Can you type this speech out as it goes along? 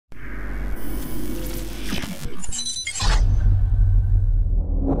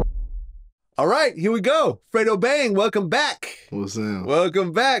All right, here we go. Fredo Bang, welcome back. What's up?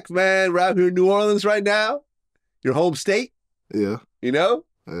 Welcome back, man. We're out here in New Orleans right now. Your home state. Yeah. You know?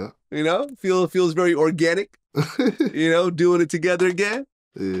 Yeah. You know? Feels very organic. You know, doing it together again.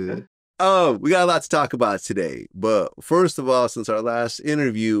 Yeah. We got a lot to talk about today. But first of all, since our last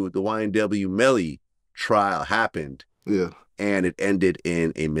interview, the YNW Melly trial happened. Yeah. And it ended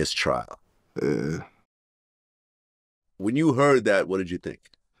in a mistrial. Yeah. When you heard that, what did you think?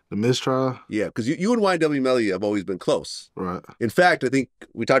 The mistrial? Yeah, because you and YNW Melly have always been close. Right. In fact, I think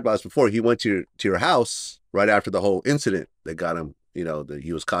we talked about this before. He went to your house right after the whole incident that got him, you know, that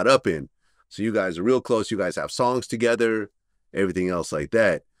he was caught up in. So you guys are real close. You guys have songs together, everything else like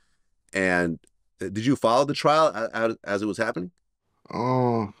that. And did you follow the trial as it was happening?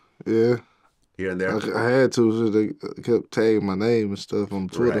 Oh, yeah. Here and there? I had to, so they kept tagging my name and stuff on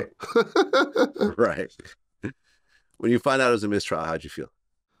Twitter. Right. Right. When you find out it was a mistrial, how'd you feel?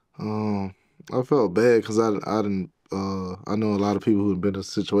 I felt bad because I know a lot of people who've been in a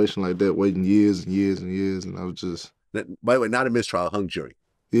situation like that, waiting years and years and years, and I was just. By the way, not a mistrial, hung jury.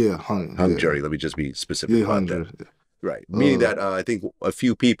 Yeah, hung jury. Let me just be specific about that. Jury. Right, meaning that I think a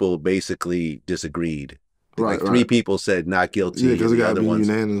few people basically disagreed. Right, like three people said not guilty. Yeah, because it got to be ones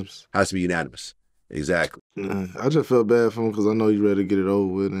unanimous. Has to be unanimous. Exactly. Yeah, I just felt bad for him because I know he's ready to get it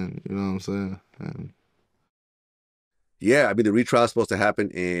over with, and you know what I'm saying. And yeah, I mean the retrial is supposed to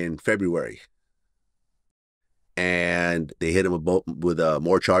happen in February, and they hit him with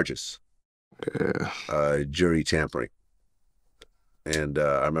more charges. Yeah. Jury tampering, and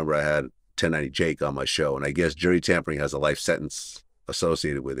I remember I had 1090 Jake on my show, and I guess jury tampering has a life sentence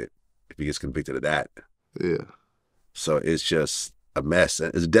associated with it if he gets convicted of that. Yeah. So it's just a mess.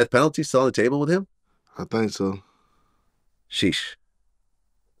 Is the death penalty still on the table with him? I think so. Sheesh.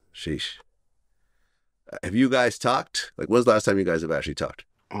 Sheesh. Have you guys talked? Like, when's the last time you guys have actually talked?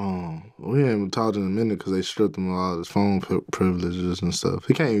 We haven't talked in a minute because they stripped him of all his phone privileges and stuff.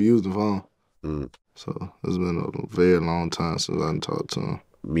 He can't even use the phone. So it's been a very long time since I talked to him.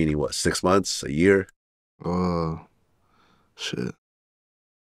 Meaning what, 6 months, a year? Shit.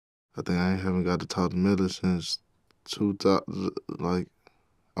 I think I haven't got to talk to Melly since 2000, like,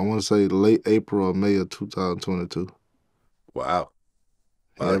 I want to say late April or May of 2022. Wow.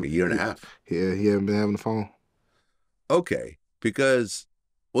 Like a year and a half. Yeah, he hasn't been having the phone. Okay, because,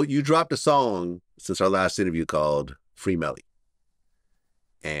 well, you dropped a song since our last interview called Free Melly.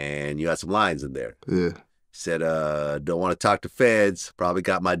 And you had some lines in there. Yeah. Said, don't want to talk to feds, probably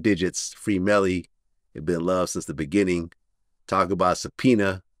got my digits, Free Melly, it been love since the beginning. Talk about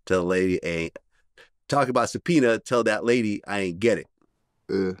subpoena, tell the lady ain't. Talk about subpoena, tell that lady I ain't get it.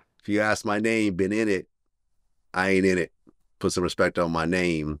 Yeah. If you ask my name, been in it, I ain't in it. Put some respect on my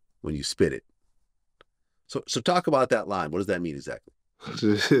name when you spit it. So talk about that line. What does that mean exactly?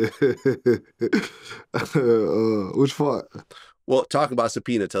 Which part? Well, talking about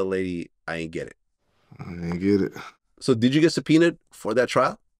subpoena, tell the lady I ain't get it. I didn't get it. So did you get subpoenaed for that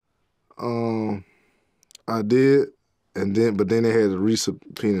trial? I did, but then they had to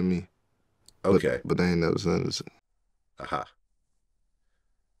re-subpoena me. Okay. But they ain't never sent us.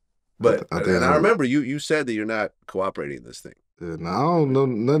 But I remember you said that you're not cooperating in this thing. Yeah, I don't know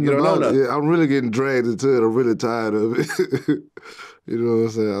nothing about it. Yeah, I'm really getting dragged into it. I'm really tired of it. You know what I'm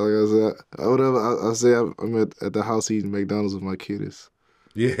saying? Like I said, whatever. I say I'm at the house eating McDonald's with my kiddies.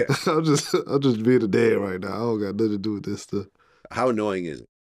 Yeah. I'm just being a dad right now. I don't got nothing to do with this stuff. How annoying is it?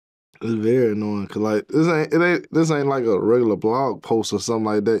 It's very annoying because like this ain't like a regular blog post or something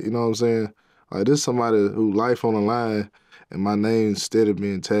like that. You know what I'm saying? Like this somebody who life on the line and my name steady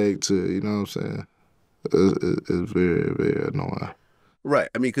being tagged to. You know what I'm saying? It's very, very annoying. Right.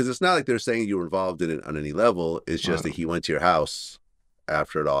 I mean, because it's not like they're saying you were involved in it on any level. It's just that he went to your house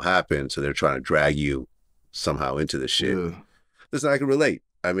after it all happened, so they're trying to drag you somehow into this shit. Yeah. Listen, I can relate.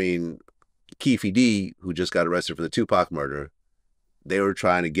 I mean, Keefy D, who just got arrested for the Tupac murder, they were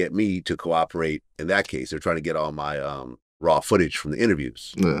trying to get me to cooperate in that case. They're trying to get all my raw footage from the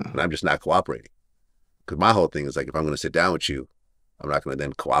interviews. Yeah. And I'm just not cooperating. Because my whole thing is like, if I'm going to sit down with you, I'm not going to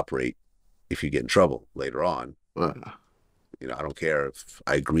then cooperate if you get in trouble later on. Right. You know, I don't care if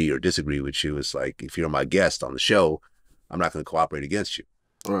I agree or disagree with you. It's like, if you're my guest on the show, I'm not going to cooperate against you.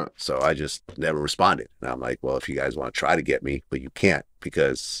 Right. So I just never responded. And I'm like, well, if you guys want to try to get me, but you can't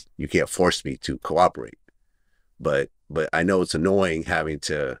because you can't force me to cooperate. But I know it's annoying having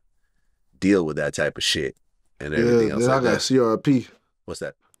to deal with that type of shit and everything else. Yeah, like I got CRP. What's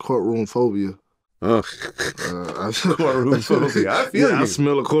that? Courtroom phobia. Oh, courtroom phobia. I feel you. I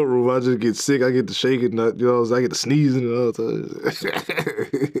smell a courtroom. I just get sick. I get to shaking. You know, I get to sneezing and all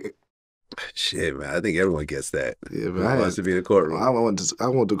that. Shit. Yeah, man. I think everyone gets that. Yeah, Who but wants to be in the courtroom? I went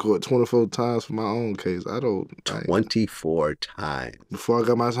to court 24 times for my own case. 24 times. Before I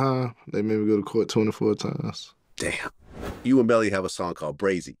got my time, they made me go to court 24 times. Damn. You and Melly have a song called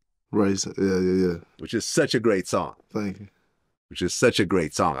Brazy. Right. Yeah. Which is such a great song. Thank you. Which is such a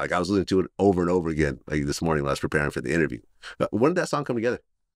great song. Like I was listening to it over and over again, like this morning when I was preparing for the interview. When did that song come together?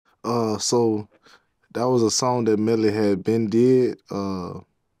 So that was a song that Melly had been did, and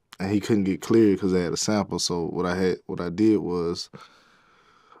he couldn't get cleared because they had a sample. So what I did was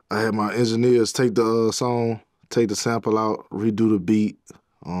I had my engineers take the song, take the sample out, redo the beat,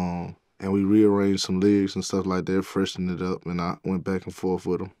 and we rearranged some lyrics and stuff like that, freshened it up, and I went back and forth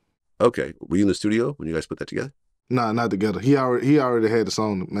with him. Okay. Were you in the studio when you guys put that together? Nah, not together. He already had the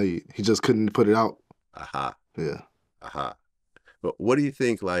song made. He just couldn't put it out. Aha. Yeah. Aha. But what do you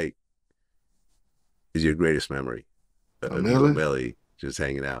think, like, is your greatest memory of you and Melly just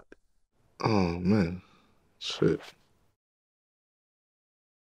hanging out? Oh, man. Shit.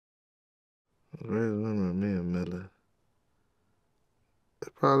 I remember me and Melly.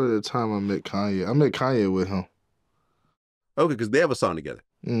 Probably the time I met Kanye. I met Kanye with him. Okay, because they have a song together.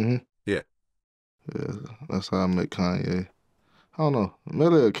 Mm-hmm. Yeah. Yeah, that's how I met Kanye. I don't know.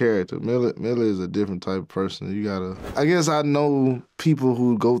 Melly a character. Melly is a different type of person. I guess I know people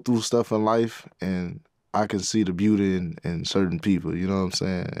who go through stuff in life, and I can see the beauty in certain people. You know what I'm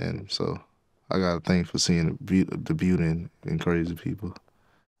saying? And so I got a thing for seeing the beauty in crazy people.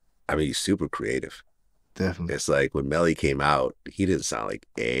 I mean, he's super creative. Definitely. It's like when Melly came out, he didn't sound like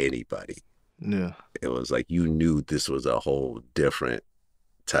anybody. Yeah. It was like you knew this was a whole different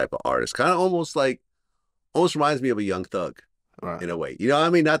type of artist. Kind of almost reminds me of a Young Thug. Right. In a way. You know what I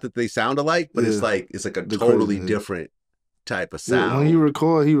mean? Not that they sound alike, but it's like a totally different type of sound. When he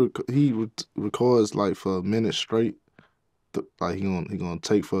record, he records like for a minute straight. Like he gonna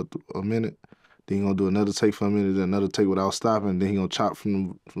take for a minute, then he gonna do another take for a minute, then another take without stopping, then he gonna chop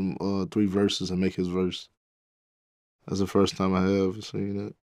from 3 verses and make his verse. That's the first time I have ever seen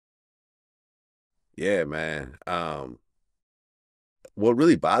that. Yeah, man. What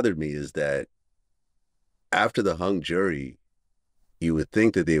really bothered me is that after the hung jury, you would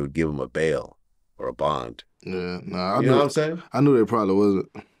think that they would give him a bail or a bond. Yeah, you know what I'm saying? I knew they probably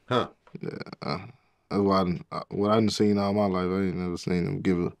wasn't. Huh? Yeah, that's why what I done seen all my life, I ain't never seen them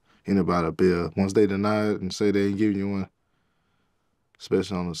give anybody a bail. Once they deny it and say they ain't giving you one,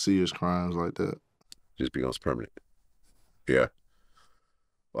 especially on the serious crimes like that, just becomes permanent. Yeah.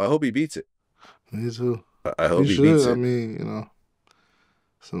 Well, I hope he beats it. Me too. I hope he beats it. I mean, you know.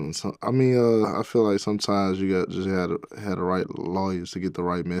 I feel like sometimes you had the right lawyers to get the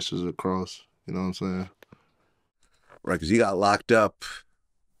right message across. You know what I'm saying? Right, because he got locked up.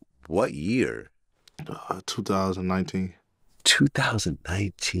 What year? 2019.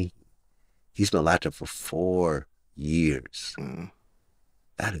 2019. He's been locked up for 4 years. Yeah.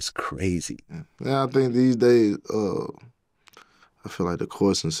 That is crazy. Yeah, I think these days, I feel like the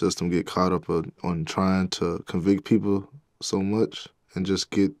courts and system get caught up on trying to convict people so much and just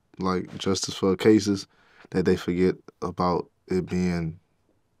get like justice for cases that they forget about it being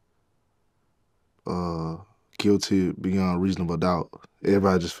guilty beyond reasonable doubt.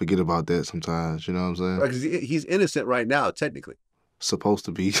 Everybody just forget about that sometimes. You know what I'm saying? Right, because he's innocent right now, technically. Supposed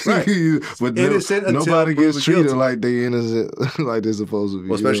to be, right? But innocent nobody gets treated guilty. Like they innocent, like they're supposed to be.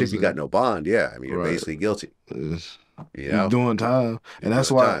 Well, especially if you got no bond. Yeah, I mean, you're basically guilty. You're doing time, and that's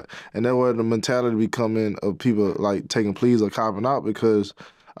why, and that's where the mentality be coming of people like taking pleas or copping out because,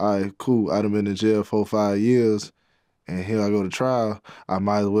 all right, cool, I'd have been in jail 4 or 5 years, and here I go to trial. I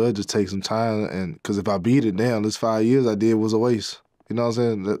might as well just take some time, and because if I beat it down, this 5 years I did was a waste. You know what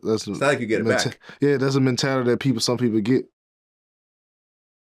I'm saying? That's it's not like you get it back. Yeah, that's a mentality that some people get.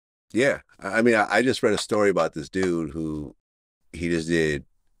 Yeah, I mean, I just read a story about this dude who he just did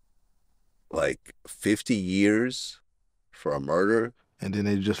like 50 years for a murder. And then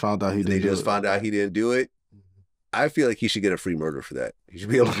they just found out he didn't do it. I feel like he should get a free murder for that. He should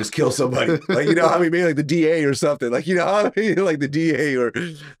be able to just kill somebody. Like, you know, I mean, maybe like the DA or something. Like, you know, I mean, like the DA or,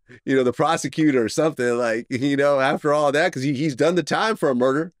 you know, the prosecutor or something. Like, you know, after all that, because he's done the time for a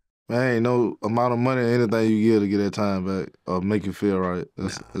murder. Man, ain't no amount of money or anything you get to get that time back or make you feel right.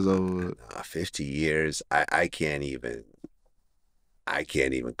 It's over with. 50 years, I can't even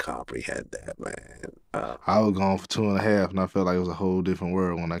comprehend that, man. I was gone for 2.5, and I felt like it was a whole different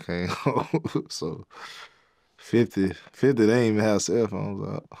world when I came home. So 50, they ain't even have cell phones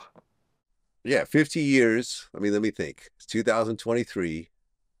out. Yeah, 50 years. I mean, let me think. It's 2023.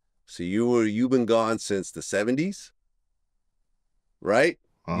 So you've been gone since the 70s, right?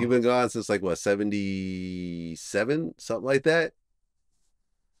 You've been gone since like what, 77, something like that.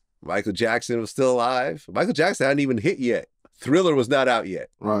 Michael Jackson was still alive. Michael Jackson hadn't even hit yet. Thriller was not out yet.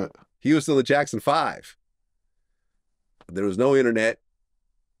 Right. He was still in Jackson 5. There was no internet.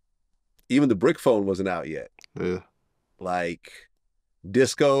 Even the brick phone wasn't out yet. Yeah. Like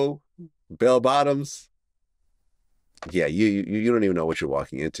disco, bell bottoms. Yeah, you don't even know what you're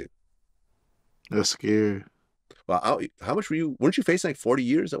walking into. That's scary. Well, how much were you? Weren't you facing like 40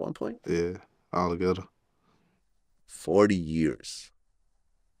 years at one point? Yeah, all together. 40 years.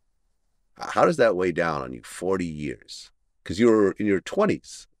 How does that weigh down on you? 40 years. Because you were in your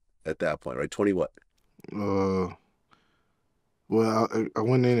 20s at that point, right? 20 what? Well, I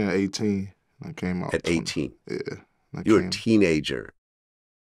went in at 18. I came out At 18. Yeah. You were a teenager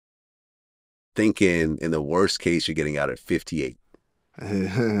thinking in the worst case you're getting out at 58.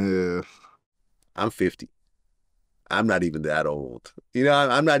 Yeah. I'm 50. I'm not even that old. You know,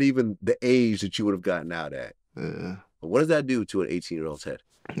 I'm not even the age that you would have gotten out at. Yeah. But what does that do to an 18-year-old's head?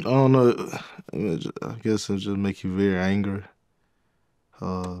 I don't know. I guess it just make you very angry.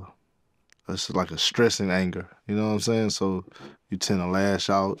 It's like a stressing anger. You know what I'm saying? So you tend to lash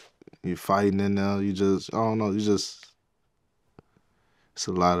out. You're fighting in there. I don't know. It's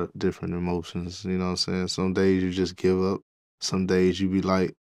a lot of different emotions. You know what I'm saying? Some days you just give up. Some days you be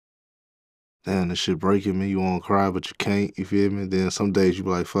like, damn, this shit breaking me. You want to cry, but you can't. You feel me? Then some days you be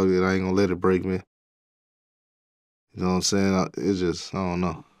like, fuck it, I ain't gonna let it break me. You know what I'm saying? It's just, I don't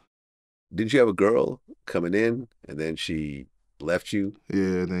know. Didn't you have a girl coming in and then she left you?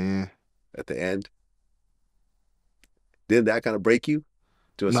 Yeah, then. At the end? Didn't that kind of break you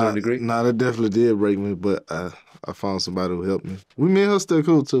to a certain degree? Nah, that definitely did break me, but I found somebody who helped me. Me and her still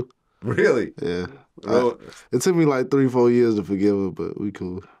cool, too. Really? Yeah. It took me like 3-4 years to forgive her, but we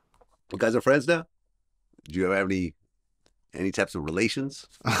cool. You guys are friends now? Did you ever have any types of relations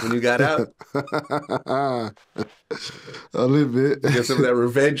when you got out? A little bit. Get some of that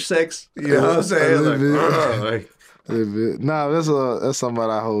revenge sex? You know what I'm saying? A little bit. A little bit. Nah, that's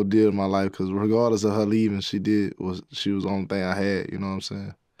somebody I hold dear in my life because regardless of her leaving, she was the only thing I had. You know what I'm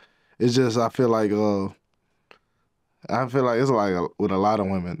saying? It's just I feel like it's like with a lot of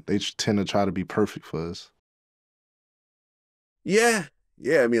women, they tend to try to be perfect for us. Yeah.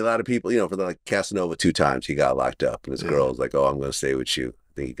 I mean, a lot of people, for like Casanova 2 times, he got locked up, and his girl's like, "Oh, I'm going to stay with you."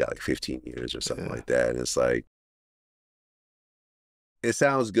 I think he got like 15 years or something like that. And it's like, it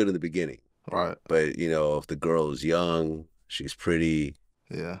sounds good in the beginning. Right. But, if the girl is young, she's pretty.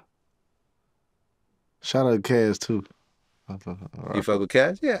 Yeah. Shout out to Cass, too. You fuck with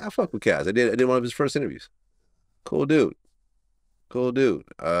Cass? Yeah, I fuck with Cass. I did one of his first interviews. Cool dude.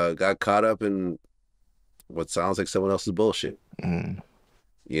 Got caught up in what sounds like someone else's bullshit. Mm.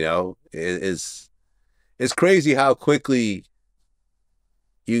 It's crazy how quickly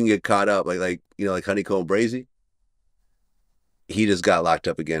you can get caught up. Like Honeycomb Brazy. He just got locked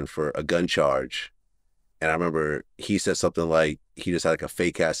up again for a gun charge. And I remember he said something like he just had like a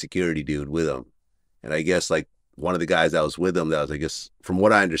fake ass security dude with him. And I guess like one of the guys that was with him, that was, I guess, from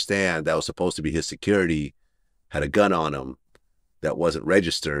what I understand, that was supposed to be his security, had a gun on him that wasn't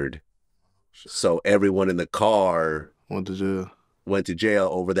registered. So everyone in the car went to jail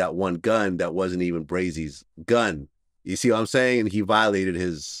over that one gun that wasn't even Brazy's gun. You see what I'm saying? And he violated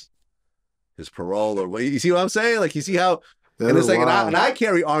his parole or what? You see what I'm saying? Like, you see how. And it's like, and I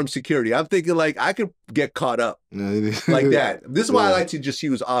carry armed security. I'm thinking like I could get caught up like that. This is why I like to just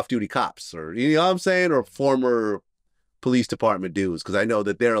use off-duty cops, or you know what I'm saying, or former police department dudes, because I know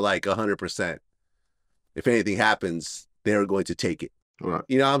that they're like 100%. If anything happens, they're going to take it. Right.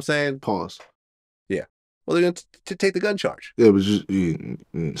 You know what I'm saying? Pause. Yeah. Well, they're going to take the gun charge. Yeah, but you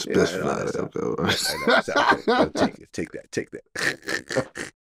specify that. Take that.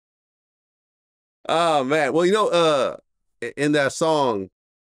 Oh man. Well, in that song,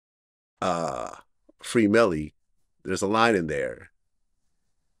 Free Melly, there's a line in there.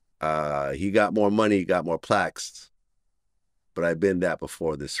 He got more money, he got more plaques, but I've been that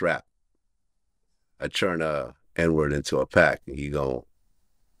before this rap. I turn a N-word into a pack, and he gon'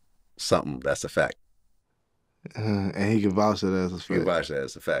 something, that's a fact. And he can vouch that as a fact. He can vouch that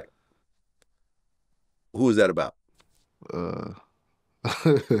as a fact. Who is that about? Oh,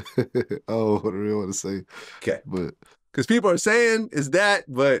 what do we want to say? Okay. But because people are saying is that,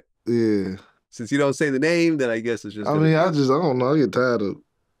 but yeah, since you don't say the name, then I guess it's just. I don't know. I get tired of,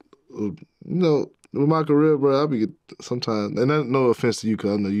 with my career, bro. I be sometimes, and no offense to you,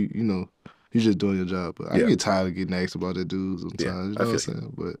 cause I know you just doing your job, but I get tired of getting asked about that dude sometimes. Yeah, you know what I'm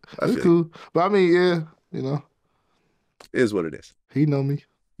saying? But it's cool. But I mean, yeah, it is what it is. He know me.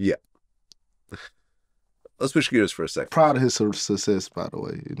 Yeah. Let's switch gears for a second. Proud of his success, by the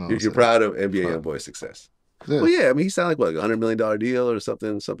way. You're proud of NBA Youngboy's success. Yeah. Well, yeah, I mean, he signed like what, $100 million deal or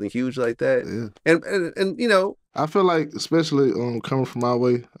something huge like that. Yeah. And you know, I feel like, especially coming from my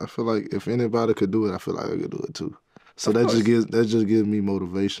way, I feel like if anybody could do it, I feel like I could do it too. So of course, that just gives me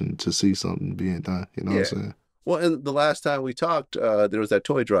motivation to see something being done. You know what I'm yeah. saying? Well, and the last time we talked, there was that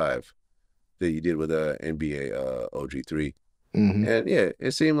toy drive that you did with NBA OG3, Mm-hmm. and yeah,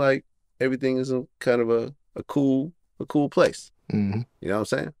 it seemed like everything is in kind of a cool place. Mm-hmm. You know what I'm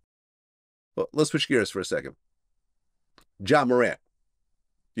saying? Well, let's switch gears for a second. Ja Morant,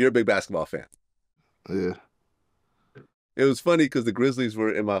 you're a big basketball fan. Yeah. It was funny because the Grizzlies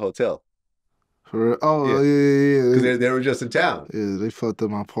were in my hotel. For real? Oh, Yeah, yeah. because they were just in town. Yeah, they fucked up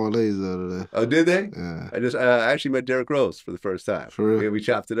my parlays out of that. Oh, did they? Yeah. I actually met Derrick Rose for the first time. For real? Yeah, we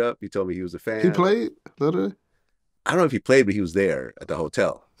chopped it up. He told me he was a fan. He played the other day? I don't know if he played, but he was there at the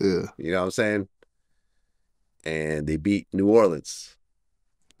hotel. Yeah. You know what I'm saying? And they beat New Orleans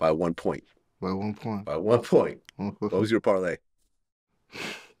by 1 point. By 1 point. By 1 point. What was your parlay?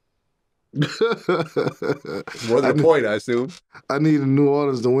 More than a point, I assume. I needed New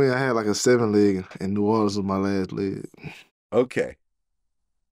Orleans to win. I had like a 7-leg, and New Orleans was my last leg. Okay.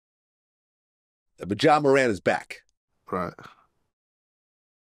 But Ja Morant is back. Right.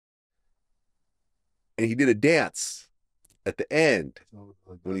 And he did a dance at the end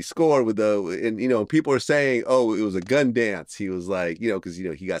when he scored with and you know, people are saying, oh, it was a gun dance. He was like, you know, because, you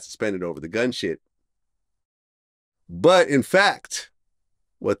know, he got suspended over the gun shit. But in fact,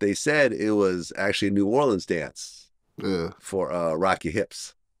 what they said, it was actually a New Orleans dance. Yeah. For Rock Your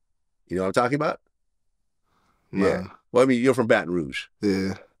Hips. You know what I'm talking about? Nah. Yeah. Well, I mean, you're from Baton Rouge.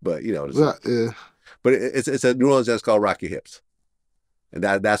 Yeah. But, you know. Yeah. But it's a New Orleans dance called Rock Your Hips. And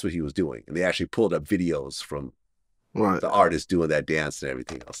that's what he was doing. And they actually pulled up videos from the artist doing that dance and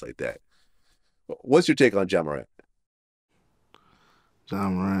everything else like that. What's your take on Ja Morant? Ja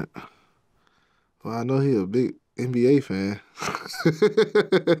Morant. Well, I know he a big NBA fan.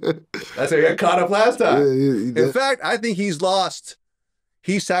 That's how he got caught up last time. Yeah, in fact, I think he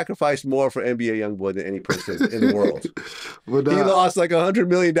sacrificed more for NBA Youngboy than any person in the world. But, he lost like $100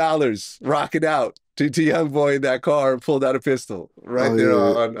 million rocking out to Youngboy in that car and pulled out a pistol right there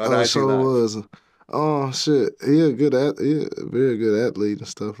on IG sure Live. Was. Oh shit, he a very good athlete and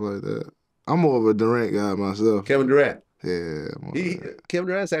stuff like that. I'm more of a Durant guy myself. Kevin Durant. Yeah. Kevin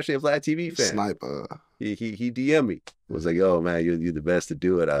Durant's actually a VladTV fan. Sniper. He DM'd me. Was like, "Yo, man, you're the best to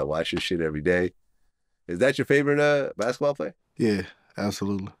do it. I watch your shit every day." Is that your favorite basketball player? Yeah,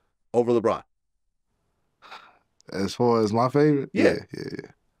 absolutely. Over LeBron. As far as my favorite, yeah.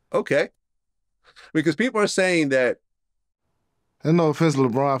 Okay. Because people are saying that. And no offense to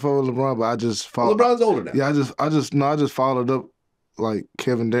LeBron, I fuck with LeBron, but I just followed. LeBron's older now. Yeah, I just followed up like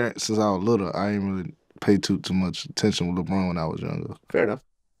Kevin Durant since I was little. I ain't really paid too much attention with LeBron when I was younger. Fair enough.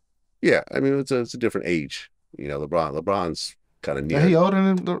 Yeah, I mean it's a different age. You know, LeBron's kind of near. Yeah, he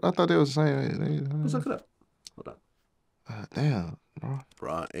older than I thought they were the same age. Let's look it up. Hold on. Damn,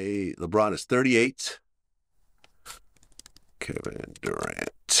 bro. LeBron is 38. Kevin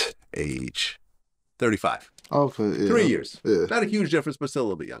Durant, age 35. Okay, yeah. 3 years. Yeah. Not a huge difference, but still a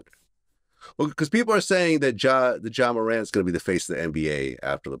little bit younger. Well, because people are saying that Ja Morant's going to be the face of the NBA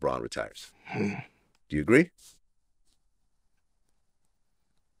after LeBron retires. Do you agree?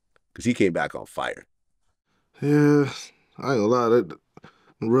 Because he came back on fire. Yeah, I ain't gonna lie. That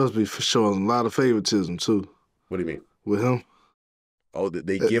Russ be showing a lot of favoritism too. What do you mean? With him? Oh,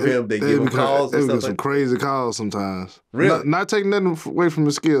 they give him calls. They get some crazy calls sometimes. Really? Not taking nothing away from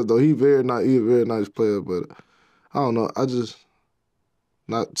his skills though. He a very nice player, but I don't know. I just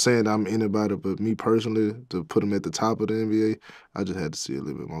not saying I'm anybody, but me personally to put him at the top of the NBA, I just had to see a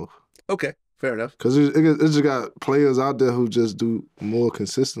little bit more. Okay. Fair enough. Because it just got players out there who just do more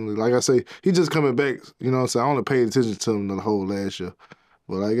consistently. Like I say, he just coming back, you know what I'm saying? I only paid attention to him the whole last year.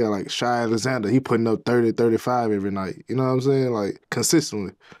 But I got like Shai Alexander, he putting up 30, 35 every night. You know what I'm saying? Like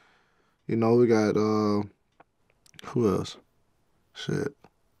consistently. You know, we got, who else? Shit.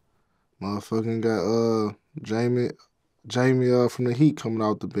 Motherfucking got Jamie from the Heat coming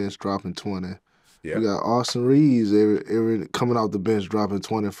out the bench dropping 20. Yeah. We got Austin Reeves every coming out the bench dropping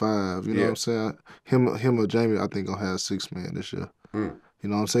 25. You know what I'm saying? Him or Jamie, I think gonna have 6 man this year. You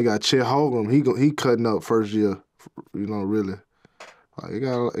know what I'm saying? Got Chet Holmgren, he cutting up first year. You know, really. Like, you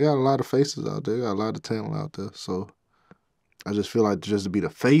got a lot of faces out there. You got a lot of talent out there. So I just feel like just to be the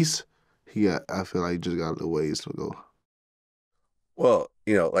face, I feel like he just got a little ways to go. Well,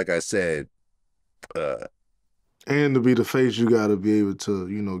 you know, like I said, and to be the face, you got to be able to,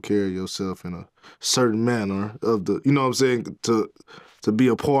 you know, carry yourself in a certain manner of the, you know what I'm saying, to be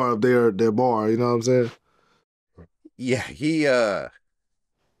a part of their bar, you know what I'm saying? Yeah,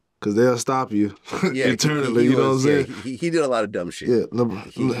 Cause they'll stop you internally. You know what I'm saying? He did a lot of dumb shit. Yeah,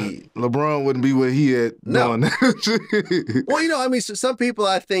 LeBron wouldn't be where he at doing that. Well, you know, I mean, some people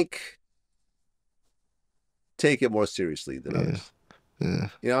I think take it more seriously than others. Yeah.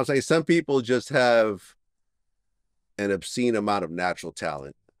 You know what I'm saying? Some people just have an obscene amount of natural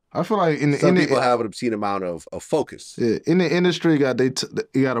talent. I feel like some people have an obscene amount of focus. Yeah, in the industry, you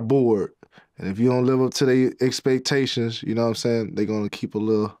got a board, and if you don't live up to their expectations, you know what I'm saying, they're gonna keep a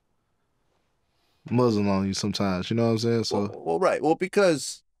little muzzle on you sometimes. You know what I'm saying? So well, right. Well,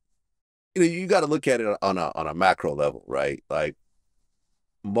 because you know you got to look at it on a macro level, right? Like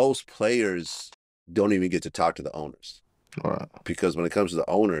most players don't even get to talk to the owners, right? Because when it comes to the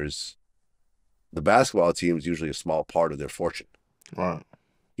owners, the basketball team is usually a small part of their fortune, right?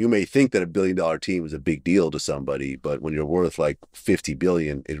 You may think that $1 billion team is a big deal to somebody, but when you're worth like 50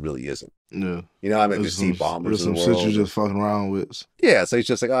 billion, it really isn't. Yeah. You know, I mean, there's some bombers in the world. Shit you just fucking around with. Yeah, so it's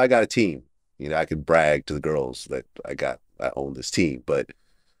just like, oh, I got a team. You know, I can brag to the girls that I own this team. But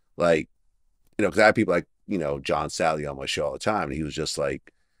like, you know, because I have people like, you know, John Sally on my show all the time, and he was just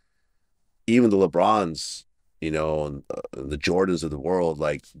like, even the LeBrons, you know, and the Jordans of the world,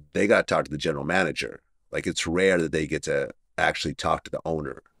 like they got to talk to the general manager. Like it's rare that they get to actually talk to the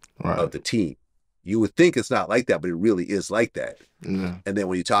owner of the team. You would think it's not like that, but it really is like that. Yeah. And then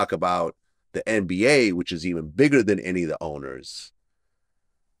when you talk about the NBA, which is even bigger than any of the owners,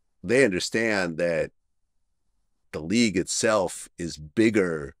 they understand that the league itself is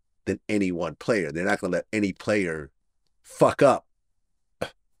bigger than any one player. They're not going to let any player fuck up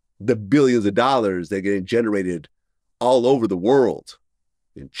the billions of dollars that are getting generated all over the world,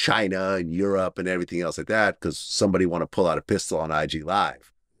 in China and Europe and everything else like that, because somebody want to pull out a pistol on IG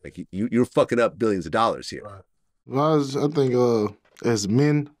Live. Like you're fucking up billions of dollars here. Right. Well, I think as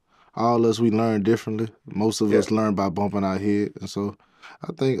men, all us, we learn differently. Most of us learn by bumping our head. And so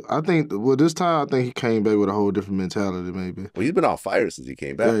I think well, this time I think he came back with a whole different mentality maybe. Well, he's been on fire since he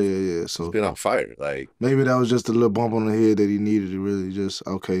came back. Yeah. So he's been on fire. Like maybe that was just a little bump on the head that he needed to really just,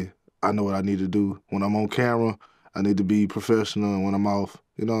 okay, I know what I need to do. When I'm on camera, I need to be professional, and when I'm off,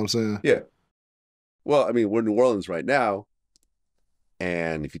 you know what I'm saying? Yeah. Well, I mean, we're in New Orleans right now,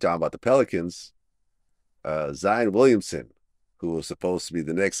 and if you're talking about the Pelicans, Zion Williamson, who was supposed to be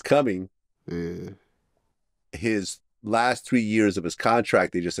the next coming, his last 3 years of his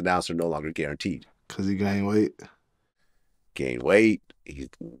contract, they just announced are no longer guaranteed. Because he gained weight? Gained weight. He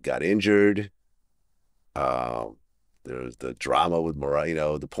got injured. There was the drama with Mariah, you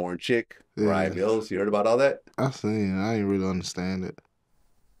know, the porn chick, Mariah Mills. You heard about all that? I seen it. I didn't really understand it.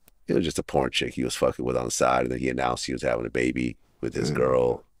 It was just a porn chick he was fucking with on the side, and then he announced he was having a baby with his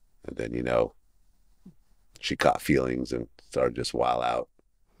girl, and then, you know, she caught feelings and started just wild out.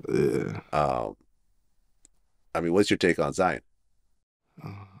 Yeah. I mean, what's your take on Zion?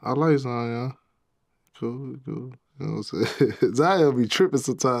 I like Zion. Cool. You know what I'm saying? Zion be tripping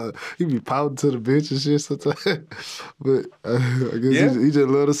sometimes. He be pouting to the bench and shit sometimes. But I guess he just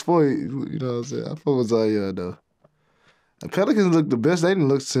love the sport. You know what I'm saying? I fuck with Zion, though. The Pelicans look the best they didn't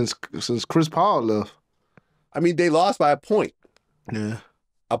look since Chris Paul left. I mean, they lost by a point. Yeah.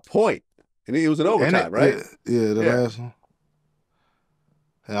 A point. And it was an overtime, right? Yeah, the last one.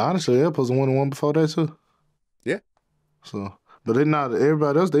 And honestly, they're supposed to win the one before that, too. Yeah. So, but they not,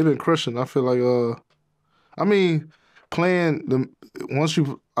 everybody else, they've been crushing. I feel like, I mean, once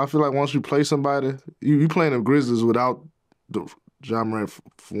you play somebody, you playing the Grizzlies without the Ja Morant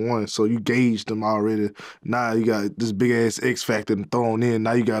for one, so you gauged them already. Now you got this big ass X factor thrown in.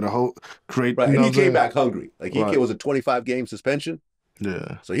 Now you got to create. Right, you know and he came back hungry. Like he was a 25-game suspension.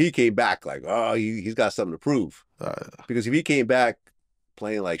 Yeah. So he came back like, oh, he's got something to prove. Because if he came back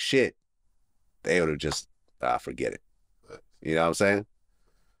playing like shit, they would have just forget it. You know what I'm saying?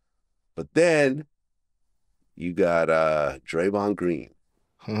 But then you got Draymond Green,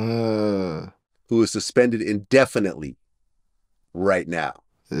 who is suspended indefinitely right now.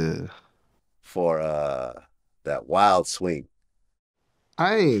 Yeah. For that wild swing.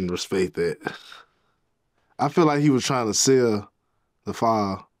 I ain't respect that. I feel like he was trying to sell the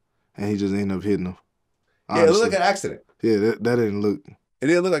foul, and he just ended up hitting him. Honestly. Yeah, it looked like an accident. Yeah, that didn't look. It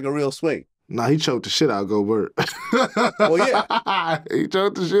didn't look like a real swing. Nah, he choked the shit out of Gobert. Well, yeah. He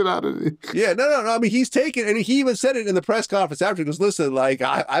choked the shit out of it. Yeah, no. I mean, he's taken, and he even said it in the press conference after. He goes, listen, like,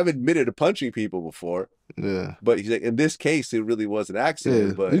 I've admitted to punching people before. Yeah. But he's like, in this case, it really was an accident.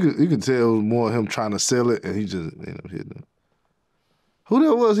 Yeah, but you could tell it was more him trying to sell it, and he just ended up hitting him. Who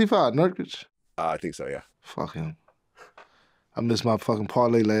that was he fought? Nurkic? I think so, yeah. Fuck him. I missed my fucking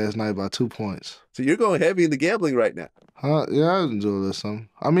parlay last night by 2 points. So you're going heavy in the gambling right now. Huh? Yeah, I enjoy a little something.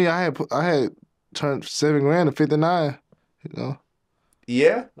 I mean, I had turned $7 grand to 59. You know.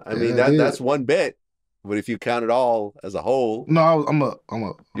 Yeah, I mean Yeah, I did. that's one bet, but if you count it all as a whole, No, I'm up. I'm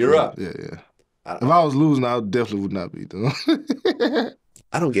up. you're up. Yeah, yeah. I, If I was losing, I definitely would not be doing.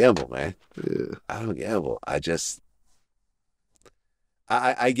 I don't gamble, man. Yeah. I don't gamble. I guess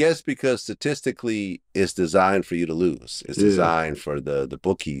because statistically it's designed for you to lose. It's designed for the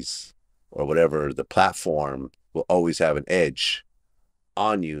bookies or whatever. The platform will always have an edge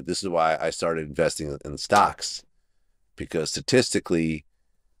on you. This is why I started investing in stocks, because statistically,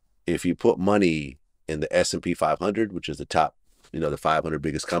 if you put money in the S&P 500, which is the top, the 500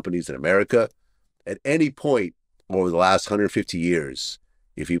 biggest companies in America, at any point over the last 150 years,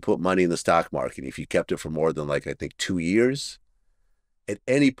 if you put money in the stock market, if you kept it for more than I think 2 years, at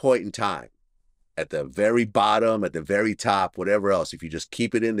any point in time, at the very bottom, at the very top, whatever else, if you just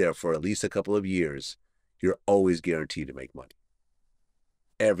keep it in there for at least a couple of years, you're always guaranteed to make money.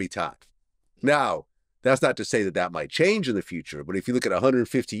 Every time. Now, that's not to say that might change in the future, but if you look at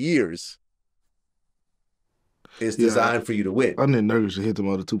 150 years, it's designed for you to win. I need nervous to hit them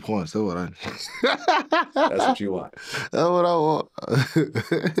other 2 points. That's what That's what you want. That's what I want.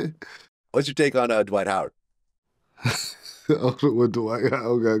 What's your take on Dwight Howard? What Dwight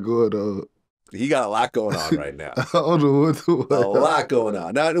Howard got going on? He got a lot going on right now. I don't know what Dwight A lot going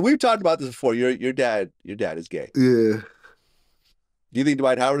on. Now, we've talked about this before. Your dad is gay. Yeah. Do you think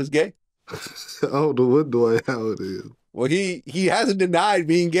Dwight Howard is gay? I don't know what Dwight Howard is. Well, he hasn't denied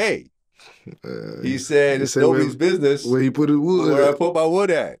being gay. He said it's nobody's business where he put his wood. Where I put my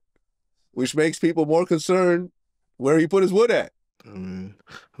wood at, which makes people more concerned where he put his wood at. I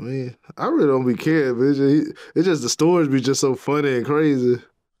mean, I really don't be caring, but it's just the stories be just so funny and crazy.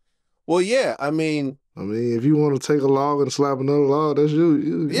 Well, yeah, I mean, if you want to take a log and slap another log, that's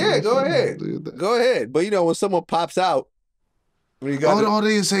you. Yeah, go ahead. Go ahead. But when someone pops out, when you got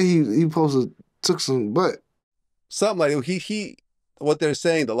they say he supposed to took some butt. Something like he what they're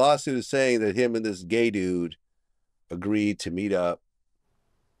saying, the lawsuit is saying that him and this gay dude agreed to meet up.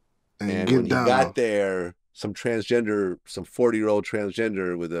 And when he got there, some 40-year-old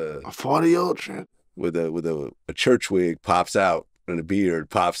transgender with a 40-year-old trans with a church wig pops out and a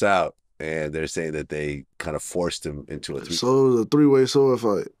beard pops out, and they're saying that they kind of forced him into a So it was a 3-way sword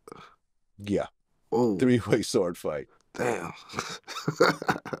fight. Yeah. Oh. 3-way sword fight. Damn.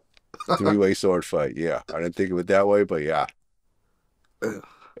 3-way sword fight. Yeah. I didn't think of it that way, but yeah.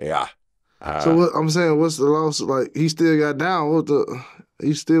 Yeah. So what I'm saying, what's the loss? Like, he still got down.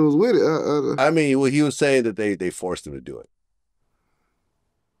 He still was with it. I mean, well, he was saying that they forced him to do it.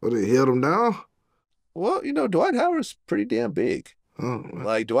 Well, they held him down? Well, Dwight Howard's pretty damn big. Oh,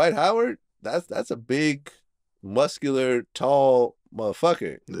 like Dwight Howard, that's a big, muscular, tall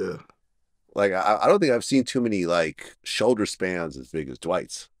motherfucker. Yeah. Like I don't think I've seen too many shoulder spans as big as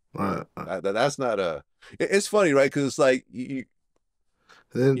Dwight's. Right. That's not a. It's funny, right? Because it's like you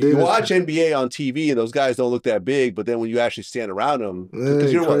watch NBA on TV and those guys don't look that big, but then when you actually stand around them,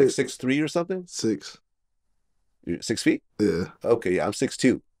 because you're what, like 6'3" or something? 6. You're 6 feet? Yeah. Okay, yeah, I'm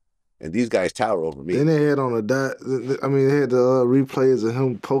 6'2", and these guys tower over me. Then they had on they had the replays of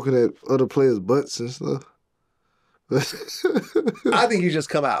him poking at other players' butts and stuff. I think he just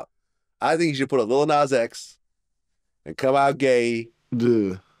come out. I think he should put a Lil Nas X and come out gay.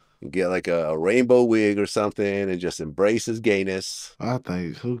 Yeah. And get like a rainbow wig or something and just embrace his gayness. I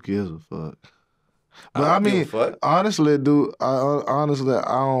think, who gives a fuck? But I mean, honestly, dude, I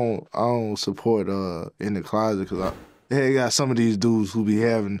don't support in the closet, because they got some of these dudes who be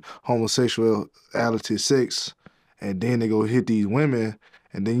having homosexuality sex, and then they go hit these women,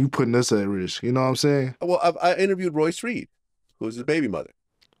 and then you putting us at risk. You know what I'm saying? Well, I interviewed Royce Reed, who was his baby mother.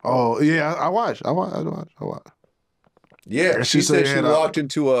 Oh yeah, I watched. Yeah, she said she walked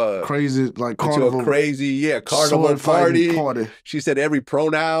into a crazy carnival, carnival party. She said every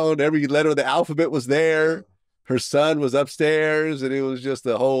pronoun, every letter of the alphabet was there. Her son was upstairs, and it was just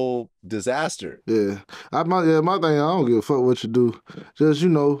a whole disaster. Yeah, my thing, I don't give a fuck what you do. Just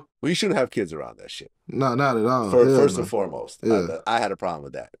Well, you shouldn't have kids around that shit. No, not at all. First and foremost, yeah. I had a problem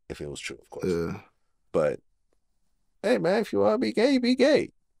with that if it was true, of course. Yeah. But hey, man, if you want to be gay, be gay.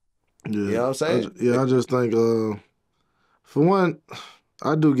 Yeah. You know what I'm saying? I just think, for one,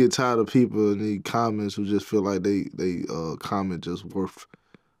 I do get tired of people in the comments who just feel like they comment just worth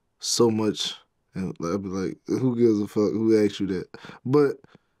so much, and I'd be like, who gives a fuck? Who asked you that? But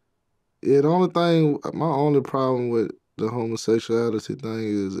yeah, my only problem with the homosexuality thing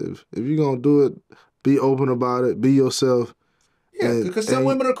is if you're gonna do it, be open about it, be yourself. Yeah, because some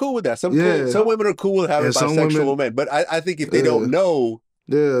women are cool with that. Some women are cool with having bisexual men. But I think if they don't know,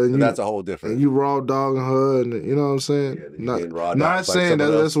 that's a whole different. And you raw dogging her, and you know what I'm saying? Not saying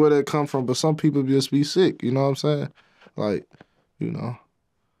that's where that come from, but some people just be sick. You know what I'm saying? Like, you know,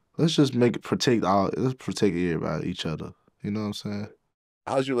 let's just protect everybody, each other. You know what I'm saying?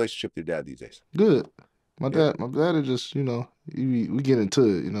 How's your relationship with your dad these days? Good. My dad is just, we get into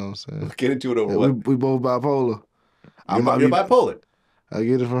it, you know what I'm saying? Get into it over what? We both bipolar. You're bipolar. I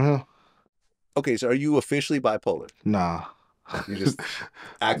get it from him. Okay, so are you officially bipolar? Nah. You just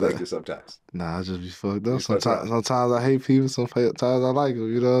act like it sometimes. Nah, I just be fucked up. Sometimes I hate people, sometimes I like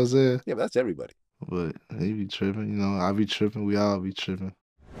them, you know what I'm saying? Yeah, but that's everybody. But he be tripping, I be tripping, we all be tripping.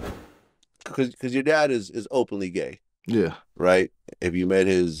 Because your dad is openly gay. Yeah. Right? Have you met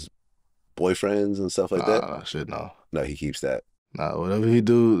his boyfriends and stuff like that? Shit, no. No, he keeps that. Nah, whatever he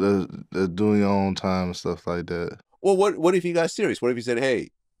do, that's doing your own time and stuff like that. Well, what if he got serious? What if he said, "Hey,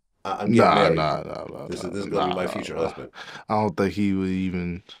 I'm getting married. Nah. This is gonna be my future husband." I don't think he would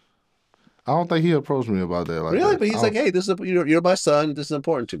even. I don't think he approached me about that. Like really? That. But he's like, "Hey, you're my son. This is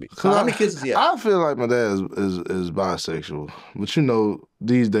important to me." How many kids does he have? I feel like my dad is bisexual, but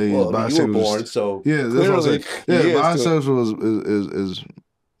these days, bisexual. You were born, so yeah, that's what I'm saying. Yeah, bisexual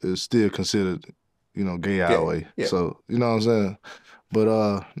is still considered, gay our way. Yeah. So you know what I'm saying. But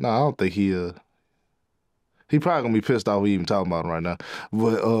no, I don't think he probably gonna be pissed off we even talking about him right now.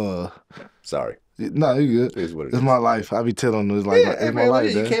 But sorry. No, you good. It's my life. I be telling him it's my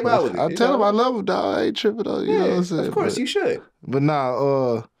life. You came out with it. I tell him I love him, dog. I ain't tripping though. You know what I'm saying? Of course, you should. But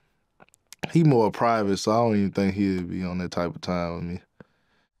nah, he more private, so I don't even think he'd be on that type of time with me.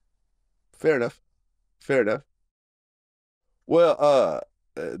 Fair enough. Well,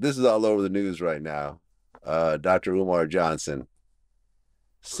 this is all over the news right now. Dr. Umar Johnson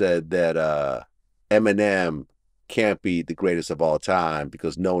said that Eminem can't be the greatest of all time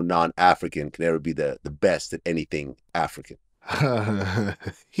because no non-African can ever be the best at anything African. Number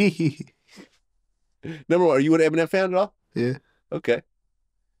one, are you an Eminem fan at all? Yeah. Okay.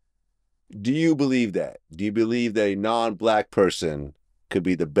 Do you believe that? Do you believe that a non-black person could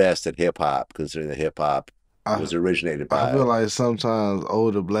be the best at hip-hop, considering that hip-hop was originated by... I feel like sometimes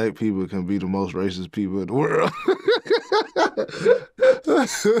older black people can be the most racist people in the world.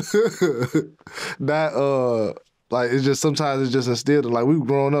 It's just sometimes it's just instilled. Like we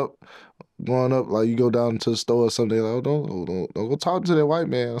growing up, like you go down to the store or something, like, don't go talk to that white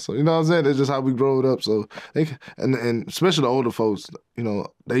man. So you know what I'm saying? That's just how we growed up. So and especially the older folks,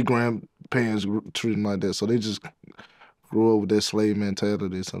 they grandparents treat them like that. So they just grew up with that slave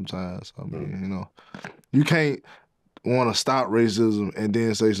mentality sometimes. I mean, you can't want to stop racism and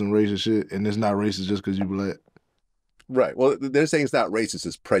then say some racist shit, and it's not racist just because you black. Right. Well, they're saying it's not racist,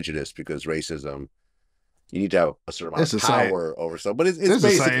 it's prejudice, because racism, you need to have a certain amount of power over something. But it's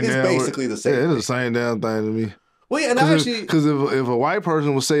basically the same. Yeah, it's the same damn thing to me. Well, yeah, and actually... Because if a white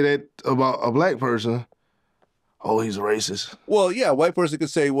person would say that about a black person, oh, he's a racist. Well, yeah, a white person could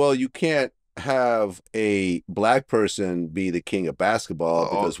say, well, you can't have a black person be the king of basketball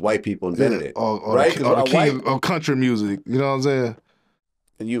because white people invented it. Right? Or the king of country music. You know what I'm saying?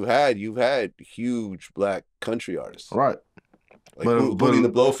 And you've had huge black country artists. Right. Like Booty the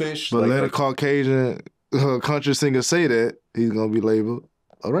Blowfish. But let a Caucasian country singer say that, he's going to be labeled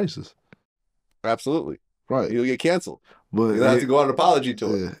a racist. Absolutely. Right. He'll get canceled. But you'll have to go on an apology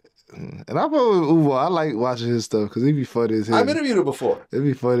to it. And I probably Umar. I like watching his stuff because he be funny as hell. I've interviewed him before. It'd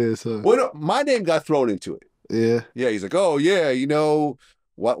be funny as hell. Well, my name got thrown into it. Yeah. Yeah, he's like, oh yeah,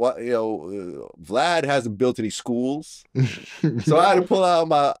 Vlad hasn't built any schools. So I had to pull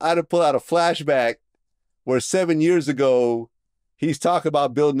out a flashback where 7 years ago he's talking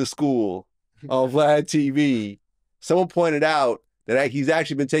about building a school on VladTV. Someone pointed out that he's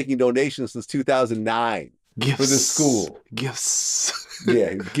actually been taking donations since 2009 for this school. Gifts.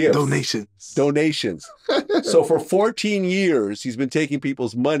 Yeah, gifts. Donations. So for 14 years, he's been taking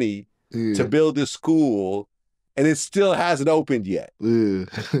people's money to build this school, and it still hasn't opened yet. Yeah.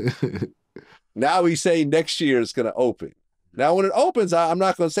 Now he's saying next year it's going to open. Now, when it opens, I'm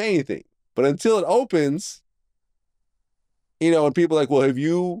not going to say anything. But until it opens, and people are like, well, have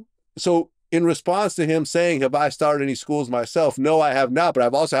you... So in response to him saying, have I started any schools myself? No, I have not, but I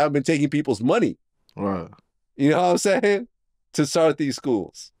haven't been taking people's money. Right. You know what I'm saying? To start these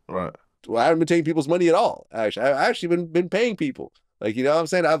schools. Right. Well, I haven't been taking people's money at all, actually. I've actually been paying people. Like, you know what I'm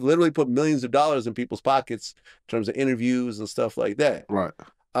saying? I've literally put millions of dollars in people's pockets in terms of interviews and stuff like that. Right.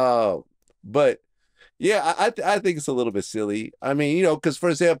 But, yeah, I think it's a little bit silly. I mean, because, for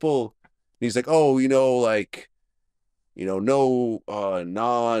example, he's like, oh, no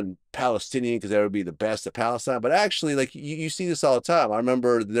non-Palestinian because that would be the best at Palestine. But actually, like, you see this all the time. I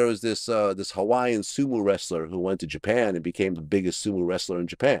remember there was this Hawaiian sumo wrestler who went to Japan and became the biggest sumo wrestler in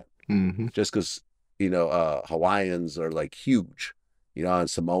Japan. Mm-hmm. Just because, Hawaiians are, like, huge, and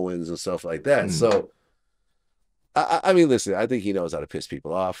Samoans and stuff like that. Mm-hmm. So I mean, listen, I think he knows how to piss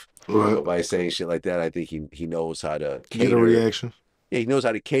people off. Right. By saying shit like that, I think he knows how to Get a cater. reaction. Yeah, he knows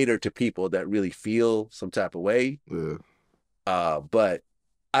how to cater to people that really feel some type of way. Yeah. But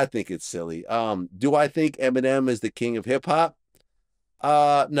I think it's silly. Do I think Eminem is the king of hip hop?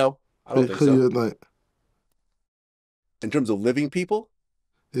 No, I don't think Who so. you think? In terms of living people,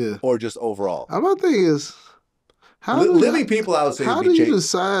 Yeah. or just overall? My thing is, Living people, I would say. How do you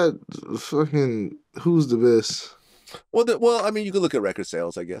decide fucking who's the best? Well, I mean, you could look at record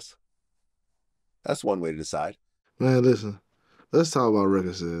sales, I guess. That's one way to decide. Man, listen, let's talk about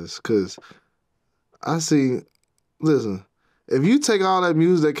record sales, because listen, if you take all that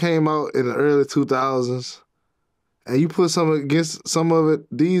music that came out in the early 2000s and you put some against some of it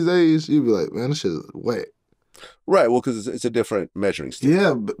these days, you'd be like, man, this shit is whack. Right, well, because it's a different measuring stick.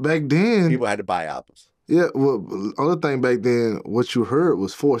 Yeah, back then. People had to buy albums. Yeah, well, other thing back then, what you heard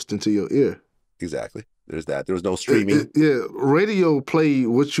was forced into your ear. Exactly. There's that. There was no streaming. Radio played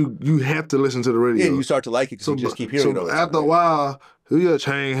what you have to listen to the radio. Yeah, you start to like it because you just keep hearing it. So after a while, you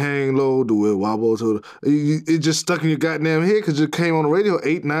chain hang low, do it wobble to it just stuck in your goddamn head because it came on the radio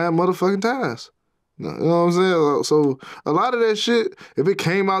 8, 9 motherfucking times. You know what I'm saying? So a lot of that shit, if it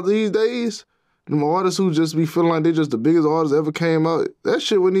came out these days, them artists who just be feeling like they just the biggest artists ever came out, that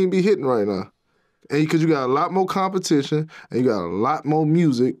shit wouldn't even be hitting right now. And because you got a lot more competition and you got a lot more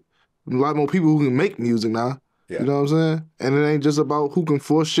music, a lot more people who can make music now. Yeah. You know what I'm saying? And it ain't just about who can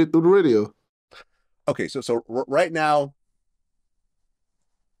force shit through the radio. Okay, so right now,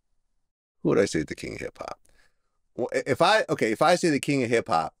 who would I say is the king of hip hop? Well, if I say the king of hip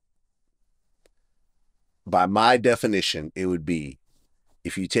hop, by my definition, it would be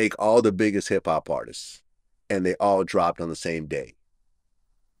if you take all the biggest hip hop artists and they all dropped on the same day,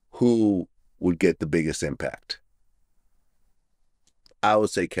 who would get the biggest impact? I would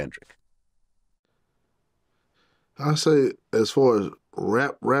say Kendrick. I say as far as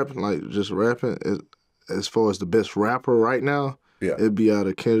rapping, like just rapping, as far as the best rapper right now, it'd be out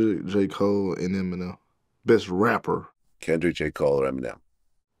of Kendrick, J. Cole, and Eminem. Best rapper. Kendrick, J. Cole, or Eminem.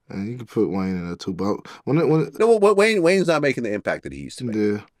 And you can put Wayne in there too, but Wayne's not making the impact that he used to make.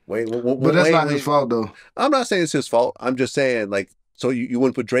 Yeah. But that's not his fault though. I'm not saying it's his fault. I'm just saying, like, so you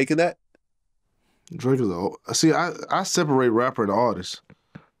wouldn't put Drake in that? Drake is see, I separate rapper and artist.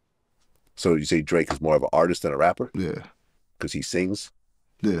 So you say Drake is more of an artist than a rapper? Yeah. Because he sings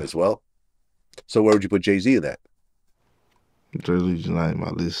as well? So where would you put Jay-Z in that? Jay-Z's not in my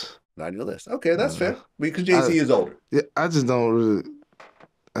list. Not in your list. Okay, that's fair. Because Jay-Z is older. Yeah, I just ain't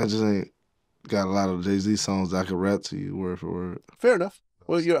got a lot of Jay-Z songs that I can rap to you word for word. Fair enough.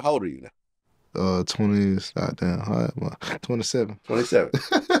 Well, how old are you now? 20s, goddamn, 27. 27.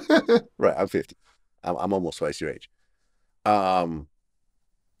 Right, I'm 50. I'm almost twice your age.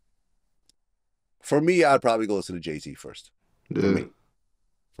 For me, I'd probably go listen to Jay-Z first. Yeah.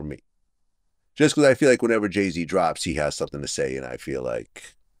 For me. Just because I feel like whenever Jay-Z drops, he has something to say, and I feel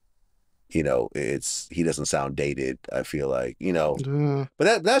like, he doesn't sound dated. I feel like,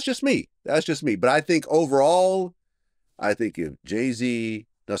 but that's just me. That's just me. But I think overall, if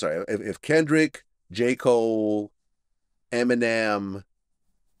if Kendrick, J. Cole, Eminem,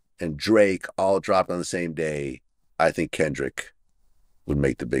 and Drake all dropped on the same day, I think Kendrick would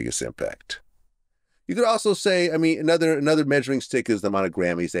make the biggest impact. You could also say, I mean, another measuring stick is the amount of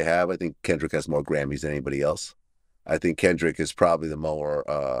Grammys they have. I think Kendrick has more Grammys than anybody else. I think Kendrick is probably the more...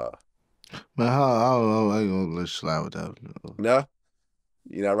 Man, I don't know. I ain't gonna let you slide with that. No?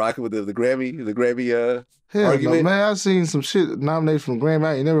 You're not rocking with the Grammy Hell argument? No, man, I seen some shit nominated from Grammy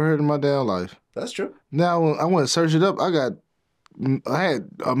I ain't never heard in my damn life. That's true. Now, I went to search it up. I had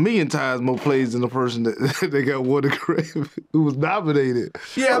 1,000,000 times more plays than the person that got won the Grammy who was nominated.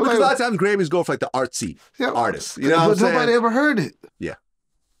 Yeah, because a lot of times Grammys go for like the artsy artists. You know what I'm saying? Nobody ever heard it. Yeah.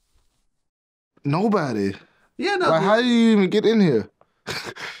 Nobody. Yeah, no. Like, how do you even get in here?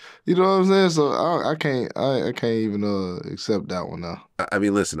 You know what I'm saying? So I can't even accept that one now. I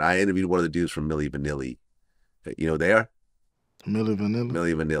mean, listen, I interviewed one of the dudes from Milli Vanilli. You know who they are? Milli Vanilli?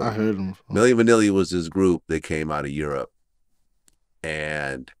 Milli Vanilli. I heard them. Milli Vanilli was this group that came out of Europe.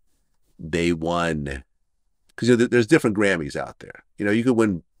 And they won, because there's different Grammys out there. You could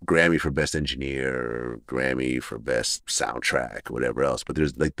win Grammy for Best Engineer, or Grammy for Best Soundtrack, or whatever else. But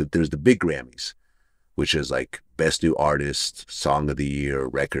there's the big Grammys, which is like Best New Artist, Song of the Year,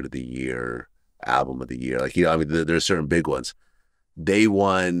 Record of the Year, Album of the Year. Like, there's certain big ones. They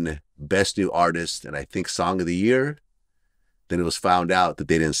won Best New Artist and I think Song of the Year. Then it was found out that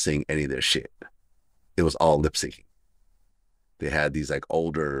they didn't sing any of their shit. It was all lip syncing. They had these like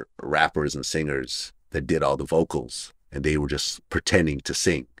older rappers and singers that did all the vocals, and they were just pretending to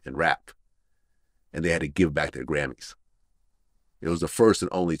sing and rap. and they had to give back their Grammys. It was the first and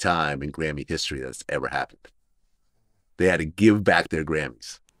only time in Grammy history that's ever happened. They had to give back their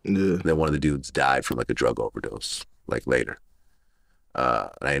Grammys. Yeah. Then one of the dudes died from like a drug overdose, like later.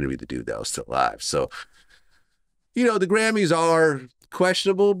 And I interviewed the dude that was still alive. So, you know, the Grammys are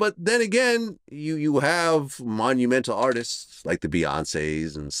questionable, but then again, you have monumental artists like the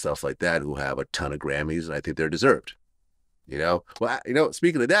Beyoncés and stuff like that who have a ton of Grammys, and I think they're deserved. You know? Well, you know,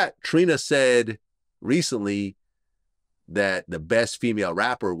 speaking of that, Trina said recently that the best female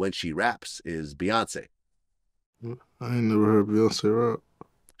rapper when she raps is Beyonce. I ain't never heard Beyonce rap.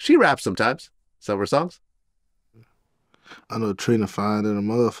 She raps sometimes, some of her songs. I know Trina fine than a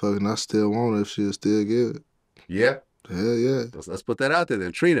motherfucker, and I still want her if she'll still give it. Yeah? Hell yeah. Let's put that out there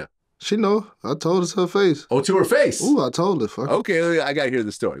then. Trina. She know. I told her to her face. Oh, to her face? Ooh, I told her. Fuck. Okay, I got to hear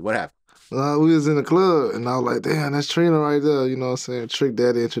the story. What happened? We was in the club, and I was like, damn, that's Trina right there. You know what I'm saying? Trick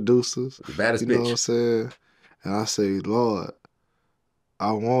Daddy introduced us. The baddest bitch. You know what I'm saying? And I say, Lord,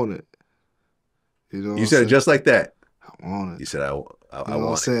 I want it. You know you said it just like that? I want it. You said, I you know what I'm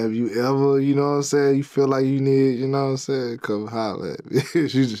want saying? If you ever, you know what I'm saying, you feel like you need, you know what I'm saying, come holler at me. she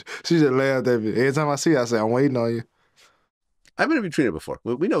just laughed at me. Every time I see her, I say, I'm waiting on you. I've interviewed Trina before.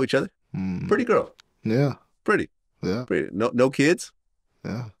 We know each other. Pretty girl. Yeah. Pretty. Yeah. Pretty. No kids?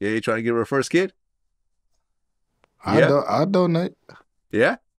 Yeah. Yeah, you trying to give her a first kid? I donate.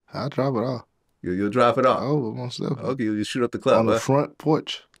 Yeah? I'll drop it off. You'll drop it off? Oh, most definitely. Okay, you shoot up the club, on the front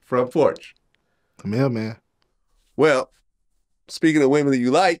porch. Front porch. The mailman. Well, speaking of women that you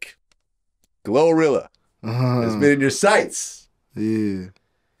like, Glorilla has been in your sights. Yeah.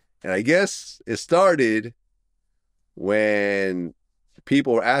 And I guess it started when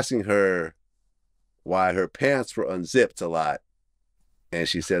people were asking her why her pants were unzipped a lot. And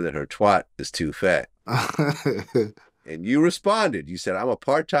she said that her twat is too fat. And you responded. You said, I'm a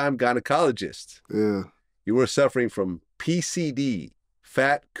part-time gynecologist. Yeah. You were suffering from PCD,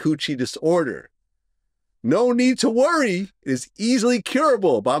 fat coochie disorder. No need to worry. It is easily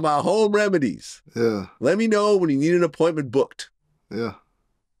curable by my home remedies. Yeah. Let me know when you need an appointment booked. Yeah.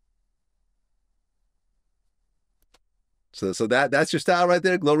 So that's your style right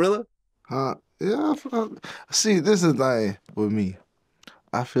there, Glorilla? Yeah. See, this is the thing with me.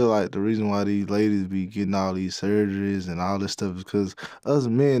 I feel like the reason why these ladies be getting all these surgeries and all this stuff is because us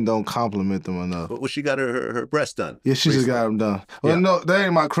men don't compliment them enough. Well, she got her breasts done. Yeah, she just got them done. Well, no, they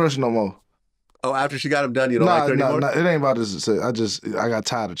ain't my crush no more. Oh, after she got them done, you don't like her anymore? Nah, it ain't about this. I got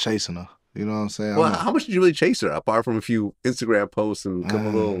tired of chasing her. You know what I'm saying? Well, how much did you really chase her, apart from a few Instagram posts and a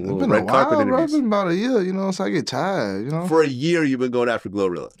couple little red carpet interviews? It's been about a year, you know, so I get tired, you know? For a year, you've been going after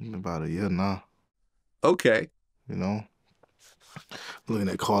Glorilla? About a year now. Okay. You know? Looking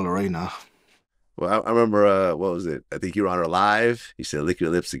at Carla right now. Well, I remember, what was it? I think you were on her live. You said, lick your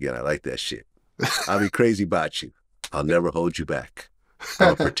lips again. I like that shit. I'll be crazy about you. I'll never hold you back.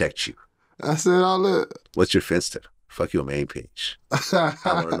 I'll protect you. I said all that. What's your Finster? Fuck your main page. I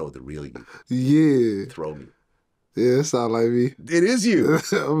want to know the real you. Yeah. Throw me. Yeah, it sound like me. It is you. I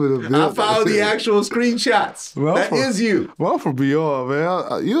found the actual screenshots. Well, that is you. Well, I'm from BR,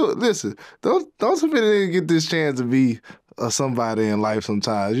 man. You listen. Don't get this chance to be somebody in life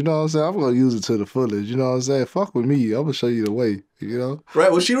sometimes. You know what I'm saying? I'm gonna use it to the fullest. You know what I'm saying? Fuck with me. I'm gonna show you the way. You know? Right.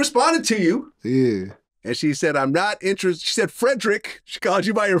 Well, she responded to you. Yeah. And she said, I'm not interested. She said, Frederick. She called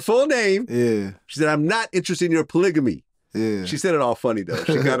you by your full name. Yeah. She said, I'm not interested in your polygamy. Yeah. She said it all funny, though.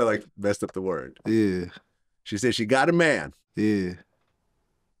 She kind of like messed up the word. Yeah. She said she got a man. Yeah.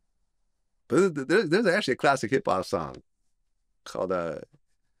 But there's actually a classic hip-hop song called,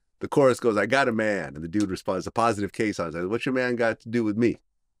 the chorus goes, I got a man. And the dude responds, a positive case on it. Like, what's your man got to do with me?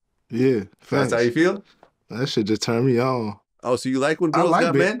 Yeah. That's how you feel? That shit just turned me on. Oh, so you like when girls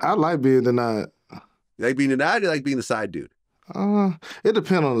got men? I like being denied. You like being denied or you like being the side dude? It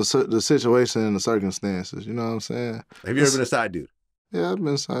depends on the situation and the circumstances. You know what I'm saying? Have you ever been a side dude? Yeah, I've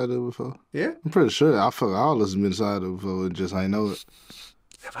been a side dude before. Yeah? I'm pretty sure. I feel like all of us have been a side dude before. It just ain't know it.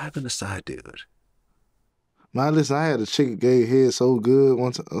 Have I been a side dude? Man, listen, I had a chick gay head so good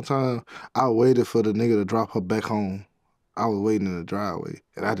one time, I waited for the nigga to drop her back home. I was waiting in the driveway,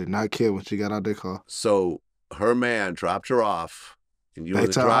 and I did not care when she got out that car. So her man dropped her off, and you were in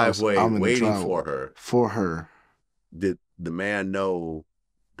the driveway waiting for her. For her. Did the man know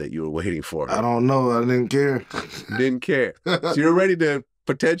that you were waiting for her? I don't know. I didn't care. Didn't care. So you're ready to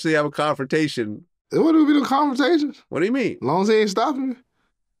potentially have a confrontation. It wouldn't be no confrontation. What do you mean? As long as he ain't stopping me.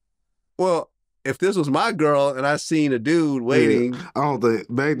 Well, if this was my girl and I seen a dude waiting, I don't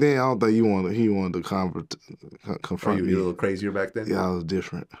think back then. I don't think he wanted to confront me. You a little crazier back then? Yeah, I was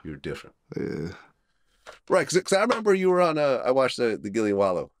different. You were different. Yeah. Right, because I remember you were on. I watched the Gillian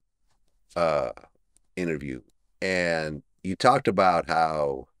Wallow interview, and you talked about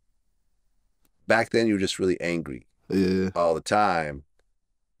how back then you were just really angry all the time.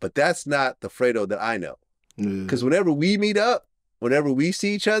 But that's not the Fredo that I know. Because whenever we meet up, whenever we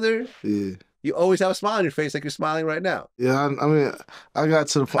see each other, you always have a smile on your face like you're smiling right now. Yeah, I mean, I got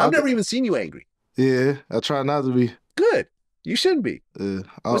to the point. I've never even seen you angry. Yeah, I try not to be. Good. You shouldn't be.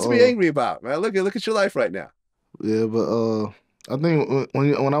 What's to be angry about, man? Look at your life right now. Yeah, but I think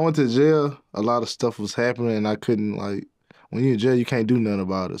when I went to jail, a lot of stuff was happening, and I couldn't, like, when you're in jail, you can't do nothing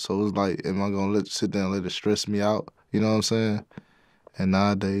about it. So it was like, am I gonna sit there and let it stress me out? You know what I'm saying? And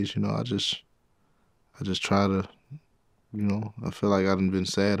nowadays, you know, I just try to, you know, I feel like I done been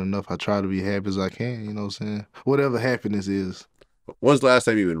sad enough. I try to be happy as I can. You know what I'm saying? Whatever happiness is. When's the last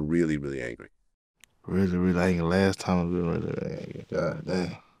time you've been really, really angry? Really, really angry. Last time I've been really, really angry. God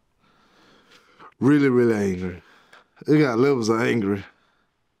damn. Really, really angry. It got levels of angry.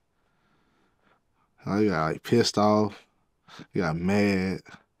 I got like pissed off. You got mad.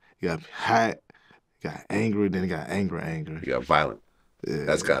 You got hot. You got angry. Then you got angry. You got violent. Yeah.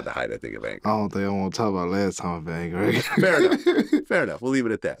 That's kind of the height, I think, of anger. I don't think I want to talk about last time I've been angry. Fair enough. Fair enough. We'll leave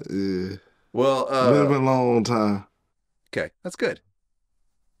it at that. Yeah. Well, it's been a long time. Okay, that's good.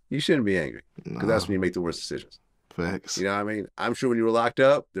 You shouldn't be angry because that's when you make the worst decisions. Facts. You know what I mean? I'm sure when you were locked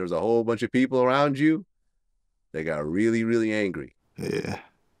up, there was a whole bunch of people around you that got really, really angry. Yeah.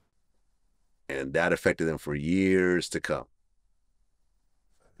 And that affected them for years to come.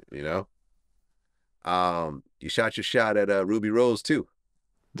 You know? You shot your shot at Ruby Rose too.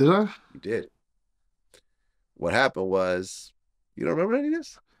 Did I? You did. What happened was, you don't remember any of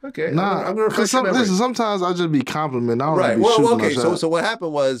this? Okay. Nah, I'm gonna refresh your memory. listen, sometimes I just be complimenting. I don't right. be Well, okay. my shot. So what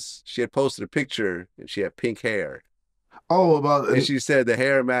happened was she had posted a picture and she had pink hair. Oh, about and she said the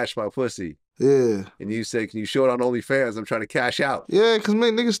hair matched my pussy. Yeah. And you said, can you show it on OnlyFans? I'm trying to cash out. Yeah, because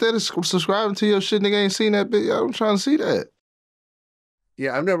man, niggas steady subscribing to your shit. Nigga ain't seen that bit. I'm trying to see that.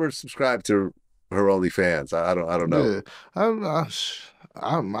 Yeah, I've never subscribed to her OnlyFans. I don't know.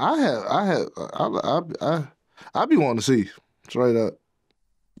 Yeah, I be wanting to see straight up.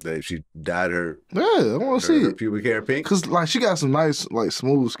 If she dyed her, yeah, I want to see her pubic hair pink. Cause like she got some nice like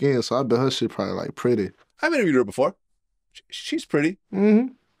smooth skin, so I bet her shit probably like pretty. I've interviewed her before. She's pretty.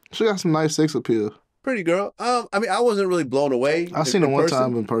 Mm-hmm. She got some nice sex appeal. Pretty girl. I mean, I wasn't really blown away. I seen her one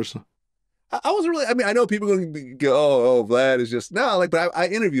time in person. I wasn't really. I mean, I know people are going to go, oh, Vlad is just no. Like, but I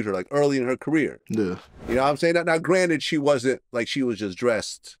interviewed her like early in her career. Yeah. You know what I'm saying? Now, granted, she wasn't like she was just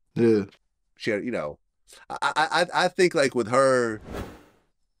dressed. Yeah. She had, you know, I think like with her,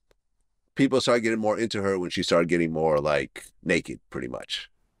 people started getting more into her when she started getting more like naked, pretty much.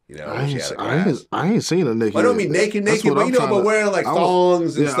 You know, I ain't seen her naked. I don't mean naked, but you know, but wearing like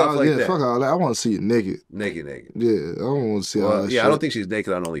thongs and stuff like that. Fuck all that. I want to see it naked. Naked. Yeah, I don't want to see all that shit. I don't think she's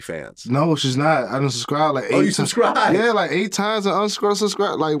naked on OnlyFans. No, she's not. I done subscribed like 8 times. Oh, you subscribed? Yeah, like 8 times and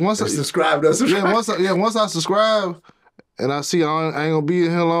unsubscribe. Like once I subscribe. Yeah, once I subscribe and I see I ain't gonna be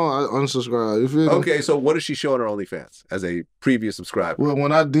in here long, I unsubscribe. You feel me? Okay, so what is she showing her OnlyFans as a previous subscriber? Well,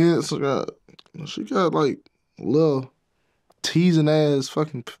 when I did subscribe, she got like little teasing ass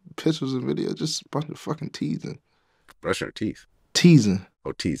fucking pictures and videos, just a bunch of fucking teasing. Brushing her teeth. Teasing.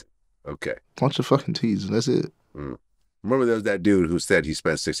 Oh, teasing. Okay. Bunch of fucking teasing. That's it. Remember there was that dude who said he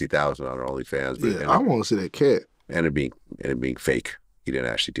spent $60,000 on her OnlyFans. Yeah, I want to see that cat. And it being fake. He didn't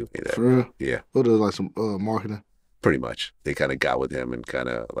actually do any of that. For real? Yeah. What is like some marketing? Pretty much. They kind of got with him and kind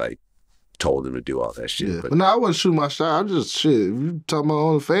of like told him to do all that shit. Yeah. But no, I wasn't shooting my shot. I just shit. If you talking about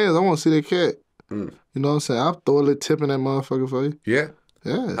OnlyFans, I want to see that cat. You know what I'm saying? I'll throw a little tip in that motherfucker for you. Yeah?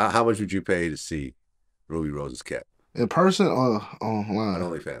 Yeah. How much would you pay to see Ruby Rose's cat? In person or online?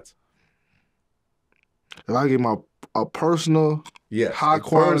 On OnlyFans. If I get a personal, high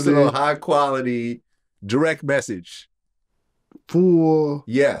quality, direct message. Full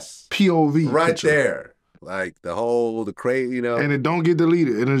POV. Right picture. there. Like the crazy, you know. And it don't get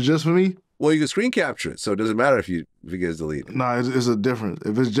deleted. And it's just for me? Well, you can screen capture it, so it doesn't matter if it gets deleted. No, it's a difference.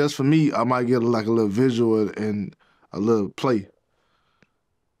 If it's just for me, I might get like a little visual and a little play.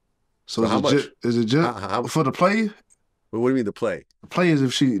 So how much? Is it just for the play? Well, what do you mean the play? The play is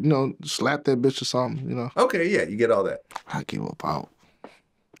if she, you know, slap that bitch or something, you know. Okay, yeah, you get all that. I give about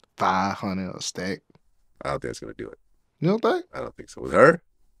 500 a stack. I don't think it's gonna do it. You don't think? I don't think so. With her, I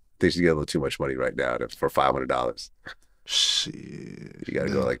think she's getting a little too much money right now for $500. Shit. You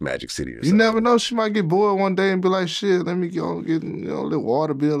gotta go like Magic City or something. You never know. She might get bored one day and be like, shit, let me go get, you know, a little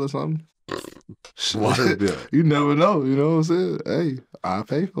water bill or something. Water bill. You never know. You know what I'm saying? Hey, I'll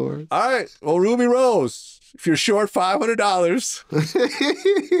pay for it. All right. Well, Ruby Rose, if you're short $500,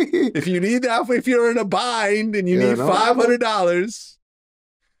 if you need that, if you're in a bind and you need $500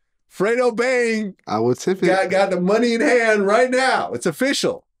 Fredo Bang I would tip it. got the money in hand right now. It's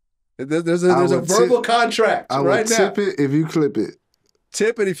official. There's a verbal contract I right would now. tip it if you clip it.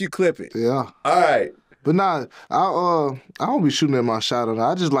 Tip it if you clip it. Yeah. All right. But nah, I don't be shooting at my shot on it.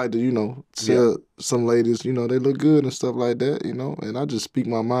 I just like to, you know, tell some ladies, you know, they look good and stuff like that, you know, and I just speak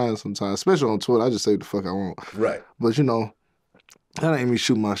my mind sometimes, especially on Twitter. I just say what the fuck I want. Right. But, you know, that ain't me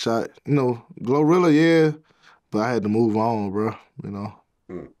shooting my shot. You know, Glorilla, yeah, but I had to move on, bro, you know.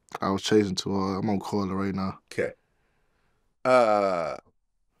 I was chasing too hard. I'm on Coiler right now. Okay.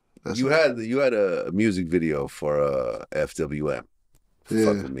 You had a music video for FWM. Yeah.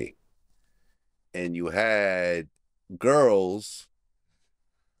 Fuck with me. And you had girls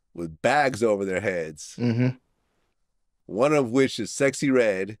with bags over their heads. Mm-hmm. One of which is Sexy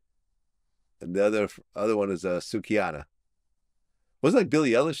Red, and the other one is Sukiana. Was it like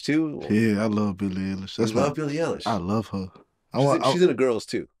Billie Eilish too? Yeah, I love Billie Eilish. I love Billie Eilish. I love her. She's in the girls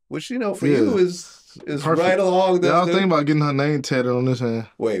too, which you know for you is perfect. Right along the. Yeah, I was thinking about getting her name tatted on this hand.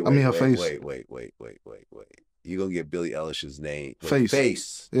 Her face. Wait. You gonna get Billie Eilish's name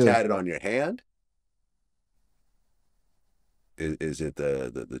face tatted on your hand? Is it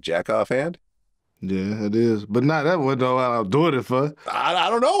the jack off hand? Yeah, it is. But not that one though. I'm doing it for.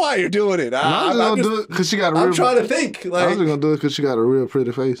 I don't know why you're doing it. I'm just gonna do it because she got a real. I'm trying to think. Like, I was just gonna do it because she got a real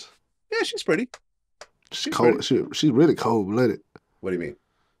pretty face. Yeah, she's pretty. She's cold. She's really cold blooded. What do you mean?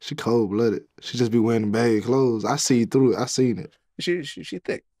 She cold blooded. She just be wearing baggy clothes. I see through it. I seen it. She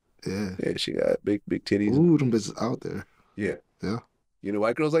thick. Yeah. Yeah, she got big titties. Ooh, them bitches out there. Yeah. Yeah. You know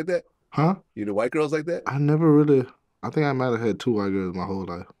white girls like that? Huh? You know white girls like that? I never really. I think I might have had 2 white girls my whole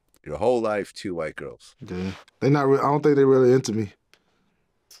life. Your whole life, 2 white girls. Yeah. They not. I don't think they really into me.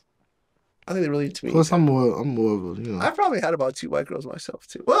 I think they're really into me. Plus, I'm more of a, you know. I've probably had about 2 white girls myself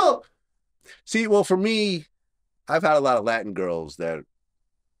too. Well, for me, I've had a lot of Latin girls that,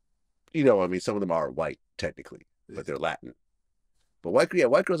 you know, I mean, some of them are white technically, but they're Latin. But white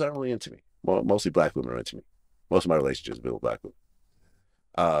girls aren't really into me. Well, mostly black women are into me. Most of my relationships have been with black women.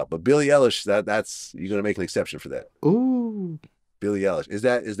 But Billie Eilish, that's you're gonna make an exception for that. Ooh. Billie Eilish. Is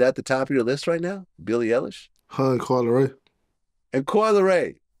that the top of your list right now? Billie Eilish? Her and Coi Leray. And Coi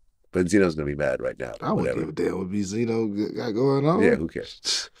Leray. But Zeno's gonna be mad right now. I wouldn't give a damn what Zeno got going on. Yeah, who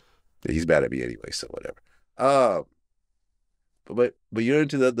cares? He's mad at me anyway, so whatever. But you're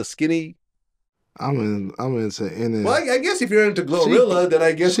into the skinny. I'm into any. Well, I guess if you're into Glorilla, then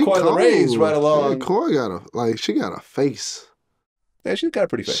I guess Coi Leray's right along. Yeah, Coi she got a face. Yeah, she's got a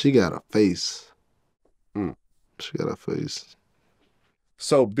pretty face. She got a face. She got a face.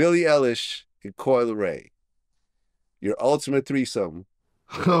 So Billie Eilish and Coi Leray, your ultimate threesome.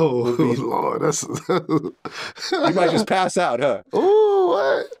 Oh Lord, that's you might just pass out, huh? Ooh,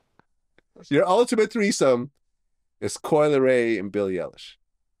 what? Your ultimate threesome is Coi Leray and Billie Eilish.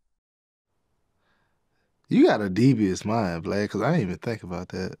 You got a devious mind, Vlad, because I didn't even think about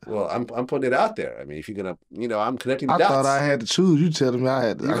that. Well, I'm putting it out there. I mean, if you're gonna, you know, I'm connecting the dots. I thought I had to choose. You telling me I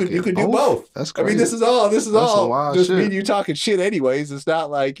had to. You could do both. That's crazy. I mean, this is all just shit. me and you talking shit anyways. It's not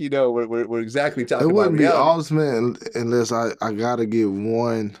like, you know, we're exactly talking about reality. It wouldn't be ultimate unless I gotta get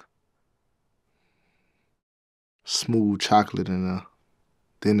one smooth chocolate in there.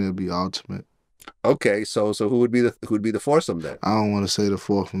 Then it'll be ultimate. Okay, so who would be the foursome then? I don't want to say the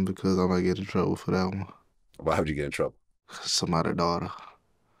fourth one because I might get in trouble for that one. Why would you get in trouble? Somebody's daughter.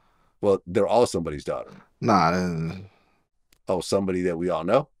 Well, they're all somebody's daughter. Nah. Somebody that we all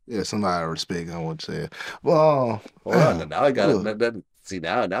know? Yeah, somebody I respect, I want to say. Well, hold on. Now I got it. See,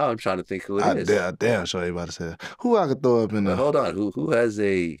 now I'm trying to think who it is. I damn sure you about to say that. Who I could throw up in there? Hold on. Who has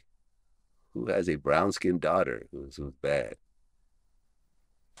a brown-skinned daughter who's bad?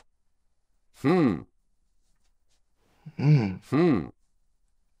 I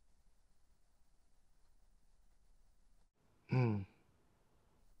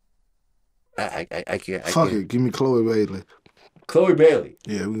can't. Fuck it. Give me Chloe Bailey. Chloe Bailey.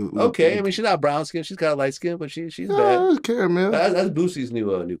 Yeah. Okay. I mean, she's not brown skin. She's got light skin, but she's bad. Caramel. That's Boosie's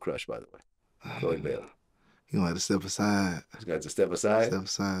new crush, by the way. Chloe Bailey. You gonna have to step aside. She's got to step aside. Step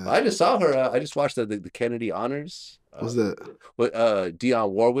aside. I just saw her. I just watched the Kennedy Honors. What's that?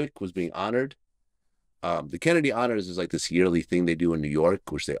 Dionne Warwick was being honored. The Kennedy Honors is like this yearly thing they do in New York,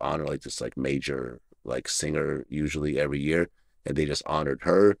 which they honor like this like major like singer usually every year, and they just honored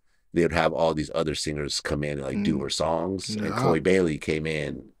her. They would have all these other singers come in and like do her songs, and Chloe Bailey came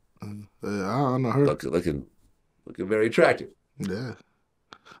in. I know her. Looking very attractive. Yeah.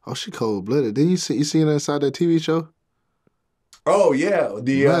 Oh, she cold blooded. Didn't you see her inside that TV show? Oh yeah,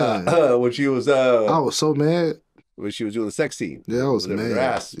 when she was I was so mad when she was doing the sex scene. Yeah, I was mad. Her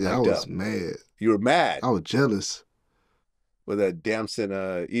ass I was mad. You were mad. I was jealous. with that Damson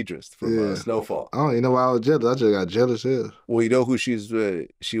Idris from Yeah. Snowfall. I don't even know why I was jealous. I just got jealous here. Well, you know who she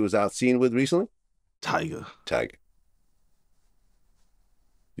was out seen with recently? Tiger. Tiger.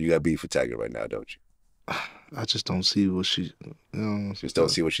 You got beef with Tiger right now, don't you? I just don't see what she, Just don't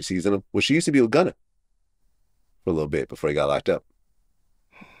see what she sees in him. Well, she used to be with Gunna for a little bit before he got locked up.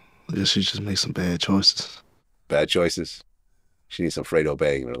 I guess she just made some bad choices. Bad choices. She needs some Fredo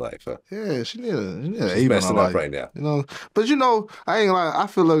Bang in her life, huh? Yeah, she need a She's messing up right now. You know, but you know, I ain't like. I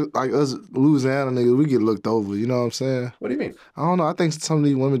feel like us Louisiana niggas, we get looked over. You know what I'm saying? What do you mean? I don't know. I think some of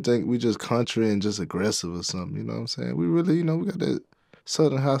these women think we just country and just aggressive or something. You know what I'm saying? We really, you know, we got that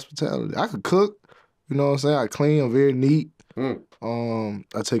Southern hospitality. I could cook. You know what I'm saying? I clean. I'm very neat.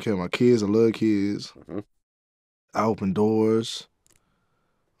 I take care of my kids. I love kids. I open doors.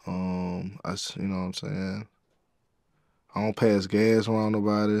 You know what I'm saying? I don't pass gas around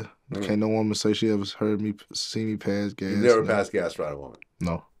nobody. Can't no woman say she ever see me pass gas. You never pass gas around a woman?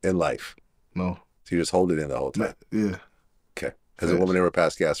 No. In life? No. So you just hold it in the whole time? Yeah. Okay. Has a woman ever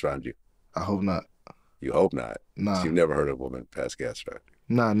passed gas around you? I hope not. You hope not? Nah. So you've never heard a woman pass gas around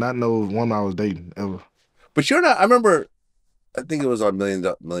you? Nah, not no woman I was dating, ever. But you're not, I remember, I think it was on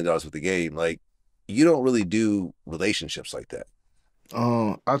 $1 Million with the Game, like, you don't really do relationships like that.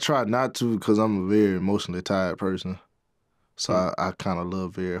 I try not to because I'm a very emotionally tired person. So I kind of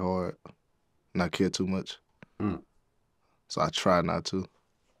love very hard, not care too much. So I try not to.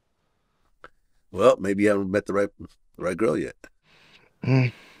 Well, maybe you haven't met the right girl yet.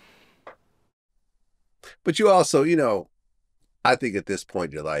 But you also, you know, I think at this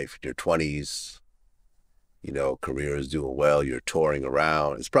point in your life, in your 20s, you know, career is doing well, you're touring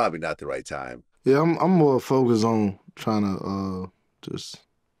around. It's probably not the right time. Yeah, I'm more focused on trying to just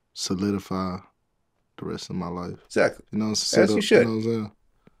solidify the rest of my life. Exactly. You know, as you should. You know what I'm saying?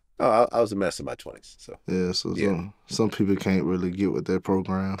 Oh, I was a mess in my 20s. So yeah, some people can't really get with that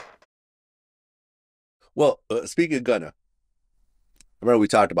program. Well, speaking of Gunna, I remember we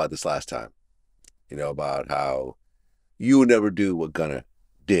talked about this last time, you know, about how you would never do what Gunna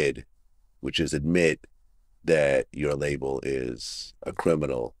did, which is admit that your label is a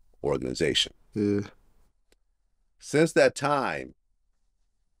criminal organization. Yeah. Since that time,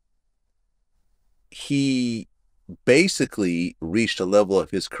 he basically reached a level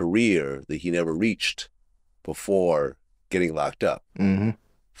of his career that he never reached before getting locked up.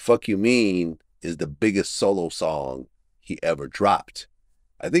 Fuck You Mean is the biggest solo song he ever dropped.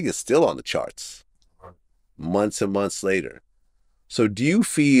 I think it's still on the charts months and months later. So do you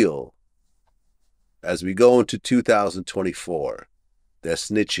feel, as we go into 2024, that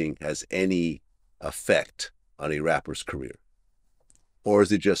snitching has any effect on a rapper's career? Or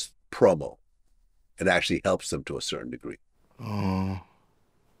is it just promo? It actually helps them to a certain degree. I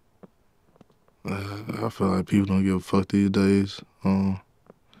feel like people don't give a fuck these days. And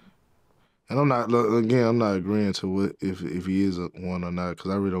I'm not agreeing to what if he is one or not,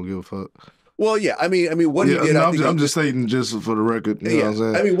 because I really don't give a fuck. Well, yeah, I mean, what he did. I'm just saying, just for the record. You know what I'm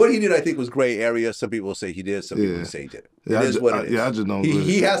saying? I mean, what he did, I think, was gray area. Some people say he did. Some people say he didn't. It is what it is. Yeah, I just don't.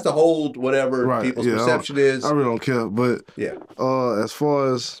 He has to hold whatever people's perception is. I really don't care. But as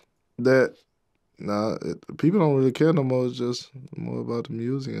far as that, people don't really care no more. It's just more about the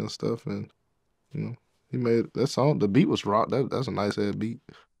music and stuff. And you know, he made that song. The beat was rock. That's a nice ass beat.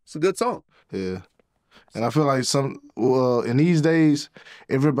 It's a good song. Yeah. And I feel like in these days,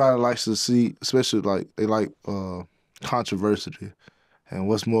 everybody likes to see, especially like they like controversy. And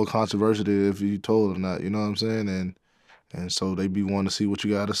what's more controversial if you told or not, you know what I'm saying? And so they be wanting to see what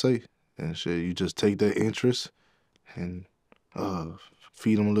you got to say. And shit, you just take that interest and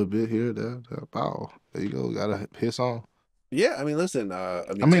feed them a little bit here, there, pow. There you go, got a hit song. Yeah, I mean, listen.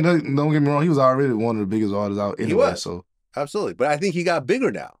 Don't get me wrong, he was already one of the biggest artists out anyway. He was. So. Absolutely. But I think he got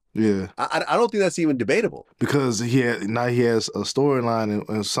bigger now. Yeah, I don't think that's even debatable, because now he has a storyline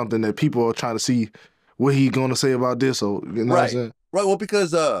and something that people are trying to see what he's going to say about this. So you know what I'm saying? Right. Well,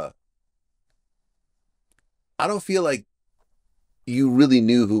 because I don't feel like you really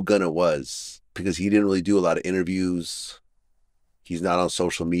knew who Gunna was, because he didn't really do a lot of interviews. He's not on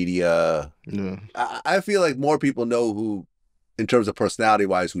social media. Yeah, I feel like more people know who, in terms of personality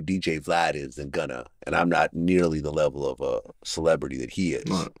wise, who DJ Vlad is than Gunna, and I'm not nearly the level of a celebrity that he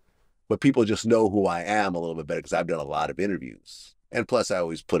is. Right. But people just know who I am a little bit better because I've done a lot of interviews. And plus, I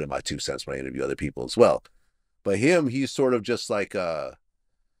always put in my 2 cents when I interview other people as well. But him, he's sort of just like, you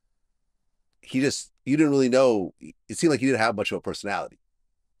didn't really know. It seemed like he didn't have much of a personality.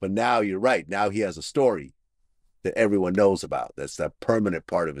 But now you're right. Now he has a story that everyone knows about. That's that permanent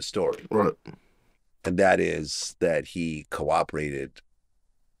part of his story. Right. And that is that he cooperated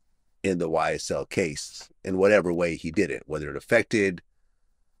in the YSL case in whatever way he did it. Whether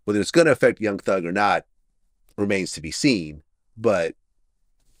it's going to affect Young Thug or not remains to be seen. But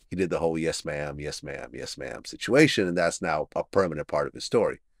he did the whole yes ma'am, yes ma'am, yes ma'am situation, and that's now a permanent part of his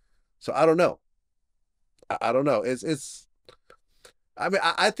story. So I don't know. I don't know. I mean,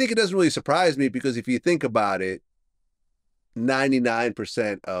 I think it doesn't really surprise me because if you think about it,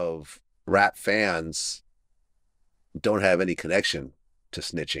 99% of rap fans don't have any connection to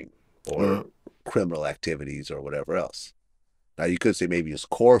snitching or criminal activities or whatever else. Now, you could say maybe his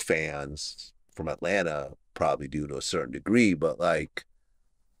core fans from Atlanta probably do to a certain degree, but like,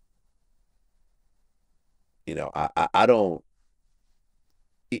 you know, I don't,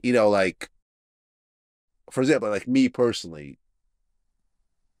 you know, like, for example, like me personally,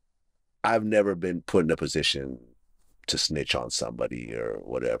 I've never been put in a position to snitch on somebody or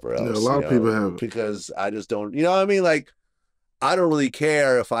whatever else. Yeah, a lot of people have. Because I just don't, you know what I mean? Like, I don't really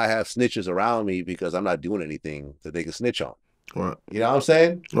care if I have snitches around me because I'm not doing anything that they can snitch on. Right. You know what I'm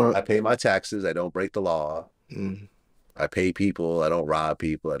saying? Right. I pay my taxes. I don't break the law. I pay people. I don't rob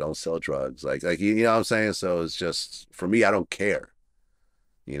people. I don't sell drugs. Like you know what I'm saying? So it's just, for me, I don't care.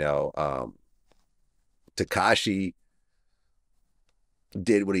 You know, Tekashi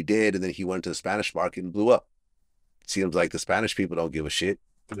did what he did, and then he went to the Spanish market and blew up. Seems like the Spanish people don't give a shit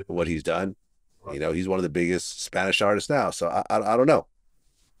what he's done. You know, he's one of the biggest Spanish artists now. So I don't know.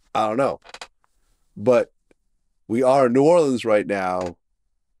 I don't know. But we are in New Orleans right now,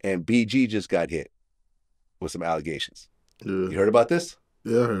 and BG just got hit with some allegations. Yeah. You heard about this?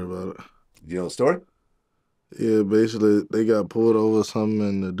 Yeah, I heard about it. You know the story? Yeah, basically they got pulled over or something,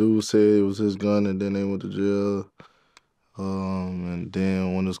 and the dude said it was his gun, and then they went to jail. And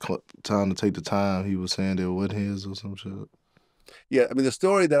then when it was time to take the time, he was saying that it wasn't his or some shit. Yeah, I mean, the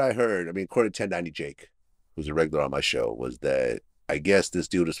story that I heard, I mean, according to 1090 Jake, who's a regular on my show, was that I guess this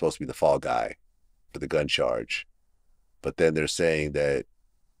dude is supposed to be the fall guy for the gun charge. But then they're saying that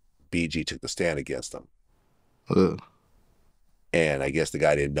BG took the stand against him. And I guess the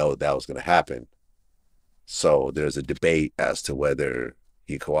guy didn't know that was going to happen. So there's a debate as to whether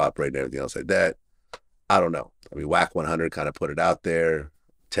he cooperated and everything else like that. I don't know. I mean, Whack 100 kind of put it out there.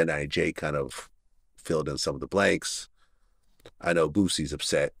 1090 Jake kind of filled in some of the blanks. I know Boosie's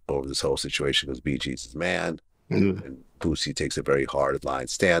upset over this whole situation because BG's his man. And Boosie takes a very hard line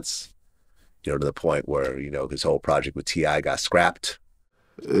stance, you know, to the point where, you know, his whole project with T.I. got scrapped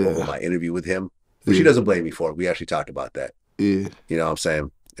over my interview with him, which he doesn't blame me for. We actually talked about that. You know what I'm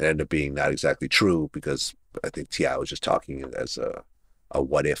saying? It ended up being not exactly true because I think T.I. was just talking as a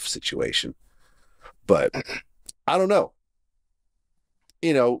what-if situation. But I don't know.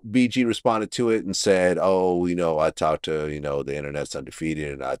 You know, BG responded to it and said, oh, you know, I talked to, you know, the internet's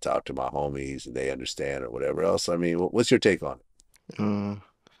undefeated and I talked to my homies and they understand or whatever else. I mean, what's your take on it?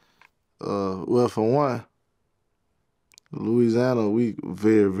 Well, for one, Louisiana, we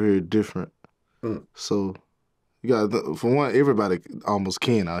very, very different. So you got, for one, everybody almost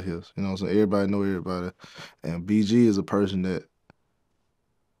can out here. You know what I'm saying? Everybody know everybody. And BG is a person that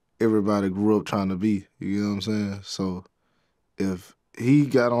everybody grew up trying to be. You know what I'm saying? So if he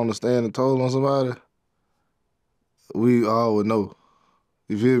got on the stand and told on somebody, we all would know.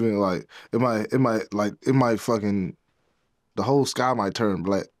 You feel me? Like it might fucking, the whole sky might turn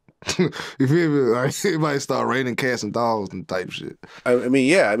black. You feel me? Like it might start raining cats and dogs and type shit. I mean,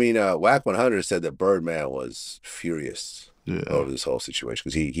 yeah. I mean, Whack 100 said that Birdman was furious over this whole situation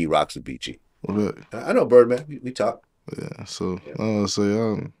because he rocks with BG. I know Birdman. We talk. Yeah. So I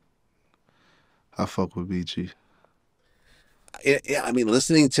say I fuck with BG. Yeah, I mean,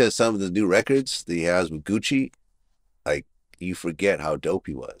 listening to some of the new records that he has with Gucci, like, you forget how dope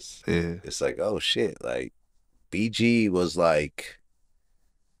he was. Yeah. It's like, oh, shit. Like, BG was like,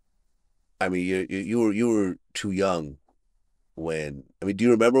 I mean, you were too young when, I mean, do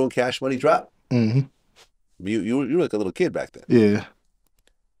you remember when Cash Money dropped? You were like a little kid back then. Yeah.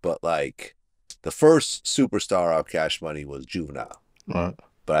 But, like, the first superstar of Cash Money was Juvenile. Right.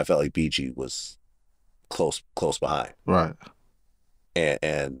 But I felt like BG was close behind. Right.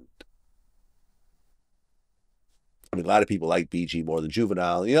 And I mean, a lot of people like BG more than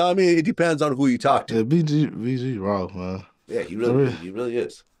Juvenile. You know, I mean, it depends on who you talk to. Yeah, BG raw, man. Yeah, he really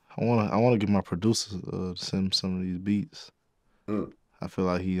is. I wanna get my producer to send some of these beats. I feel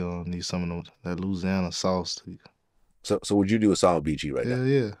like he needs some of that Louisiana sauce. So would you do a song with BG right now?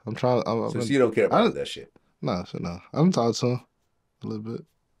 Yeah. I'm trying. So you don't care about that shit? No. I'm talking to him a little bit.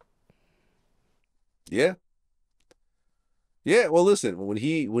 Yeah. Yeah, well, listen, when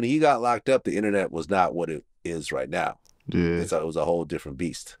he got locked up, the internet was not what it is right now. Yeah. It was a whole different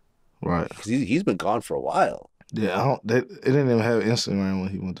beast. Right. Because he's been gone for a while. Yeah, I don't. It didn't even have Instagram when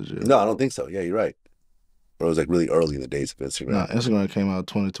he went to jail. No, I don't think so. Yeah, you're right. Or it was like really early in the days of Instagram. Nah, Instagram came out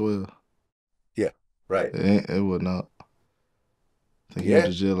 2012. Yeah, right. It was not. I think he went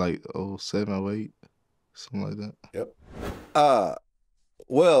to jail like 07 or 08, something like that. Yep.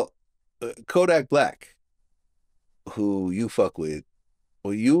 Well, Kodak Black, who you fuck with,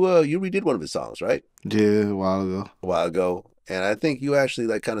 well, you redid one of his songs, right? Yeah, a while ago. A while ago, and I think you actually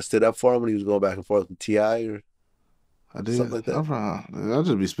like kind of stood up for him when he was going back and forth with T.I. or I did. something like that. I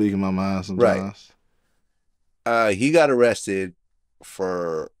just be speaking my mind sometimes. Right. He got arrested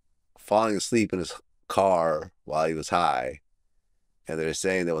for falling asleep in his car while he was high, and they're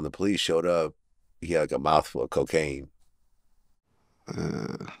saying that when the police showed up, he had like a mouthful of cocaine.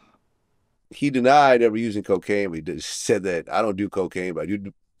 He denied ever using cocaine, but he just said that I don't do cocaine, but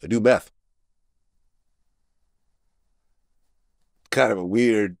I do meth. Kind of a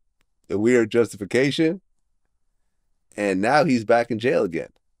weird justification. And now he's back in jail again.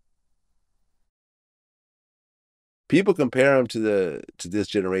 People compare him to this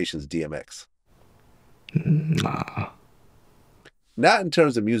generation's DMX. Nah. Not in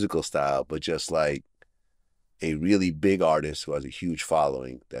terms of musical style, but just like a really big artist who has a huge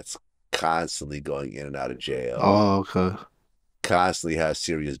following that's constantly going in and out of jail. Oh, okay. Constantly has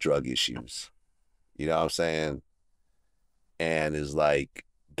serious drug issues. You know what I'm saying? And is like,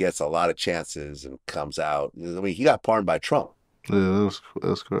 gets a lot of chances and comes out. I mean, he got pardoned by Trump. Yeah,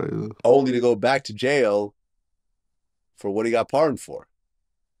 that's crazy. Only to go back to jail for what he got pardoned for.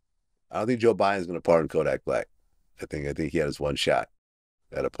 I don't think Joe Biden's going to pardon Kodak Black. I think he had his one shot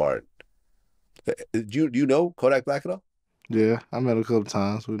at a pardon. Do you know Kodak Black at all? Yeah, I met a couple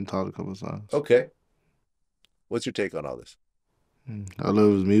times. We done talked a couple times. Okay. What's your take on all this? I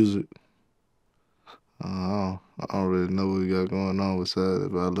love his music. I don't really know what he got going on with that,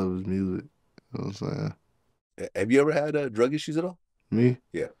 but I love his music. You know what I'm saying? Have you ever had drug issues at all? Me?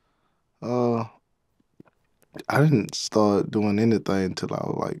 Yeah. I didn't start doing anything until I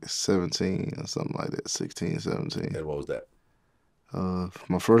was like 17 or something like that, 16, 17. And what was that?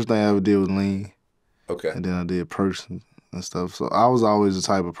 My first thing I ever did was lean. Okay. And then I did perks and stuff. So I was always the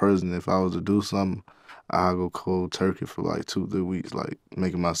type of person, if I was to do something, I'd go cold turkey for like 2-3 weeks, like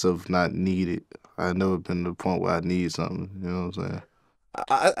making myself not needed. I'd never been to the point where I need something, you know what I'm saying?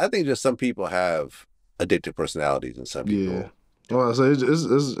 I think just some people have addictive personalities and some people. Yeah. Well, I say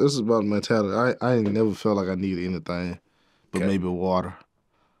it's about mentality. I ain't never felt like I needed anything but maybe water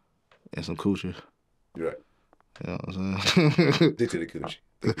and some coochie. You're right. You know what I'm saying? Addicted to coochie.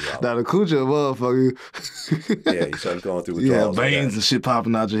 Now the coochie a motherfucker. Yeah, you start going through withdrawals. Yeah, veins and shit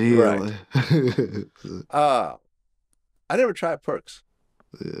popping out your head. Right. I never tried perks.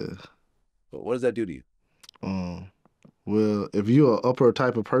 Yeah. But what does that do to you? Well, if you're an upper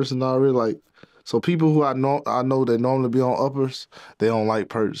type of person already, like, so people who I know they normally be on uppers, they don't like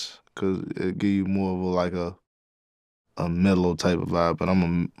perks because it give you more of a mellow type of vibe. But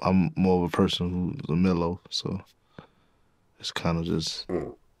I'm more of a person who's a mellow, so it's kind of just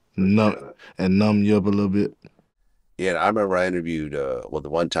numb you up a little bit. Yeah, I remember I interviewed, the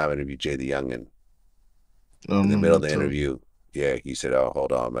one time I interviewed Jay the Youngin. In the middle of the interview, yeah, he said, "Oh,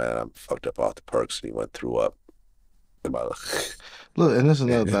 hold on, man, I'm fucked up off the perks," and he went threw up. Look, and that's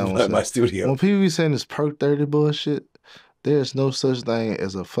another thing. In my studio. When people be saying this perk 30 bullshit, there's no such thing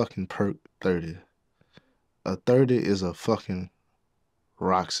as a fucking perk 30. A 30 is a fucking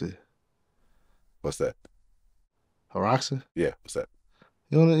Roxy. What's that? A Roxy? Yeah, what's that?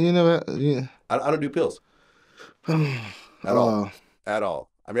 You never. Yeah. I don't do pills. At all. At all.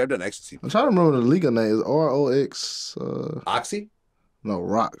 I mean, I've done ecstasy before. I'm trying to remember the legal name. Is ROX? Oxy? No,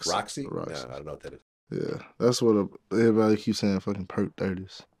 Rox. Roxy? Roxy. No, I don't know what that is. Yeah, that's what everybody keeps saying. Fucking perk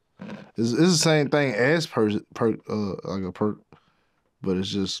 30s. It's the same thing as perk, like a perk, but it's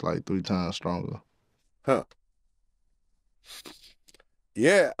just like 3 times stronger. Huh.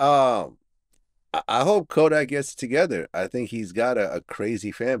 Yeah. I hope Kodak gets it together. I think he's got a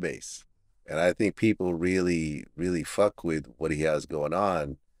crazy fan base, and I think people really, really fuck with what he has going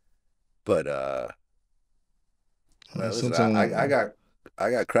on. But listen, I got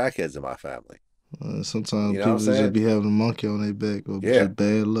crackheads in my family. Sometimes people just be having a monkey on their back or just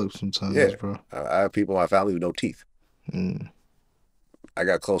bad luck sometimes, bro. I have people in my family with no teeth. I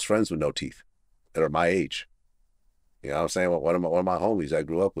got close friends with no teeth that are my age. You know what I'm saying? One of my homies I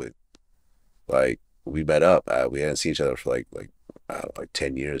grew up with, like, we met up. We hadn't seen each other for like I don't know, like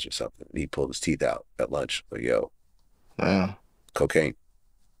 10 years or something. And he pulled his teeth out at lunch. Like, yo, cocaine.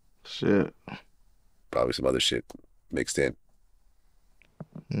 Shit. Probably some other shit mixed in.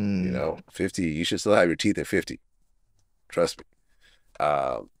 You know, 50, you should still have your teeth at 50. Trust me.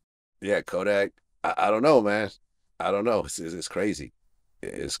 Yeah, Kodak, I don't know, man. I don't know. It's crazy.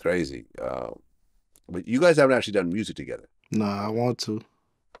 It's crazy. But you guys haven't actually done music together. Nah, I want to.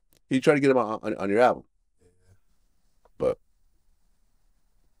 You try to get him on your album, but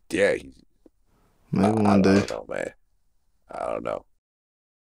yeah, Maybe I one day. don't know, man. I don't know.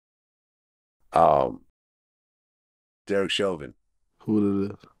 Um, Derek Chauvin, Who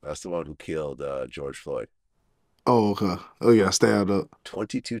did it? that's the one who killed George Floyd Oh, okay. Oh, yeah, stabbed up.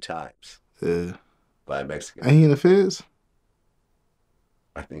 22 times Yeah. by a Mexican. Ain't he in the feds?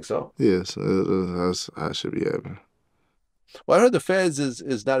 I think so. Yes, that's I should be having. Well, I heard the feds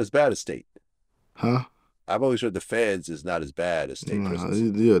is not as bad as state. Huh? I've always heard the feds is not as bad as state Nah,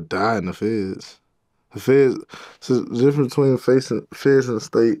 prisons. you'll die in the feds. The feds. So the difference between feds and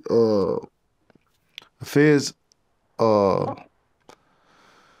state. The feds. Uh,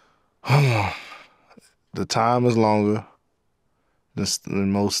 the time is longer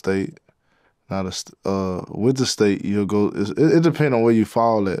than most state. Not with the state you'll go. It depends on where you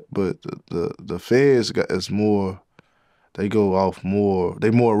fall at, but the feds is more. They go off more.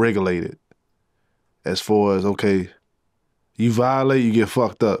 They more regulated. As far as okay, you violate, you get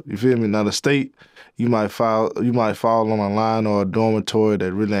fucked up. You feel me? Now the state, you might fall on a line or a dormitory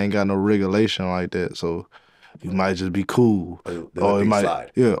that really ain't got no regulation like that. So you might just be cool. Or it might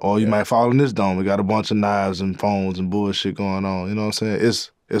slide. Yeah, or you might fall in this dome. We got a bunch of knives and phones and bullshit going on. You know what I'm saying?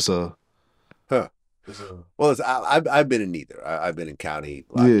 It's a well, I've been in neither. I've been in county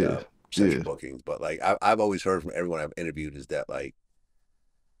locked up, sexual bookings, but like I've always heard from everyone I've interviewed is that like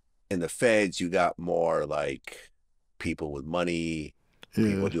in the feds you got more like people with money,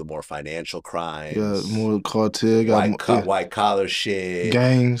 people do more financial crimes, more cartel, got white collar shit,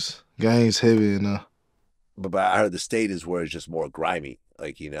 gangs heavy enough. But I heard the state is where it's just more grimy.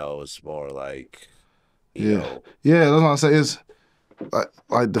 Like it's more like you know. Yeah, that's what I'm saying. It's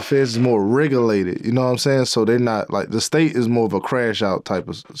like the feds is more regulated, you know what I'm saying? So they're not like the state is more of a crash out type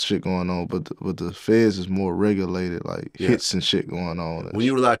of shit going on, but the feds is more regulated, like hits and shit going on. When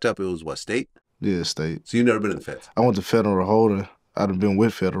you were locked up, it was what, state? Yeah, state. So you never been in the feds? I went to federal holding. I'd have been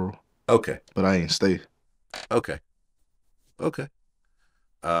with federal. Okay. But I ain't state. Okay.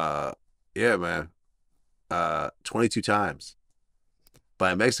 Yeah, man. 22 times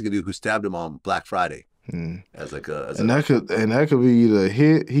by a Mexican dude who stabbed him on Black Friday. As like that could be either a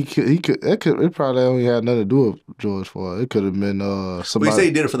hit. It probably only had nothing to do with George Floyd. It could have been somebody. Well, he said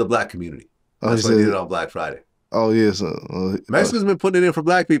he did it for the black community. That's why he did it on Black Friday. Oh yes, Mexicans been putting it in for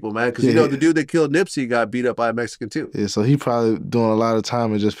black people, man. Because the dude that killed Nipsey got beat up by a Mexican too. Yeah, so he probably doing a lot of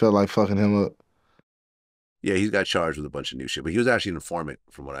time and just felt like fucking him up. Yeah, he's got charged with a bunch of new shit, but he was actually an informant,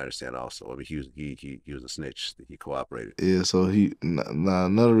 from what I understand. Also, I mean, he was a snitch. He cooperated. Yeah, so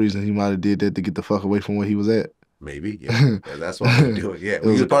another reason he might have did that to get the fuck away from where he was at. Maybe, yeah, that's what he was doing. Yeah, he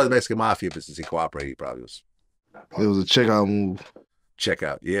was part of the Mexican mafia, but since he cooperated, he probably was. It was a checkout move.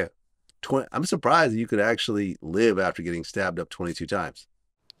 Checkout, yeah. I'm surprised that you could actually live after getting stabbed up 22 times.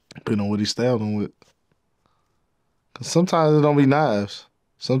 Depending on what he stabbed him with. Cause sometimes it don't be knives.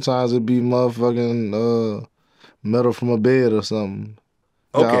 Sometimes it be motherfucking metal from a bed or something.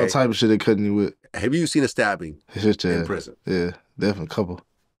 Okay. All type of shit they cutting you with. Have you seen a stabbing in prison? Yeah, definitely a couple.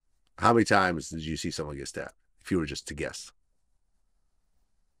 How many times did you see someone get stabbed? If you were just to guess.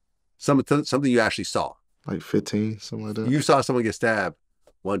 Something you actually saw. Like 15, something like that. You saw someone get stabbed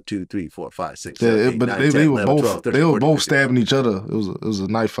 1, 2, 3, 4, 5, 6, yeah, 7, 8, but 9, they 10, were 11, both 12, 13, they were 14, both 15. stabbing each other. It was a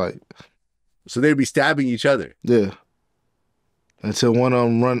knife fight. So they'd be stabbing each other. Yeah. Until one of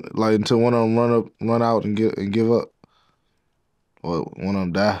them run out and give up, or one of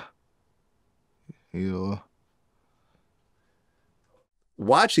them die. You know.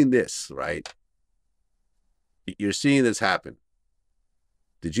 Watching this, right? You're seeing this happen.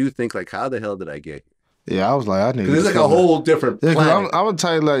 Did you think like, how the hell did I get here? Yeah, I was like, I need. Because it's like a whole different planet. Yeah, I'm gonna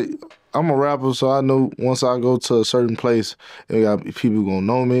tell you, like, I'm a rapper, so I know once I go to a certain place, you got people gonna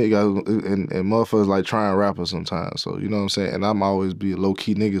know me. And motherfuckers like trying rappers sometimes. So you know what I'm saying. And I'm always be a low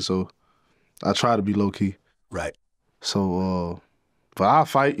key nigga, so I try to be low key. Right. So, but I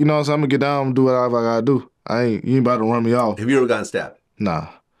fight. You know what I'm saying. I'm gonna get down and do whatever I gotta do. You ain't about to run me off. Have you ever gotten stabbed? Nah.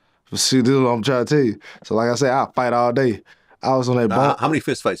 But see, this is what I'm trying to tell you. So like I said, I fight all day. I was on that bump. How many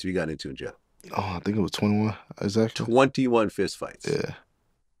fist fights have you gotten into in jail? Oh, I think it was 21, exactly. 21 fist fights. Yeah.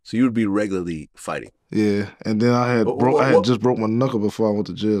 So you would be regularly fighting. Yeah, and then I had just broke my knuckle before I went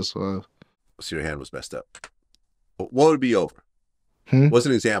to jail, so your hand was messed up. What would be over? What's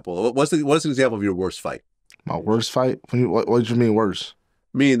an example? What's an example of your worst fight? My worst fight? What do you mean worse?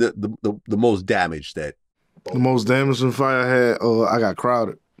 Meaning the most damage that. The most damaging fight I had. I got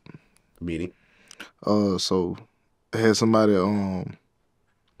crowded. Meaning? So I had somebody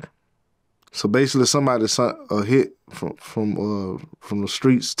So basically, somebody sent a hit from the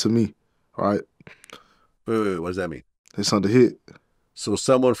streets to me, right? Wait, what does that mean? They sent a hit. So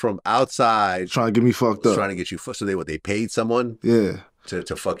someone from outside trying to get me fucked up. Trying to get you. So they paid someone. Yeah.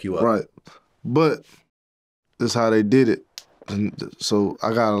 To fuck you up. Right. But this is how they did it. And so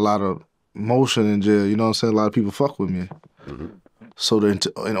I got a lot of motion in jail. You know what I'm saying? A lot of people fuck with me. Mm-hmm. So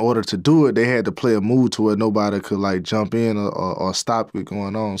in order to do it, they had to play a move to where nobody could like jump in or stop it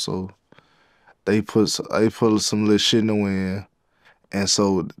going on. So they put some little shit in the wind. And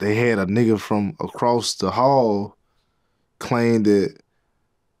so they had a nigga from across the hall claim that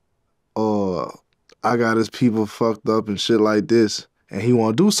I got his people fucked up and shit like this, and he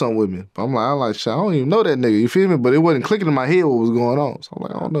want to do something with me. But I'm like, shit, I don't even know that nigga, you feel me? But it wasn't clicking in my head what was going on. So I'm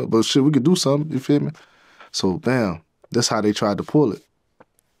like, I don't know, but shit, we could do something, you feel me? So, bam, that's how they tried to pull it.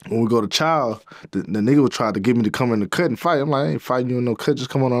 When we go to trial, the nigga would try to get me to come in the cut and fight. I'm like, I ain't fighting you in no cut, just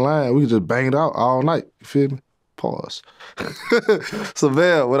come on the line. We can just bang it out all night, you feel me? Pause. So,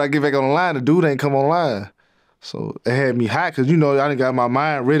 man, when I get back on the line, the dude ain't come on the line. So it had me hot because, you know, I done got my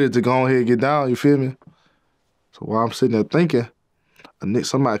mind ready to go ahead and get down, you feel me? So while I'm sitting there thinking,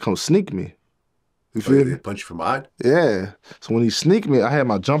 somebody come sneak me. You feel me? Punch you from behind? Yeah. So when he sneaked me, I had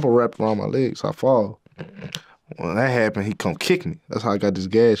my jumper wrapped around my legs, so I fall. When that happened, he come kick me. That's how I got this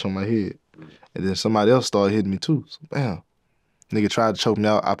gash on my head. And then somebody else started hitting me too. So bam. Nigga tried to choke me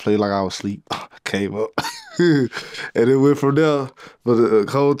out. I played like I was asleep. Came up. And it went from there. But the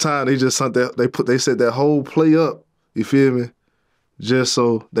whole time they just sent that they set that whole play up, you feel me? Just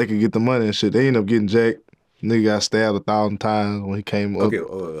so they could get the money and shit. They ended up getting jacked. Nigga got stabbed 1,000 times when he came up. Okay,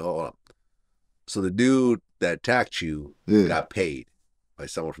 hold on. So the dude that attacked you got paid by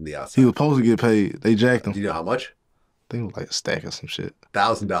someone from the outside. He was supposed to get paid. They jacked him. Do you know how much? I think it was like a stack or some shit.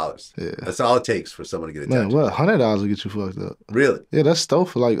 $1,000. Yeah. That's all it takes for someone to get attacked. Man, what? $100 will get you fucked up. Really? Yeah, that's stole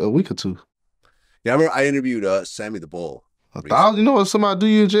for like a week or two. Yeah, I remember I interviewed Sammy the Bull. 1,000? You know what? Somebody do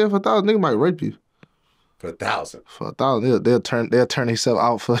you in jail for 1,000, nigga might rape you. For 1,000? For 1,000, they'll turn themselves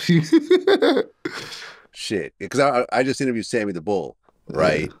out for you. Shit, because I just interviewed Sammy the Bull,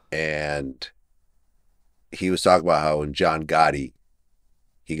 right? Yeah. And he was talking about how when John Gotti,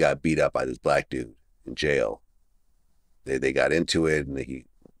 he got beat up by this black dude in jail. They got into it and he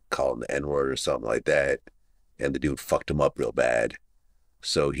called him the N-word or something like that, and the dude fucked him up real bad.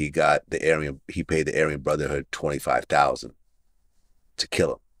 So he paid the Aryan Brotherhood $25,000 to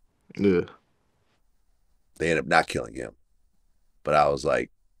kill him. Yeah. They ended up not killing him, but I was like,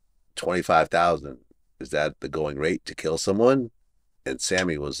 $25,000. Is that the going rate to kill someone? And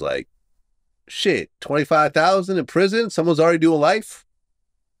Sammy was like, shit, $25,000 in prison? Someone's already doing life?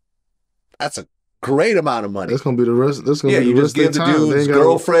 That's a great amount of money. That's going to be the rest. That's going to be you the just rest give of the time. dude's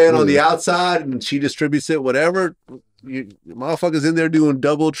girlfriend on the outside and she distributes it, whatever. Motherfuckers in there doing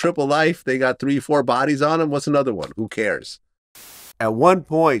double, triple life. They got 3, 4 bodies on them. What's another one? Who cares? At one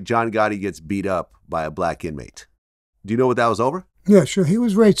point, John Gotti gets beat up by a black inmate. Do you know what that was over? Yeah, sure. He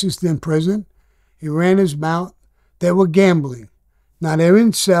was racist in prison. He ran his mouth. They were gambling. Now they're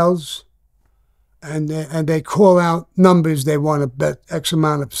in cells, and they call out numbers. They want to bet X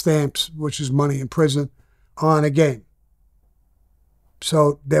amount of stamps, which is money in prison, on a game.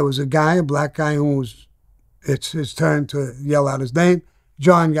 So there was a black guy, who was, it's his turn to yell out his name.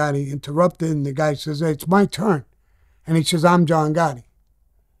 John Gotti interrupted, and the guy says, hey, it's my turn. And he says, I'm John Gotti.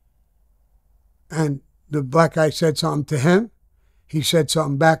 And the black guy said something to him. He said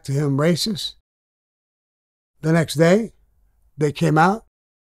something back to him, racist. The next day, they came out,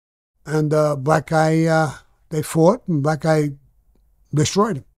 and black guy, they fought, and black guy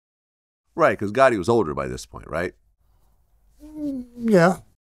destroyed him. Right, because Gotti was older by this point, right? Yeah.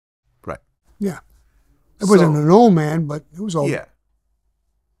 Right. Yeah. It wasn't an old man, but it was old. Yeah.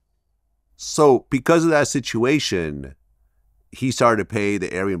 So because of that situation, he started to pay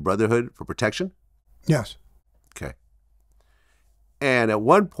the Aryan Brotherhood for protection? Yes. Okay. And at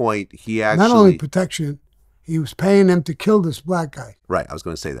one point, he actually... Not only protection, he was paying them to kill this black guy. Right, I was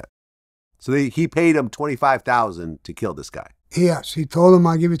going to say that. So he paid him $25,000 to kill this guy. Yes, he told him,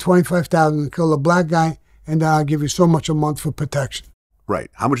 I'll give you $25,000 to kill a black guy, and I'll give you so much a month for protection. Right.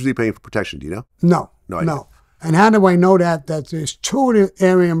 How much was he paying for protection, do you know? No. And how do I know that? That there's 2 of the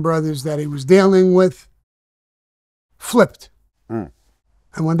Aryan brothers that he was dealing with flipped. Mm.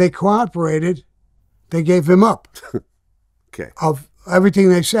 And when they cooperated, they gave him up. Okay. Of everything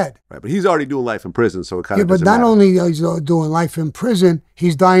they said. Right, but he's already doing life in prison, so it kind of but doesn't not matter. only is he doing life in prison,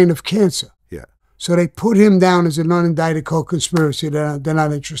 he's dying of cancer. Yeah. So they put him down as an unindicted co-conspiracy. They're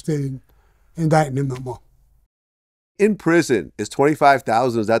not interested in indicting him no more. In prison, is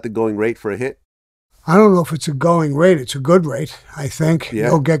 $25,000, is that the going rate for a hit? I don't know if it's a going rate. It's a good rate, I think. Yeah.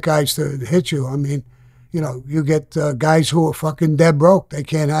 You'll get guys to hit you. I mean, you get guys who are fucking dead broke. They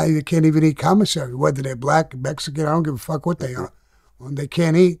can't even eat commissary, whether they're black, Mexican. I don't give a fuck what they are. When they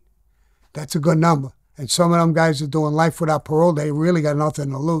can't eat, that's a good number. And some of them guys are doing life without parole. They really got nothing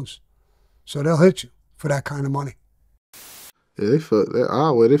to lose. So they'll hit you for that kind of money. Yeah, they fuck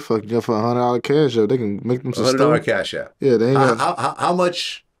they fuck you up for $100 cash out. They can make them some $100 stuff. cash out. Yeah, they ain't got... How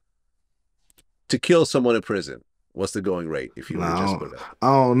much to kill someone in prison? What's the going rate if you were to just put it up? I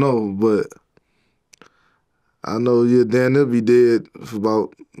don't know, but I know they'll be dead for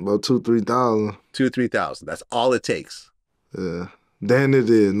about 2,000-3,000. 2,000-3,000. That's all it takes. Yeah. Then it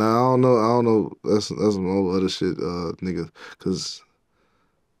is. Now I don't know. That's some whole other shit, nigga. Cause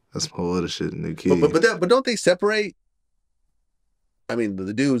that's some whole other shit, nigga. But don't they separate? I mean,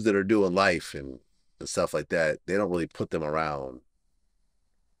 the dudes that are doing life and stuff like that, they don't really put them around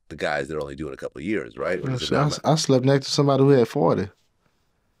the guys that are only doing a couple of years, right? I slept next to somebody who had 40.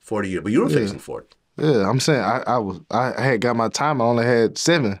 40 years, but you were facing 40. Yeah, I'm saying I had got my time. I only had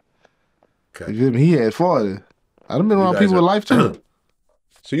 7. Okay. You feel me? He had 40. I'd have been around people with life too.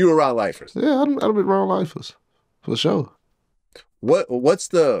 So you were around lifers. Yeah, I'd have been around lifers for sure. What's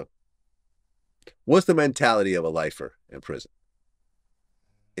the mentality of a lifer in prison?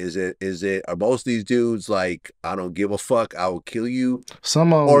 Are most of these dudes like, I don't give a fuck, I will kill you?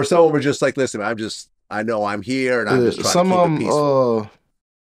 Some of them, or some of them are just like, listen, I know I'm here and I'm just trying to keep it peaceful.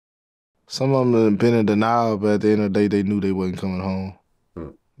 Some of them have been in denial, but at the end of the day, they knew they wasn't coming home.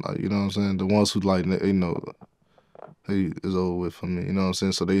 Like, you know what I'm saying? The ones who like, hey, it's over with for me. You know what I'm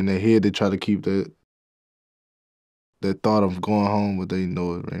saying? So they in their head, they try to keep that thought of going home, but they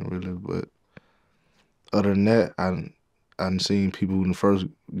know it ain't really. But other than that, I've seen people who first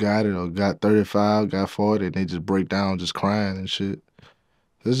got it or got 35, got 40, and they just break down just crying and shit.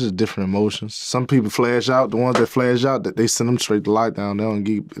 This is different emotions. Some people flash out. The ones that flash out, that they send them straight to lockdown. They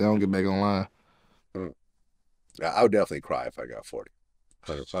don't get back online. I would definitely cry if I got 40.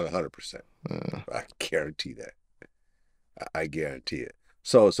 100%. I guarantee that. I guarantee it.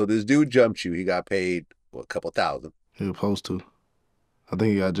 So this dude jumped you. He got paid, a couple thousand. He was supposed to. I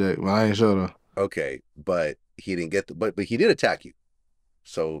think he got jacked, but I ain't sure though. Okay, but he didn't get but he did attack you.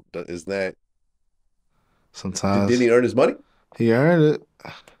 So isn't that... Sometimes. Didn't he earn his money? He earned it.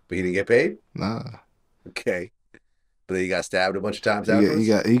 But he didn't get paid? Nah. Okay. But then he got stabbed a bunch of times afterwards?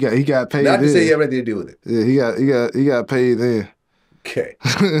 He got paid. Not to say he had anything to do with it. Yeah, he got paid then. Okay.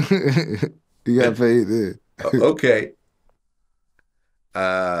 He got paid then. Okay.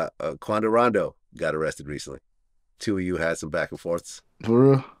 Quando Rondo got arrested recently. 2 of you had some back and forths. For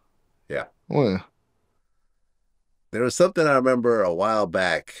real? Yeah. When? There was something I remember a while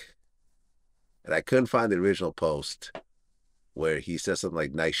back, and I couldn't find the original post, where he said something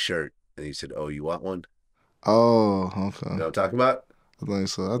like, nice shirt, and he said, oh, you want one? Oh, okay. You know what I'm talking about? I think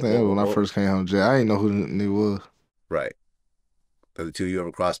so. I think that was when I first came home to jail. I didn't know who the nigga was. Right. Have the 2 of you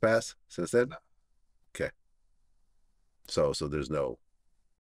ever crossed paths since then? Okay. So there's no...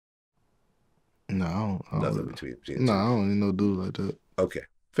 No, I don't. Nothing between the No, two. I don't even know dude like that. Okay.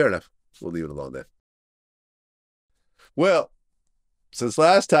 Fair enough. We'll leave it alone then. Well, since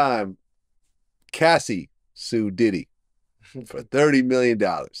last time, Cassie sued Diddy for $30 million.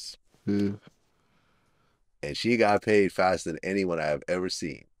 Yeah. And she got paid faster than anyone I have ever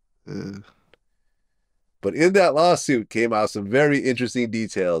seen. Yeah. But in that lawsuit came out some very interesting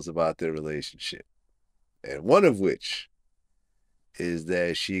details about their relationship. And one of which is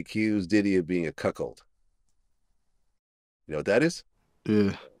that she accused Diddy of being a cuckold. You know what that is?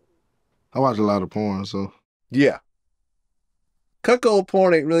 Yeah. I watch a lot of porn, so. Yeah. Cuckold